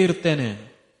ಜೊತೆ ಇರುತ್ತೇನೆ.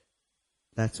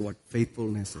 That's what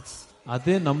faithfulness is.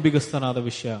 ಅದೇ ನಂಬಿಗಸ್ತನಾದ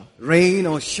ವಿಷಯ. Rain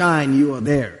or shine, you are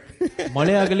there.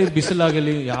 ಮಳೆ ಆಗಲಿ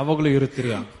ಬಿಸಿಲಾಗಲಿ ಯಾವಾಗಲೂ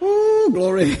ಇರುತ್ತೀರಿ. Oh,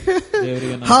 glory.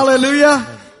 Hallelujah.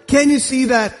 Can you see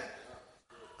that?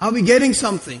 Are we getting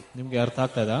something? ನಿಮಗೆ ಅರ್ಥ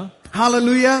ಆಗ್ತದಾ?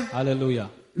 Hallelujah. Hallelujah.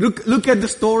 Look at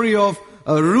the story of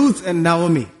Ruth and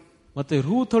Naomi. ಮತ್ತೆ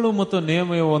ರೂಥಳು ಮತ್ತು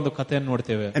ನೇಮಿಯ ಒಂದು ಕಥೆಯನ್ನು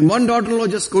ನೋಡ್ತೇವೆ. And one daughter-in-law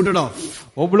just scooted off.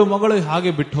 ಒಬ್ಬಳು ಮಗಳು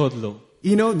ಹಾಗೆ ಬಿಟ್ಟು ಹೋದ್ಲು.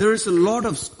 There is a lot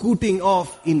of scooting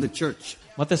off in the church.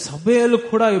 ಮತ್ತೆ ಸಭೆಯಲ್ಲೂ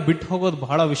ಕೂಡ ಬಿಟ್ಟು ಹೋಗೋದು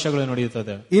ಬಹಳ ವಿಷಯಗಳು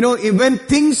ನಡೆಯುತ್ತದೆ. When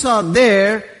things are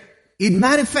there, it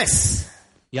manifests.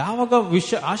 ಯಾವಾಗ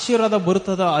ಆಶೀರ್ವಾದ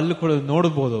ಬರುತ್ತದ ಅಲ್ಲಿ ಕೂಡ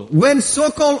ನೋಡಬಹುದು. When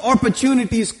so-called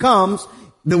opportunities comes,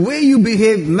 the way you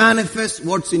behave manifests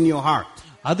what's in your heart.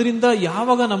 ಅದರಿಂದ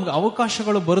ಯಾವಾಗ ನಮ್ಗೆ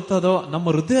ಅವಕಾಶಗಳು ಬರುತ್ತದೋ ನಮ್ಮ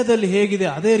ಹೃದಯದಲ್ಲಿ ಹೇಗಿದೆ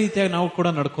ಅದೇ ರೀತಿಯಾಗಿ ನಾವು ಕೂಡ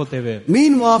ನಡ್ಕೋತೇವೆ.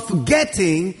 Meanwhile,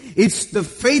 forgetting it's the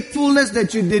faithfulness that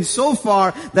you did so far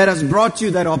that has brought you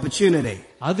that opportunity.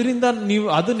 ಅದರಿಂದ ನೀವು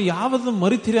ಅದನ್ನು ಯಾವ್ದನ್ನು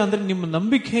ಮರಿತೀರಿ ಅಂದ್ರೆ ನಿಮ್ಮ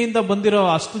ನಂಬಿಕೆಯಿಂದ ಬಂದಿರೋ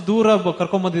ಅಷ್ಟು ದೂರ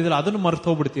ಕರ್ಕೊಂಡ್ ಬಂದಿದ್ದೀರಾ ಅದನ್ನು ಮರೆತು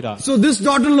ಹೋಗ್ಬಿಡ್ತೀರಾ. So this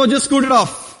daughter-in-law just scooted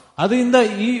off. ಅದರಿಂದ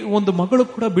ಈ ಒಂದು ಮಗಳು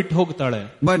ಕೂಡ ಬಿಟ್ಟು ಹೋಗ್ತಾಳೆ.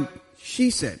 But she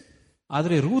said,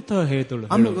 ಆದ್ರೆ Routh ಹೇಳ್ತಾಳು,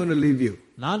 I'm not going to leave you.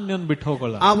 ನಾನ್ ನಿನ್ನ ಬಿಟ್ಟು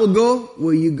ಹೋಗಲ್ಲ. I will go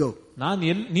where you go.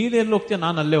 ನೀನ್ ಎಲ್ಲಿ ಹೋಗ್ತೀಯ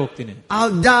ನಾನು ಅಲ್ಲೇ ಹೋಗ್ತೀನಿ.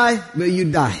 I'll die where you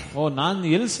die.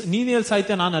 ನೀನ್ ಎಲ್ಲಿ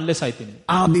ಸಾಯ್ತೀಯ ನಾನು ಅಲ್ಲೇ ಸಾಯ್ತೀನಿ.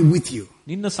 I'll be with you.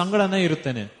 ನಿನ್ನ ಸಂಗಡನೇ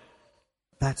ಇರುತ್ತೇನೆ.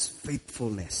 That's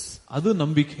faithfulness. ಅದು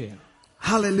ನಂಬಿಕೆ.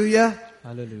 Hallelujah.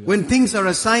 Hallelujah. When things are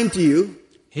assigned to you,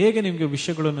 ಹೇಗೆ ನಿಮ್ಗೆ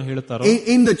ವಿಷಯಗಳನ್ನು ಹೇಳ್ತಾರೋ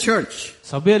in the church,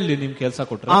 ಸಭೆಯಲ್ಲಿ ನಿಮ್ ಕೆಲಸ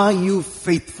ಕೊಟ್ರೆ are you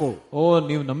faithful?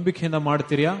 ನೀವು ನಂಬಿಕೆಯಿಂದ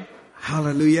ಮಾಡ್ತೀರಾ?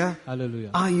 Hallelujah.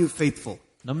 Hallelujah. Are you faithful?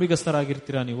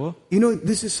 ನಂಬಿಗಸ್ತರಾಗಿರ್ತೀರಾ ನೀವು?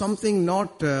 This is something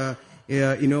not,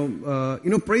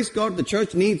 praise God, the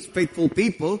church needs faithful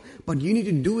people, but you need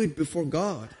to do it before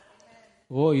God.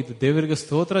 ಇದು ದೇವರಿಗೆ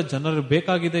ಸ್ತೋತ್ರ, ಜನರು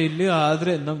ಬೇಕಾಗಿದೆ ಇಲ್ಲಿ,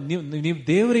 ಆದ್ರೆ ನೀವು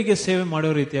ದೇವರಿಗೆ ಸೇವೆ ಮಾಡೋ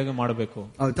ರೀತಿಯಾಗಿ ಮಾಡಬೇಕು.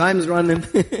 Our time's running.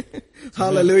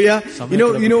 Hallelujah.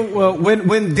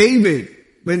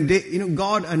 When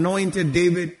God anointed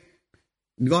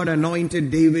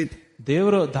David.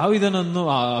 ದೇವರು ದಾವೀದನನ್ನು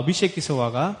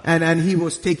ಅಭಿಷೇಕಿಸುವಾಗ and he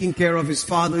was taking care of his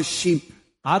father's sheep.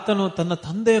 ಆತನು ತನ್ನ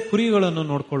ತಂದೆಯ ಕುರಿಗಳನ್ನು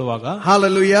ನೋಡ್ಕೊಳ್ಳುವಾಗ,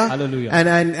 Hallelujah. Hallelujah.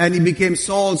 And he became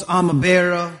Saul's armor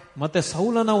bearer. ಮತ್ತೆ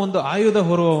ಸೌಲನ ಒಂದು ಆಯುಧ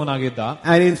ಹೊರುವವನಾಗಿದ್ದ.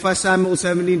 And in 1 Samuel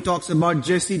 17 talks about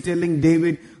Jesse telling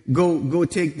David, go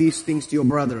take these things to your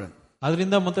brethren.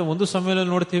 ಅದರಿಂದ ಮತ್ತೆ ಒಂದು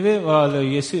ಸಮಯದಲ್ಲಿ ನೋಡ್ತೀವಿ,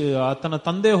 ತನ್ನ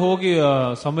ತಂದೆ ಹೋಗಿ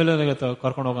ಸಮ್ಮೇಳನಕ್ಕೆ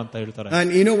ಕರ್ಕೊಂಡು ಹೋಗಂತ ಹೇಳ್ತಾರೆ. And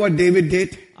you know what David did?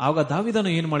 ಆಗ ದಾವೀದನು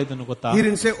ಏನ್ ಮಾಡಿದನು ಗೊತ್ತಾ? He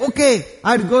didn't say, okay,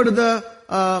 I'd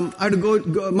go,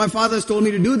 my father has told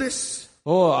me to do this.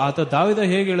 ಆತ ದಾವೀದ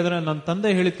ಹೇಗೆ ಹೇಳಿದ್ರೆ, ನನ್ನ ತಂದೆ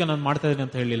ಹೇಳಿದ್ಕೆ ನಾನು ಮಾಡ್ತಾ ಇದ್ದೀನಿ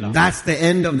ಅಂತ ಹೇಳಿಲ್ಲ. That's the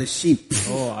end of the sheep.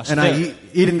 And he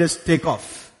didn't just take off.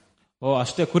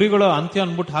 ಅಷ್ಟೇ, ಕುರಿಗಳು ಅಂತ್ಯ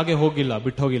ಅನ್ಬಿಟ್ಟು ಹಾಗೆ ಹೋಗಿಲ್ಲ,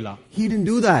 ಬಿಟ್ಟು ಹೋಗಿಲ್ಲ. He didn't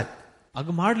do that. ಆಗ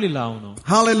ಮಾಡ್ಲಿಲ್ಲ ಅವನು.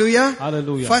 Hallelujah.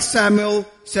 Hallelujah. 1 Samuel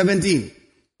 17.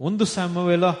 1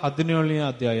 ಸಾಮುವೇಲ 17ನೇ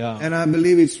ಅಧ್ಯಾಯ. And I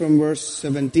believe it's from verse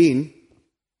 17.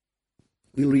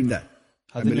 We'll read that.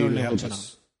 I believe it will help us.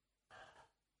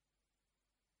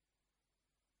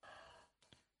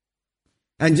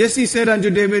 And Jesse said unto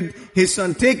David, his son,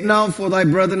 take now for thy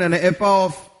brethren an ephah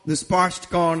of this parched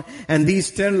corn and these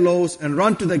 10 loaves, and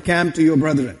run to the camp to your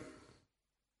brethren.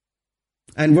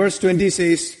 And verse 20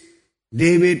 says,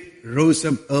 David rose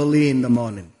up early in the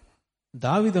morning.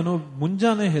 ದಾವೀದನು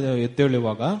ಮುಂಜಾನೆ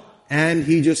ಎದ್ದೇಳುವಾಗ, and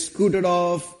he just scooted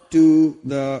off to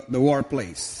the war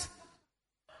place.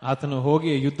 ಆತನು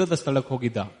ಹೋಗಿ ಯುದ್ಧದ ಸ್ಥಳಕ್ಕೆ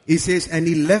ಹೋಗಿದ್ದ. He says, and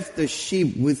he left the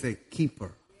sheep with a keeper.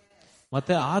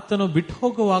 ಮತ್ತೆ ಆತನು ಬಿಟ್ಟು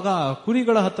ಹೋಗುವಾಗ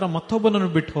ಕುರಿಗಳ ಹತ್ರ ಮತ್ತೊಬ್ಬನನ್ನು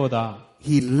ಬಿಟ್ಟು ಹೋದ.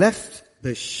 He left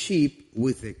the sheep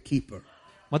with a keeper.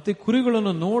 ಮತ್ತೆ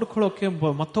ಕುರಿಗಳನ್ನು ನೋಡ್ಕೊಳ್ಳೋಕೆ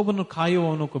ಮತ್ತೊಬ್ಬನು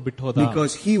ಕಾಯುವವನು ಬಿಟ್ಟು ಹೋದ.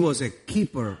 Because he was a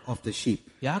keeper of the sheep.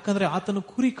 ಯಾಕಂದ್ರೆ ಆತನು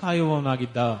ಕುರಿ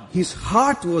ಕಾಯುವವನಾಗಿದ್ದ. His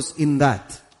heart was in that.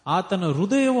 ಆತನ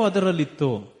ಹೃದಯವು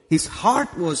ಅದರಲ್ಲಿತ್ತು. His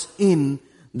heart was in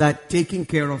that taking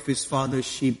care of his father's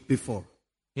sheep before.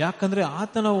 ಯಾಕಂದ್ರೆ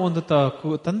ಆತನ ಒಂದು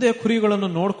ತಂದೆಯ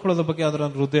ಕುರಿಗಳನ್ನು ನೋಡ್ಕೊಳ್ಳೋದ ಬಗ್ಗೆ ಅದರ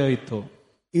ಹೃದಯ ಇತ್ತು.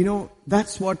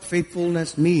 That's what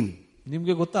faithfulness means.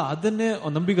 ನಿಮ್ಗೆ ಗೊತ್ತಾ, ಅದನ್ನೇ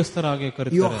ನಂಬಿಗಸ್ತರಾಗಿ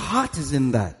ಕರೀತಾರೆ. Your heart is in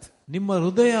that. ನಿಮ್ಮ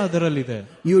ಹೃದಯ ಅದರಲ್ಲಿದೆ.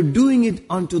 You're doing it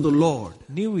unto the Lord.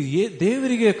 ನೀವು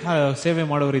ದೇವರಿಗೆ ಸೇವೆ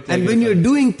ಮಾಡೋ ರೀತಿ. And when you're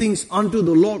doing things unto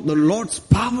the Lord's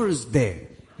power is there.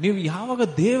 ನೀವು ಯಾವಾಗ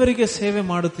ದೇವರಿಗೆ ಸೇವೆ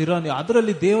ಮಾಡುತ್ತೀರಾ,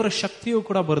 ಅದರಲ್ಲಿ ದೇವರ ಶಕ್ತಿಯೂ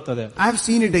ಕೂಡ ಬರುತ್ತದೆ. I've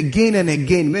seen it again and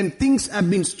again when things have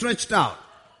been stretched out.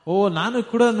 ನಾನು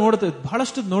ಕೂಡ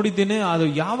ಬಹಳಷ್ಟು ನೋಡಿದ್ದೇನೆ. ಅದು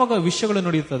ಯಾವಾಗ ವಿಷಯಗಳು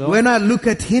ನಡೆಯುತ್ತದೋ, when I look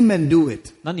at him and do it,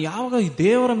 ನಾನು ಯಾವಾಗ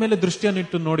ದೇವರ ಮೇಲೆ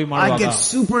ದೃಷ್ಟಿಯನ್ನಿಟ್ಟು ನೋಡಿ ಮಾಡುವಾಗ, I get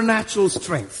supernatural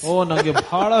strength. ನನಗೆ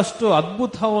ಬಹಳಷ್ಟು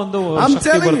ಅದ್ಭುತ ಒಂದು I'm ಶಕ್ತಿ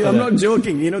telling ಬರುತ್ತದೆ. you, I'm not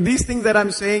joking. These things that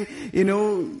I'm saying,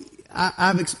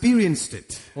 I've experienced it.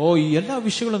 ಈ ಎಲ್ಲ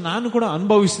ವಿಷಯಗಳು ನಾನು ಕೂಡ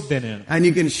ಅನುಭವಿಸಿದ್ದೇನೆ. And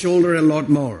you can shoulder a lot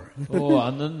more.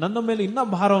 ನನ್ನ ಮೇಲೆ ಇನ್ನ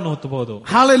ಭಾರವನ್ನು ಹೊತ್ತಬಹುದು.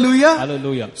 Hallelujah.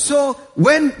 Hallelujah. So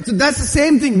that's the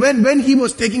same thing. When he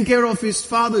was taking care of his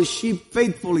father's sheep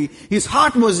faithfully, his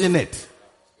heart was in it.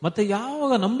 ಮತ್ತೆ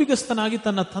ಯಾವಾಗ ನಂಬಿಗಸ್ತನಾಗಿ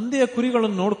ತನ್ನ ತಂದೆಯ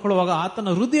ಕುರಿಗಳನ್ನು ನೋಡ್ಕೊಳ್ಳುವಾಗ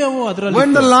ಆತನ ಹೃದಯವು ಅದರಲ್ಲಿ.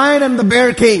 When the lion and the bear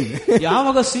came,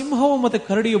 ಯಾವಾಗ ಸಿಂಹವು ಮತ್ತೆ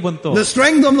ಕರಡಿಯು ಬಂತು, the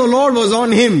strength of the Lord was on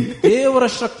him. ದೇವರ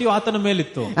ಶಕ್ತಿಯು ಆತನ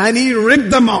ಮೇಲಿತ್ತು. And he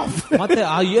ripped them off. ಮತ್ತೆ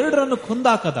ಆ ಎರಡರನ್ನು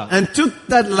ಕೊಂದಾಕದ. And took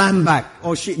that lamb back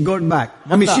or goat back.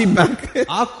 Sheep back.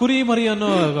 ಆ ಕುರಿ ಮರಿಯನ್ನು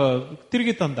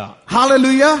ತಿರುಗಿ ತಂದ.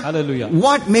 Hallelujah. Hallelujah.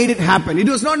 What made it happen?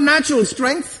 It was not natural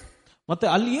strength. ಮತ್ತೆ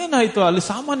ಅಲ್ಲಿ ಏನಾಯ್ತು, ಅಲ್ಲಿ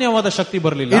ಸಾಮಾನ್ಯವಾದ ಶಕ್ತಿ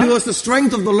ಬರಲಿಲ್ಲ. It was the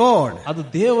strength of the Lord. ಅದು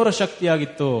ದೇವರ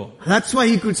ಶಕ್ತಿಯಾಗಿತ್ತು. That's why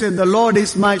he could say, the Lord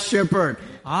is my shepherd.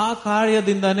 ಆ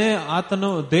ಕಾರ್ಯದಿಂದಾನೇ ಆತನು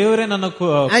ದೇವರೇ ನನ್ನ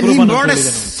and he brought a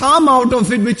psalm out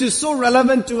of it which is so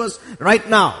relevant to us right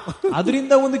now.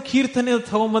 ಅದರಿಂದ ಒಂದು ಕೀರ್ತನೆ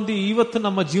ತಗೊಂಬಂದು ಇವತ್ತು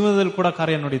ನಮ್ಮ ಜೀವನದಲ್ಲಿ ಕೂಡ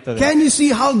ಕಾರ್ಯ ನಡೀತದೆ. Can you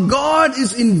see how God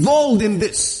is involved in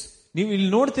this? ನೀವು ಇಲ್ಲಿ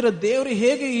ನೋಡ್ತೀರಾ ದೇವರು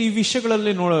ಹೇಗೆ ಈ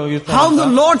ವಿಷಯಗಳಲ್ಲಿ how the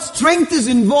Lord's strength is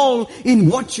involved in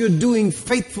what you're doing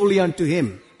faithfully unto him.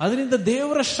 ಅದರಿಂದ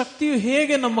ದೇವರ ಶಕ್ತಿಯು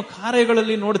ಹೇಗೆ ನಮ್ಮ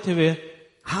ಕಾರ್ಯಗಳಲ್ಲಿ ನೋಡ್ತೇವೆ.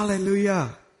 Hallelujah.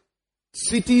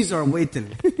 Cities are waiting.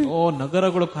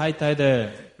 ನಗರಗಳು ಕಾಯ್ತಾ ಇದೆ.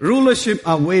 Rulership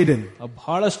are waiting.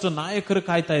 ಬಹಳಷ್ಟು ನಾಯಕರು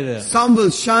ಕಾಯ್ತಾ ಇದೆ. Some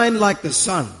will shine like the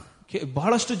sun.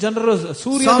 ಬಹಳಷ್ಟು ಜನರು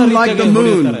ಸೂರ್ಯನ ರೀತಿಯಾಗಿ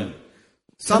ಹೊಳೆಯುತ್ತಾರೆ.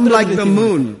 Some like the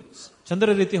moon. ಚಂದ್ರ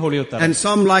ರೀತಿ ಹೊಳೆಯುತ್ತಾರೆ. And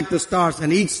some like the stars, and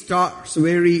each stars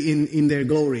vary in their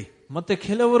glory. ಮತ್ತೆ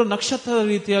ಕೆಲವರು ನಕ್ಷತ್ರ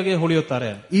ರೀತಿಯಾಗಿ ಹೊಳೆಯುತ್ತಾರೆ.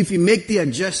 If you make the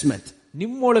adjustment,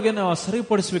 ನಿಮ್ಮೊಳಗೆ ನಾವು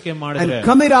ಸರಿಪಡಿಸುವಿಕೆ ಮಾಡಿದ್ರೆ, and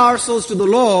commit ourselves to the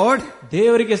Lord,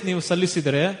 ದೇವರಿಗೆ ನೀವು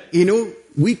ಸಲ್ಲಿಸಿದರೆ,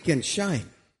 we can shine.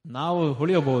 ನಾವು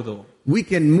ಹೊಳೆಯಬಹುದು. We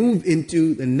can move into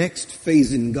the next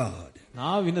phase in God.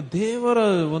 ನಾವಿನ್ನು ದೇವರ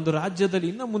ಒಂದು ರಾಜ್ಯದಲ್ಲಿ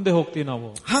ಇನ್ನ ಮುಂದೆ ಹೋಗ್ತೀವಿ ನಾವು.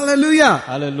 Hallelujah.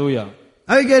 Hallelujah.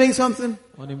 Are you getting something?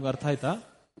 ನಿಮ್ಗೆ ಅರ್ಥ ಆಯ್ತಾ?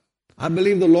 I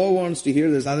believe the Lord wants to hear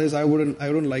this. Otherwise, I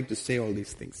wouldn't like to say all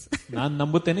these things. ನಾನು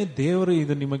ನಂಬುತ್ತೇನೆ ದೇವರು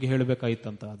ಇದು ನಿಮಗೆ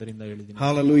ಹೇಳಬೇಕಾಯ್ತಂತ, ಅದರಿಂದ ಹೇಳಿದ್ದೀನಿ.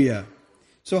 Hallelujah.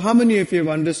 So how many of you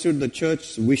have understood the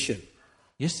church's vision?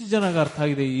 ಎಷ್ಟು ಜನಕ್ಕೆ ಅರ್ಥ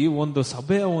ಆಗಿದೆ ಈ ಒಂದು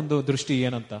ಸಭೆಯ ಒಂದು ದೃಷ್ಟಿ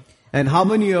ಏನಂತ? And how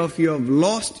many of you have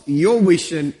lost your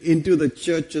vision into the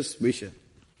church's vision?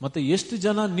 ಮತ್ತೆ ಎಷ್ಟು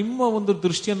ಜನ ನಿಮ್ಮ ಒಂದು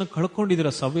ದೃಷ್ಟಿಯನ್ನು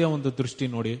ಕಳ್ಕೊಂಡಿದ್ದೀರಾ ಸಭೆಯ ಒಂದು ದೃಷ್ಟಿ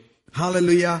ನೋಡಿ?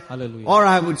 Hallelujah. Hallelujah. Or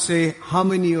I would say, how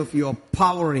many of you are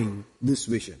powering this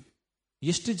vision?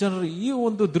 ಎಷ್ಟು ಜನರು ಈ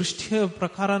ಒಂದು ದೃಷ್ಟಿಯ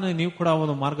ಪ್ರಕಾರನೇ ನೀವು ಕೂಡ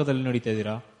ಒಂದು ಮಾರ್ಗದಲ್ಲಿ ನಡೀತಾ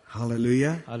ಇದ್ದೀರಾ?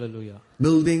 Hallelujah. Hallelujah.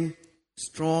 Building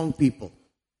strong people.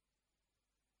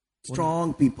 Strong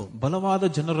people. ಬಲವಾದ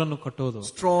ಜನರನ್ನು ಕಟ್ಟೋದು.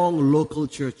 Strong local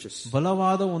churches.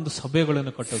 ಬಲವಾದ ಒಂದು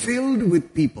ಸಭೆಗಳನ್ನು ಕಟ್ಟೋದು. Filled with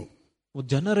people.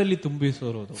 ಜನರಲ್ಲಿ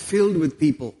ತುಂಬಿಸಿರೋದು. Filled with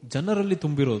people. ಜನರಲ್ಲಿ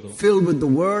ತುಂಬಿರೋದು. Filled with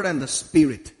the word and the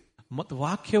spirit. ಮತ್ತು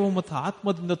ವಾಕ್ಯವು ಮತ್ತು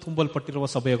ಆತ್ಮದಿಂದ ತುಂಬಲ್ಪಟ್ಟಿರುವ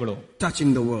ಸಭೆಗಳು.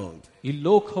 Touching the world. ಈ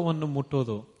ಲೋಕವನ್ನು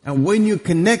ಮುಟ್ಟೋದು. And when you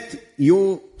connect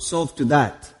yourself to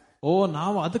that,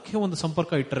 ನಾವು ಅದಕ್ಕೆ ಒಂದು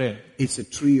ಸಂಪರ್ಕ ಇಟ್ಟರೆ, it's a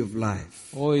tree of life.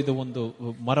 ಇದು ಒಂದು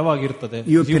ಮರವಾಗಿರ್ತದೆ.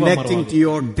 You're connecting to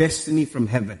your destiny from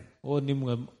heaven.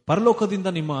 ನಿಮ್ಮ ಪರಲೋಕದಿಂದ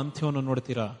ನಿಮ್ಮ ಅಂತ್ಯವನ್ನು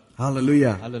ನೋಡ್ತೀರಾ.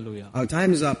 Hallelujah. Hallelujah. Our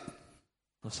time is up.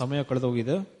 ಸಮಯ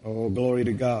ಕಳೆದೋಗಿದೆ. Oh, glory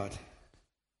to God.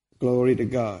 Glory to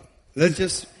God. Let's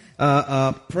just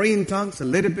pray in tongues a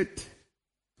little bit.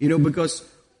 Because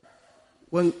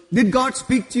did God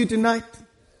speak to you tonight?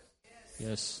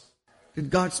 Yes. Did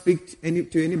God speak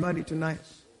to anybody tonight?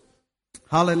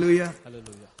 Hallelujah.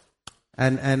 Hallelujah.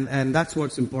 And that's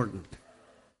what's important.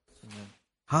 Amen.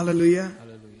 Hallelujah.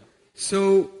 Hallelujah. So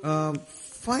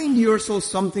find yourself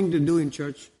something to do in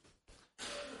church.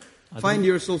 Find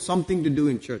yourself something to do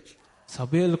in church.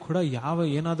 ಸಭೆಯಲ್ಲಿ ಕೂಡ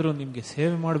ಏನಾದರೂ ನಿಮಗೆ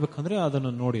ಸೇವೆ ಮಾಡಬೇಕಂದ್ರೆ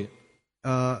ಅದನ್ನು ನೋಡಿ.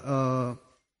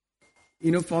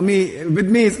 For me, with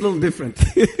me it's a little different.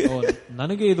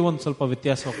 ನನಗೆ ಇದು ಒಂದು ಸ್ವಲ್ಪ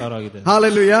ವ್ಯತ್ಯಾಸಕರವಾಗಿದೆ.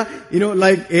 Hallelujah.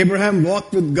 Like Abraham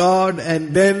walked with God, and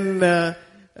then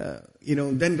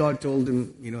then God told him,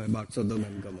 about Sodom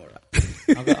and Gomorrah.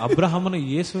 ಆಗ ಅಬ್ರಹಾಮನ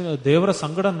ದೇವರ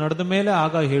ಸಂಗಡ ನಡೆದ ಮೇಲೆ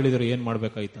ಆಗ ಹೇಳಿದರು ಏನ್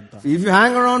ಮಾಡ್ಬೇಕಾಯ್ತಂತ. If you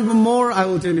hang around for more, I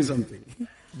will tell you something.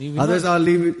 Others I'll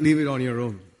leave it on your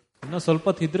own. ಇನ್ನ ಸ್ವಲ್ಪ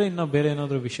ಇದ್ರೆ ಇನ್ನ ಬೇರೆ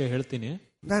ಏನಾದ್ರೂ ವಿಷಯ ಹೇಳ್ತೀನಿ.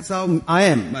 That's how I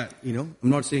am. But,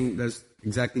 I'm not saying that's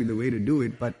exactly the way to do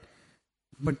it, but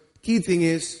key thing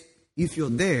is, if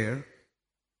you're there,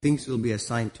 things will be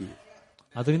assigned to you.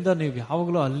 ಅದರಿಂದ ನೀವು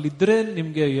ಯಾವಾಗಲೂ ಅಲ್ಲಿದ್ರೆ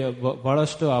ನಿಮ್ಗೆ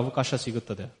ಬಹಳಷ್ಟು ಅವಕಾಶ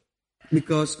ಸಿಗುತ್ತದೆ.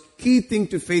 Because key thing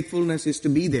to faithfulness is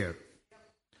to be there.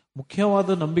 ಮುಖ್ಯವಾದ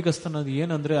ನಂಬಿಕಸ್ಥನ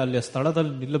ಏನಂದ್ರೆ ಅಲ್ಲಿ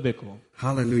ಸ್ಥಳದಲ್ಲಿ ನಿಲ್ಲಬೇಕು.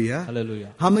 Hallelujah.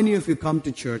 Hallelujah. How many of you come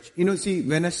to church? See,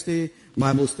 Wednesday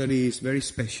Bible study is very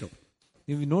special.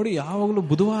 ನೀವು ನೋಡಿ ಯಾವಾಗಲೂ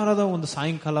ಬುಧವಾರದ ಒಂದು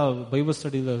ಸಾಯಂಕಾಲ ಬೈಬಲ್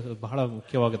ಸ್ಟಡಿ ಬಹಳ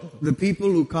ಮುಖ್ಯವಾಗುತ್ತೆ. The people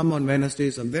who come on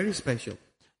Wednesdays are very special.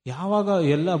 ಯಾವಾಗ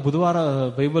ಎಲ್ಲ ಬುಧವಾರ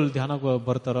ಬೈಬಲ್ ಧ್ಯಾನ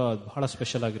ಬರ್ತಾರೋ ಅದು ಬಹಳ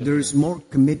ಸ್ಪೆಷಲ್ ಆಗಿರುತ್ತೆ. There is more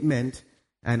commitment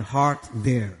and heart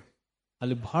there.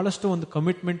 ಅಲ್ಲಿ ಬಹಳಷ್ಟು ಒಂದು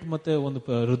ಕಮಿಟ್ಮೆಂಟ್ ಮತ್ತೆ ಒಂದು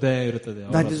ಹೃದಯ ಇರುತ್ತದೆ.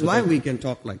 That is why we can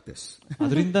talk like this.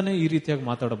 ಅದರಿಂದನೇ ಈ ರೀತಿಯಾಗಿ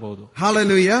ಮಾತಾಡಬಹುದು.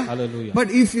 Hallelujah. Hallelujah. But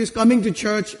if you is coming to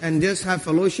church and just have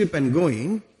fellowship and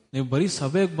going, ನೀವು ಬರೀ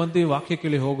ಸಭೆಗೆ ಬಂದು ವಾಕ್ಯ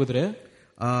ಕೇಳಿ ಹೋಗಿದ್ರೆ,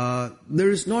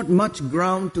 there is not much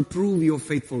ground to prove your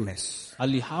faithfulness.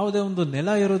 ಅಲ್ಲಿ ಯಾವುದೇ ಒಂದು ನೆಲ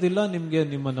ಇರೋದಿಲ್ಲ ನಿಮ್ಗೆ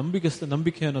ನಿಮ್ಮ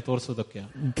ನಂಬಿಕೆಯನ್ನು ತೋರಿಸೋದಕ್ಕೆ.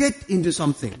 Get into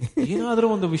something. ಏನಾದ್ರೂ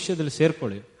ಒಂದು ವಿಷಯದಲ್ಲಿ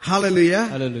ಸೇರ್ಕೊಳ್ಳಿ. Hallelujah.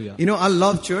 Hallelujah. I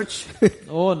love church.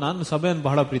 ನಾನು ಸಭೆಯನ್ನು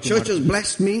ಬಹಳ ಪ್ರೀತಿ ಮಾಡ್ತೀನಿ. Church has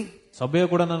blessed me. ಸಭೆ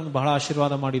ಕೂಡ ನನಗೆ ಬಹಳ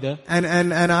ಆಶೀರ್ವಾದ ಮಾಡಿದೆ.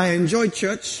 And I enjoy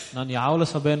church. ನಾನು ಯಾವಾಗಲೂ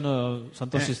ಸಭೆಯನ್ನು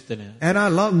ಸಂತೋಷಿಸುತ್ತೇನೆ. And I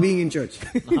love being in church.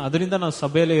 ಅದರಿಂದ ನಾನು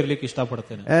ಸಭೆಯಲ್ಲೇ ಇರ್ಲಿಕ್ಕೆ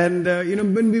ಇಷ್ಟಪಡ್ತೇನೆ. And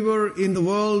when we were in the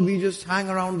world, we just hang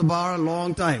around the bar a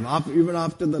long time, even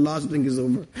after the last drink is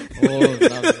over.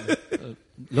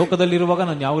 ಲೋಕದಲ್ಲಿರುವಾಗ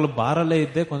ನಾನು ಯಾವಾಗಲೂ ಬಾರಲ್ಲೇ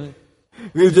ಇದ್ದೆ.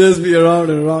 We'll just be around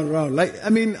and around.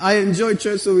 I enjoy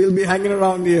church, so we'll be hanging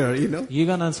around here, ಈಗ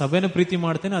ನಾನು ಸಭೆನ ಪ್ರೀತಿ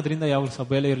ಮಾಡ್ತೇನೆ, ಅದರಿಂದ ಯಾವ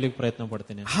ಸಭೆಯಲ್ಲೇ ಇರ್ಲಿಕ್ಕೆ ಪ್ರಯತ್ನ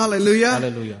ಪಡ್ತೇನೆ. Hallelujah.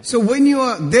 Hallelujah. So when you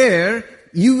are there,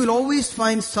 you will always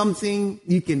find something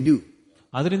you can do.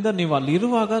 ಅದರಿಂದ ನೀವು ಅಲ್ಲಿ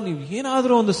ಇರುವಾಗ ನೀವು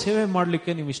ಏನಾದ್ರೂ ಒಂದು ಸೇವೆ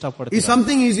ಮಾಡ್ಲಿಕ್ಕೆ ನೀವು ಇಷ್ಟಪಡ್ತೀರಿ. If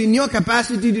something is in your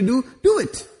capacity to do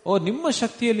it. ನಿಮ್ಮ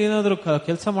ಶಕ್ತಿಯಲ್ಲಿ ಏನಾದ್ರೂ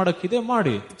ಕೆಲಸ ಮಾಡಕ್ಕಿದೆ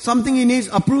ಮಾಡಿ. Something in his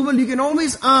approval, you can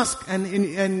always ask and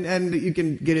you can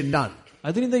get it done.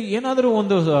 ಅದರಿಂದ ಏನಾದರೂ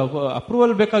ಒಂದು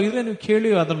ಅಪ್ರೂವಲ್ ಬೇಕಾಗಿದ್ರೆ ನೀವು ಕೇಳಿ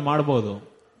ಅದನ್ನ ಮಾಡಬಹುದು.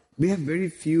 We have very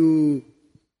few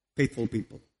faithful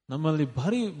people. ನಮ್ಮಲ್ಲಿ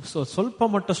ಬರೀ ಸ್ವಲ್ಪ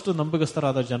ಮಟ್ಟಷ್ಟು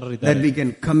ನಂಬಿಕಸ್ಥರಾದ ಜನರಿದ್ದಾರೆ. That we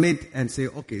can commit and say,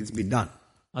 okay, it's be done.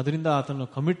 ಅದರಿಂದ ಆತನು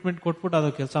ಕಮಿಟ್ಮೆಂಟ್ ಕೊಟ್ಬಿಟ್ಟು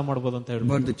ಅದು ಕೆಲಸ ಮಾಡಬಹುದು ಅಂತ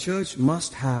ಹೇಳ್ಬೋದು. But the church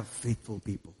must have faithful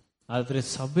people. ಆದ್ರೆ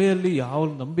ಸಭೆಯಲ್ಲಿ ಯಾವ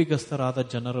ನಂಬಿಗಸ್ತರಾದ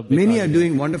ಜನರು Many are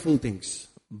doing wonderful things.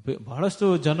 ಬಹಳಷ್ಟು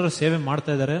ಜನರು ಸೇವೆ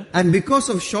ಮಾಡ್ತಾ ಇದ್ದಾರೆ. And because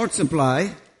of short supply,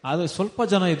 ಆದ್ರೆ ಸ್ವಲ್ಪ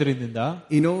ಜನ ಇದರಿಂದ,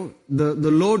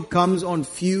 the load comes on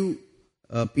few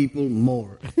people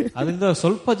more. ಅದರಿಂದ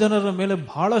ಸ್ವಲ್ಪ ಜನರ ಮೇಲೆ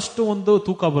ಬಹಳಷ್ಟು ಒಂದು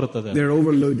ತೂಕ ಬರುತ್ತದೆ. They're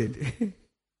overloaded.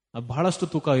 ಬಹಳಷ್ಟು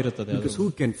ತೂಕ ಇರುತ್ತದೆ. Because who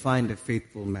can find a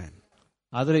faithful man?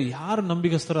 ಆದ್ರೆ ಯಾರು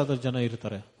ನಂಬಿಗಸ್ತರಾದ ಜನ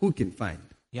ಇರ್ತಾರೆ? Who can find?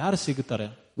 ಯಾರು ಸಿಗುತ್ತಾರೆ?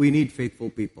 We need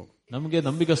faithful people. ನಮಗೆ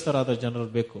ನಂಬಿಗಸ್ತರಾದ ಜನರು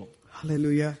ಬೇಕು.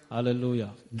 Hallelujah.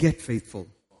 Hallelujah. Get faithful.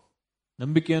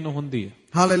 ನಂಬಿಕೆಯನ್ನು ಹೊಂದಿ.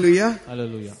 Hallelujah.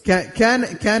 Hallelujah.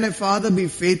 Can a father be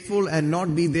faithful and not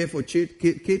be there for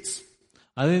kids?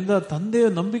 ಅದರಿಂದ ತಂದೆಯು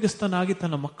ನಂಬಿಗಸ್ತನಾಗಿ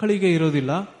ತನ್ನ ಮಕ್ಕಳಿಗೆ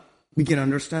ಇರೋದಿಲ್ಲ. We can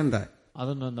understand that.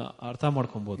 ಅದನ್ನ ಅರ್ಥ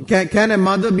ಮಾಡ್ಕೊಬಹುದು. Can a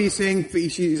mother be saying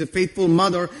she is a faithful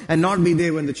mother and not be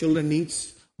there when the children needs?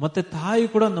 ಮತ್ತೆ ತಾಯಿ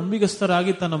ಕೂಡ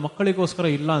ನಂಬಿಗಸ್ತರಾಗಿ ತನ್ನ ಮಕ್ಕಳಿಗೋಸ್ಕರ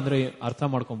ಇಲ್ಲ ಅಂದ್ರೆ ಅರ್ಥ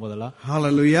ಮಾಡ್ಕೊಬಹುದಲ್ಲ.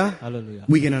 Hallelujah. Hallelujah.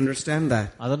 We can understand that.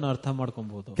 ಅದನ್ನ ಅರ್ಥ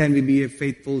ಮಾಡ್ಕೊಬಹುದು. Can we be a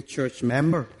faithful church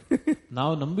member?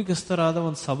 ನಾವು ನಂಬಿಗಸ್ತರಾದ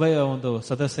ಒಂದು ಸಭೆಯ ಒಂದು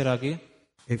ಸದಸ್ಯರಾಗಿ,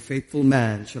 a faithful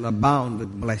man shall abound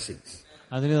with blessings.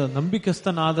 ಅದರಿಂದ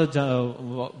ನಂಬಿಕಸ್ಥನಾದ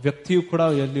ವ್ಯಕ್ತಿಯು ಕೂಡ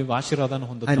ಎಲ್ಲಿ ಆಶೀರ್ವಾದನ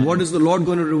ಹೊಂದುತ್ತಾನೆ. And what is the Lord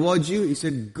going to reward you? He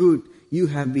said, good, you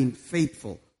have been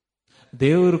faithful.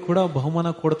 ದೇವರು ಕೂಡ ಬಹುಮಾನ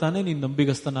ಕೊಡ್ತಾನೆ, ನೀನ್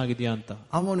ನಂಬಿಗಸ್ತನಾಗಿದ್ಯಾ ಅಂತ.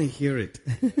 I want to hear it.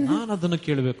 ನಾನು ಅದನ್ನು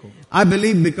ಕೇಳಬೇಕು. I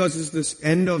believe because it's this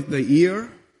end of the year.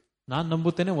 ನಾನು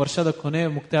ನಂಬುತ್ತೇನೆ ವರ್ಷದ ಕೊನೆ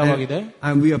ಮುಕ್ತಾಯವಾಗಿದೆ.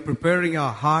 And we are preparing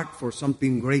our heart for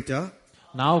something greater.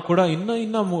 ನಾವು ಕೂಡ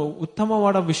ಇನ್ನ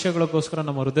ಉತ್ತಮವಾದ ವಿಷಯಗಳಿಗೋಸ್ಕರ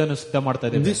ನಮ್ಮ ಹೃದಯನ ಸಿದ್ಧ ಮಾಡ್ತಾ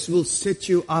ಇದ್ದೇವೆ. This will set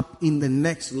you up in the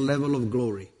next level of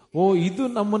glory. ಇದು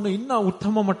ನಮ್ಮನ್ನು ಇನ್ನ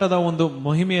ಉತ್ತಮ ಮಟ್ಟದ ಒಂದು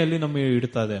ಮಹಿಮೆಯಲ್ಲಿ ನಮಗೆ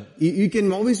ಇಡುತ್ತದೆ. You can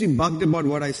always be bugged about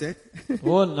what I said.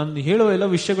 ನಾನು ಹೇಳುವ ಎಲ್ಲ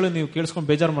ವಿಷಯಗಳು ನೀವು ಕೇಳಿಸ್ಕೊಂಡು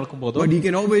ಬೇಜಾರು ಮಾಡ್ಕೊಬಹುದು. But you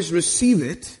can always receive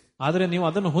it. ಆದ್ರೆ ನೀವು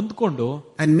ಅದನ್ನು ಹೊಂದ್ಕೊಂಡು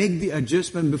and make the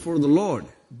adjustment before the Lord.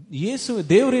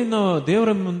 ದೇವರ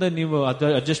ಮುಂದೆ ನೀವು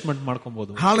ಅಡ್ಜಸ್ಟ್ಮೆಂಟ್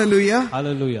ಮಾಡ್ಕೊಬಹುದು. Hallelujah.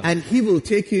 Hallelujah. And he will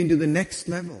take you into the next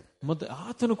level. ಮತ್ತೆ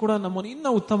ಆತನು ಕೂಡ ನಮ್ಮನ್ನು ಇನ್ನ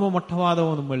ಉತ್ತಮ ಮಟ್ಟವಾದ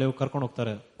ಒಂದು ಮೇಲೆ ಕರ್ಕೊಂಡು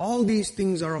ಹೋಗ್ತಾರೆ. All these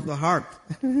things are of the heart.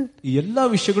 ಈ ಎಲ್ಲಾ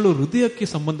ವಿಷಯಗಳು ಹೃದಯಕ್ಕೆ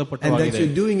ಸಂಬಂಧಪಟ್ಟವಾಗಿದೆ. And that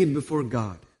you're doing it before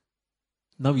God.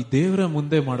 ನಾವು ಈ ದೇವರ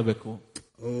ಮುಂದೆ ಮಾಡಬೇಕು.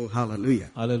 Oh, hallelujah.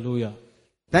 Hallelujah.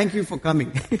 Thank you for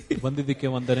coming. ಬಂದಿದ್ದಕ್ಕೆ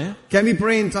ವಂದನೆ. Can we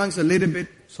pray in tongues a little bit?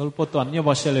 ಸ್ವಲ್ಪ ಹೊತ್ತು ಅನ್ಯ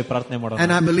ಭಾಷೆಯಲ್ಲಿ ಪ್ರಾರ್ಥನೆ ಮಾಡೋಣ.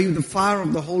 And I believe the fire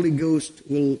of the Holy Ghost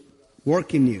will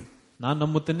work in you. ನಾನು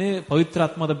ನಂಬುತ್ತೇನೆ ಪವಿತ್ರ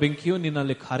ಆತ್ಮದ ಬೆಂಕಿಯು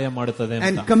ನಿನ್ನಲ್ಲಿ ಕಾರ್ಯ ಮಾಡುತ್ತದೆ ಅಂತ.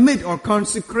 And commit or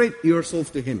consecrate yourself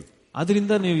to him.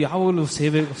 ಅದರಿಂದ ನೀವು ಯಾವಾಗಲೂ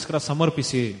ಸೇವೆಗೋಸ್ಕರ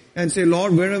ಸಮರ್ಪಿಸಿ. And say,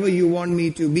 Lord, wherever you want me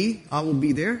to be, I will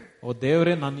be there. ಓ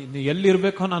ದೇವರೇ, ನಾನು ಎಲ್ಲಿ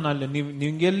ಇರ್ಬೇಕೋ ನಾನು ಅಲ್ಲಿ,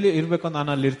 ನಿಮ್ಗೆ ಎಲ್ಲಿ ಇರ್ಬೇಕೋ ನಾನು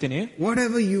ಅಲ್ಲಿ ಇರ್ತೀನಿ.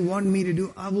 Whatever you want me to do,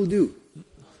 I will do.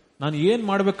 ನಾನು ಏನ್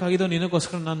ಮಾಡ್ಬೇಕಾಗಿದೋ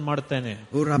ನಿನಗೋಸ್ಕರ ನಾನು ಮಾಡ್ತೇನೆ.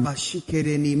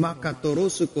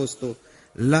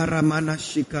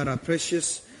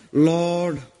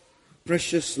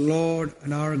 Precious Lord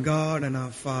and our God and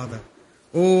our Father.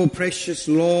 Oh, precious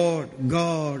Lord,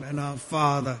 God and our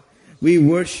Father. We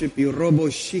worship you. Robo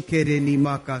shikereni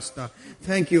makasta.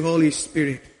 Thank you, Holy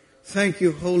Spirit. Thank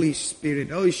you, Holy Spirit.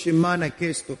 Oh, Shimana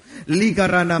Kesto.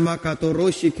 Ligarana Makato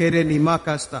Roshi Kereni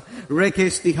Makasta.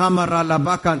 Rekesti Hamara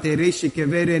Labakante Reshi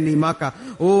Kevereni Maka.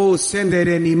 Oh,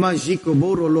 Sendereni Majiko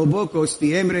Boro Loboko Sti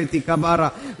Emreti Kabara.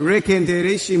 Rekente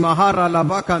Reshi Mahara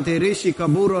Labakante Reshi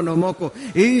Kaburo Nomoko.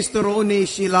 Istorone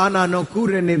Shilana no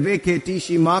Kure Neveke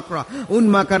Tishi Makra. Un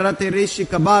Makarate Reshi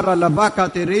Kabara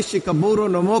Labakate Reshi Kaburo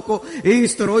Nomoko.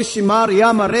 Istoroshi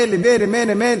Mariama Rele Vere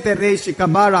Mene Mente Reshi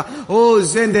Kabara. Oh,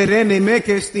 Zendere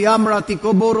Meke sti amrati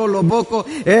koboro loboko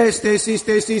este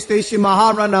siste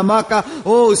mahara namaka.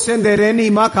 Oh, sendereni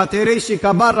makatereshi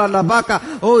kabara labaka.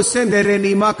 Oh,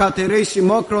 sendereni makatereshi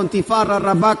mokronti fara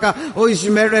rabaka. Oh,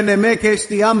 jmerene meke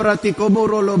sti amrati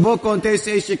koboro loboko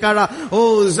ntese shikara.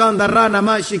 Oh, zandarana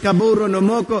mashi kaburo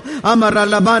nomoko amara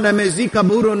labana mezika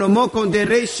buro nomoko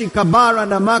ndereshi kabara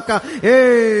namaka.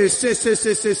 Eh,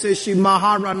 se shi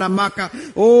mahara namaka.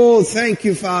 Oh, thank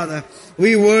you, Father.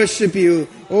 We worship you.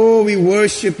 Oh, we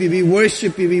worship you. We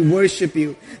worship you. We worship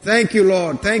you. Thank you,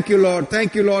 Lord. Thank you, Lord.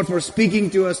 Thank you, Lord, for speaking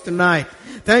to us tonight.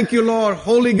 Thank you, Lord.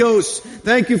 Holy Ghost,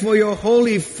 thank you for your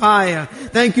holy fire.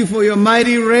 Thank you for your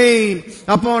mighty rain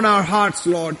upon our hearts,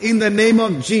 Lord, in the name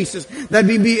of Jesus, that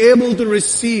we be able to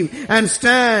receive and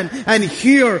stand and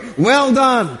hear, well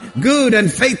done, good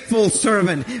and faithful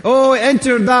servant. Oh,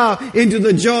 enter thou into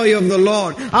the joy of the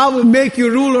Lord. I will make you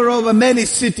ruler over many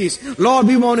cities. Lord,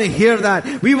 we want to hear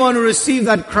that. We want to receive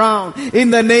that crown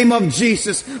in the name of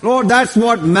Jesus. Lord, that's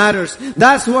what matters.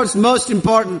 That's what's most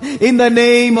important in the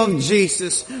name of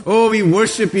Jesus. Oh, we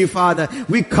worship you, Father.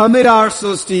 we commit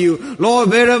ourselves to you. Lord,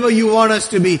 wherever you want us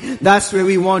to be, that's where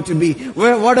we want to be.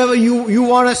 Whatever you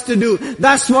want us to do,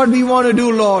 that's what we want to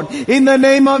do, Lord. In the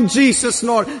name of Jesus,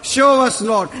 Lord, show us,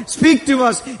 Lord. Speak to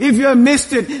us. If you have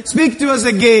missed it, speak to us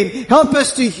again. Help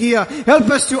us to hear. Help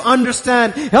us to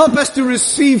understand. Help us to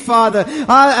receive, Father.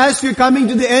 As we're coming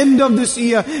to the end of this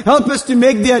year, help us to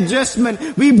make the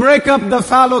adjustment. We break up the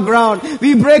fallow ground.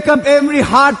 We break up every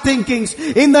hard thinkings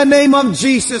in the name of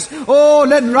Jesus. Oh,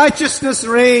 let righteousness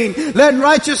reign. Let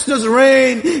righteousness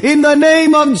reign in the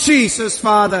name of Jesus,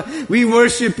 Father. We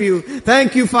worship you.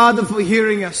 Thank you, Father, for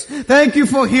hearing us. Thank you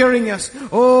for hearing us.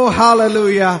 Oh,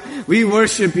 hallelujah. We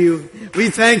worship you. We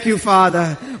thank you,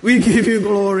 Father. We give you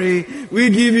glory. We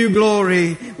give you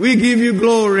glory. We give you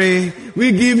glory.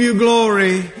 We give you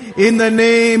glory. In the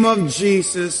name of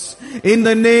Jesus. In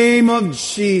the name of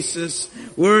Jesus.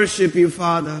 Worship you,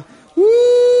 Father.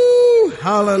 Woo!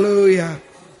 Hallelujah.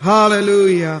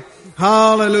 Hallelujah.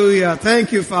 Hallelujah.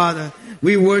 Thank you, Father.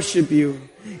 We worship you.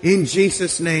 In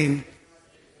Jesus' name.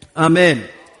 Amen.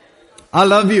 I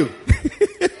love you.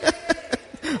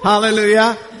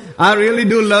 Hallelujah. I really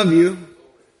do love you.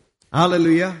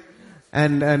 Hallelujah.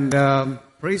 And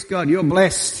praise God, you're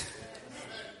blessed.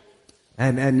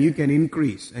 And you can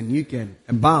increase and you can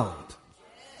abound.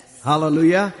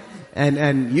 Hallelujah.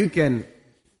 And you can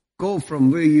go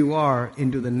from where you are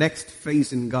into the next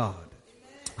phase in God.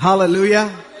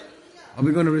 Hallelujah. Are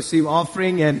we going to receive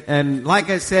offering? And like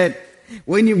I said,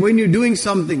 when you're doing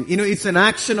something, it's an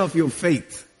action of your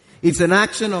faith. It's an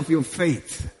action of your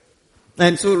faith.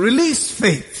 And so release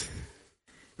faith.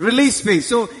 Release faith.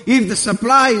 So if the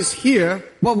supply is here,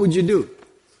 what would you do?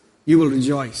 You will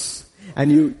rejoice.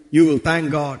 And you will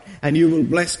thank God. And you will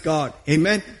bless God.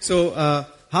 Amen. So,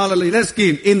 hallelujah. Let's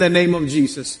give in the name of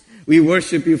Jesus. We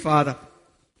worship you, Father.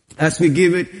 As we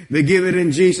give it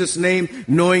in Jesus' name,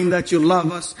 knowing that you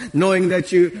love us, knowing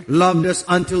that you loved us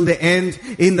until the end.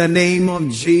 In the name of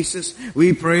Jesus,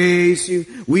 we praise you,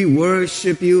 we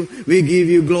worship you, we give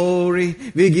you glory,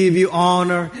 we give you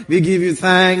honor, we give you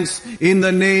thanks. In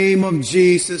the name of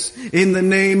Jesus, in the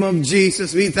name of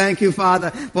Jesus, we thank you,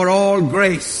 Father, for all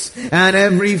grace and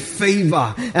every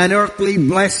favor and earthly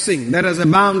blessing that has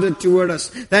abounded toward us.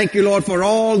 Thank you, Lord, for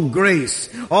all grace,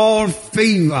 all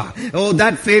favor. Oh,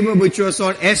 that favor which was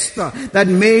on Esther, that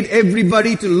made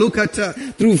everybody to look at her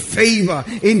through favor.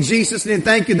 In Jesus' name,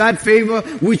 thank you. That favor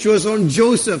which was on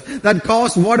Joseph, that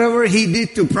caused whatever he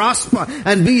did to prosper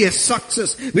and be a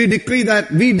success. We decree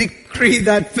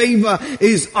that favor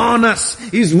is on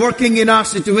us, is working in our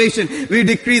situation. We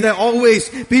decree that always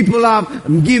people are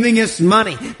giving us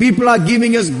money. People are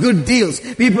giving us good deals.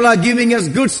 People are giving us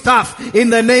good stuff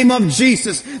in the name of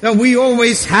Jesus. That we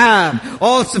always have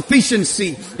all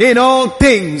sufficiency in all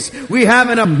things. We have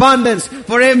an abundance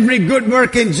for every good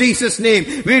work in Jesus'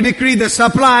 name. We decree the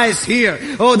supply is here.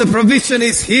 Oh, the provision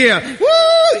is here.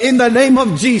 Woo! In the name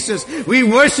of Jesus, we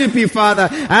worship you, Father.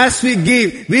 As we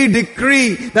give, we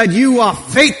decree that you are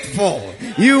faithful.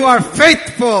 You are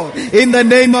faithful in the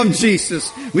name of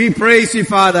Jesus. We praise you,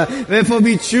 Father. Therefore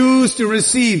we choose to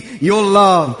receive your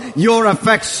love, your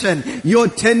affection, your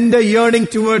tender yearning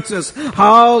towards us.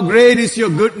 How great is your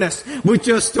goodness, which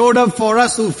you have stored up for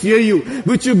us who fear you,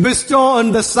 which you bestow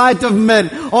on the sight of men,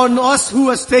 on us who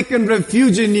has taken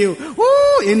refuge in you.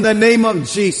 Woo! In the name of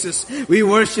Jesus, we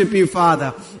worship you,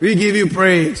 Father. We give you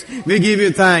praise. We give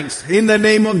you thanks. In the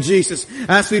name of Jesus,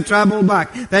 as we travel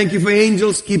back, thank you for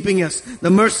angels keeping us,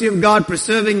 the mercy of God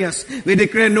preserving us. We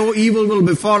declare no evil will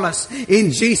befall us.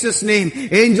 In Jesus' name,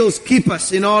 angels keep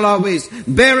us in all our ways.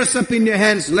 Bear us up in your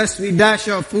hands, lest we dash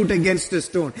our foot against a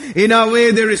stone. In our way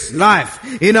there is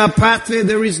life. In our pathway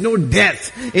there is no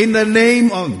death. In the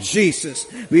name of Jesus,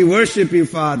 we worship you,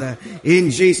 Father.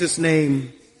 In Jesus'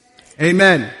 name,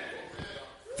 amen.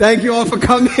 Thank you all for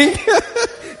coming.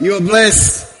 You are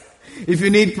blessed. If you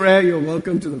need prayer, you're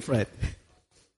welcome to the fret.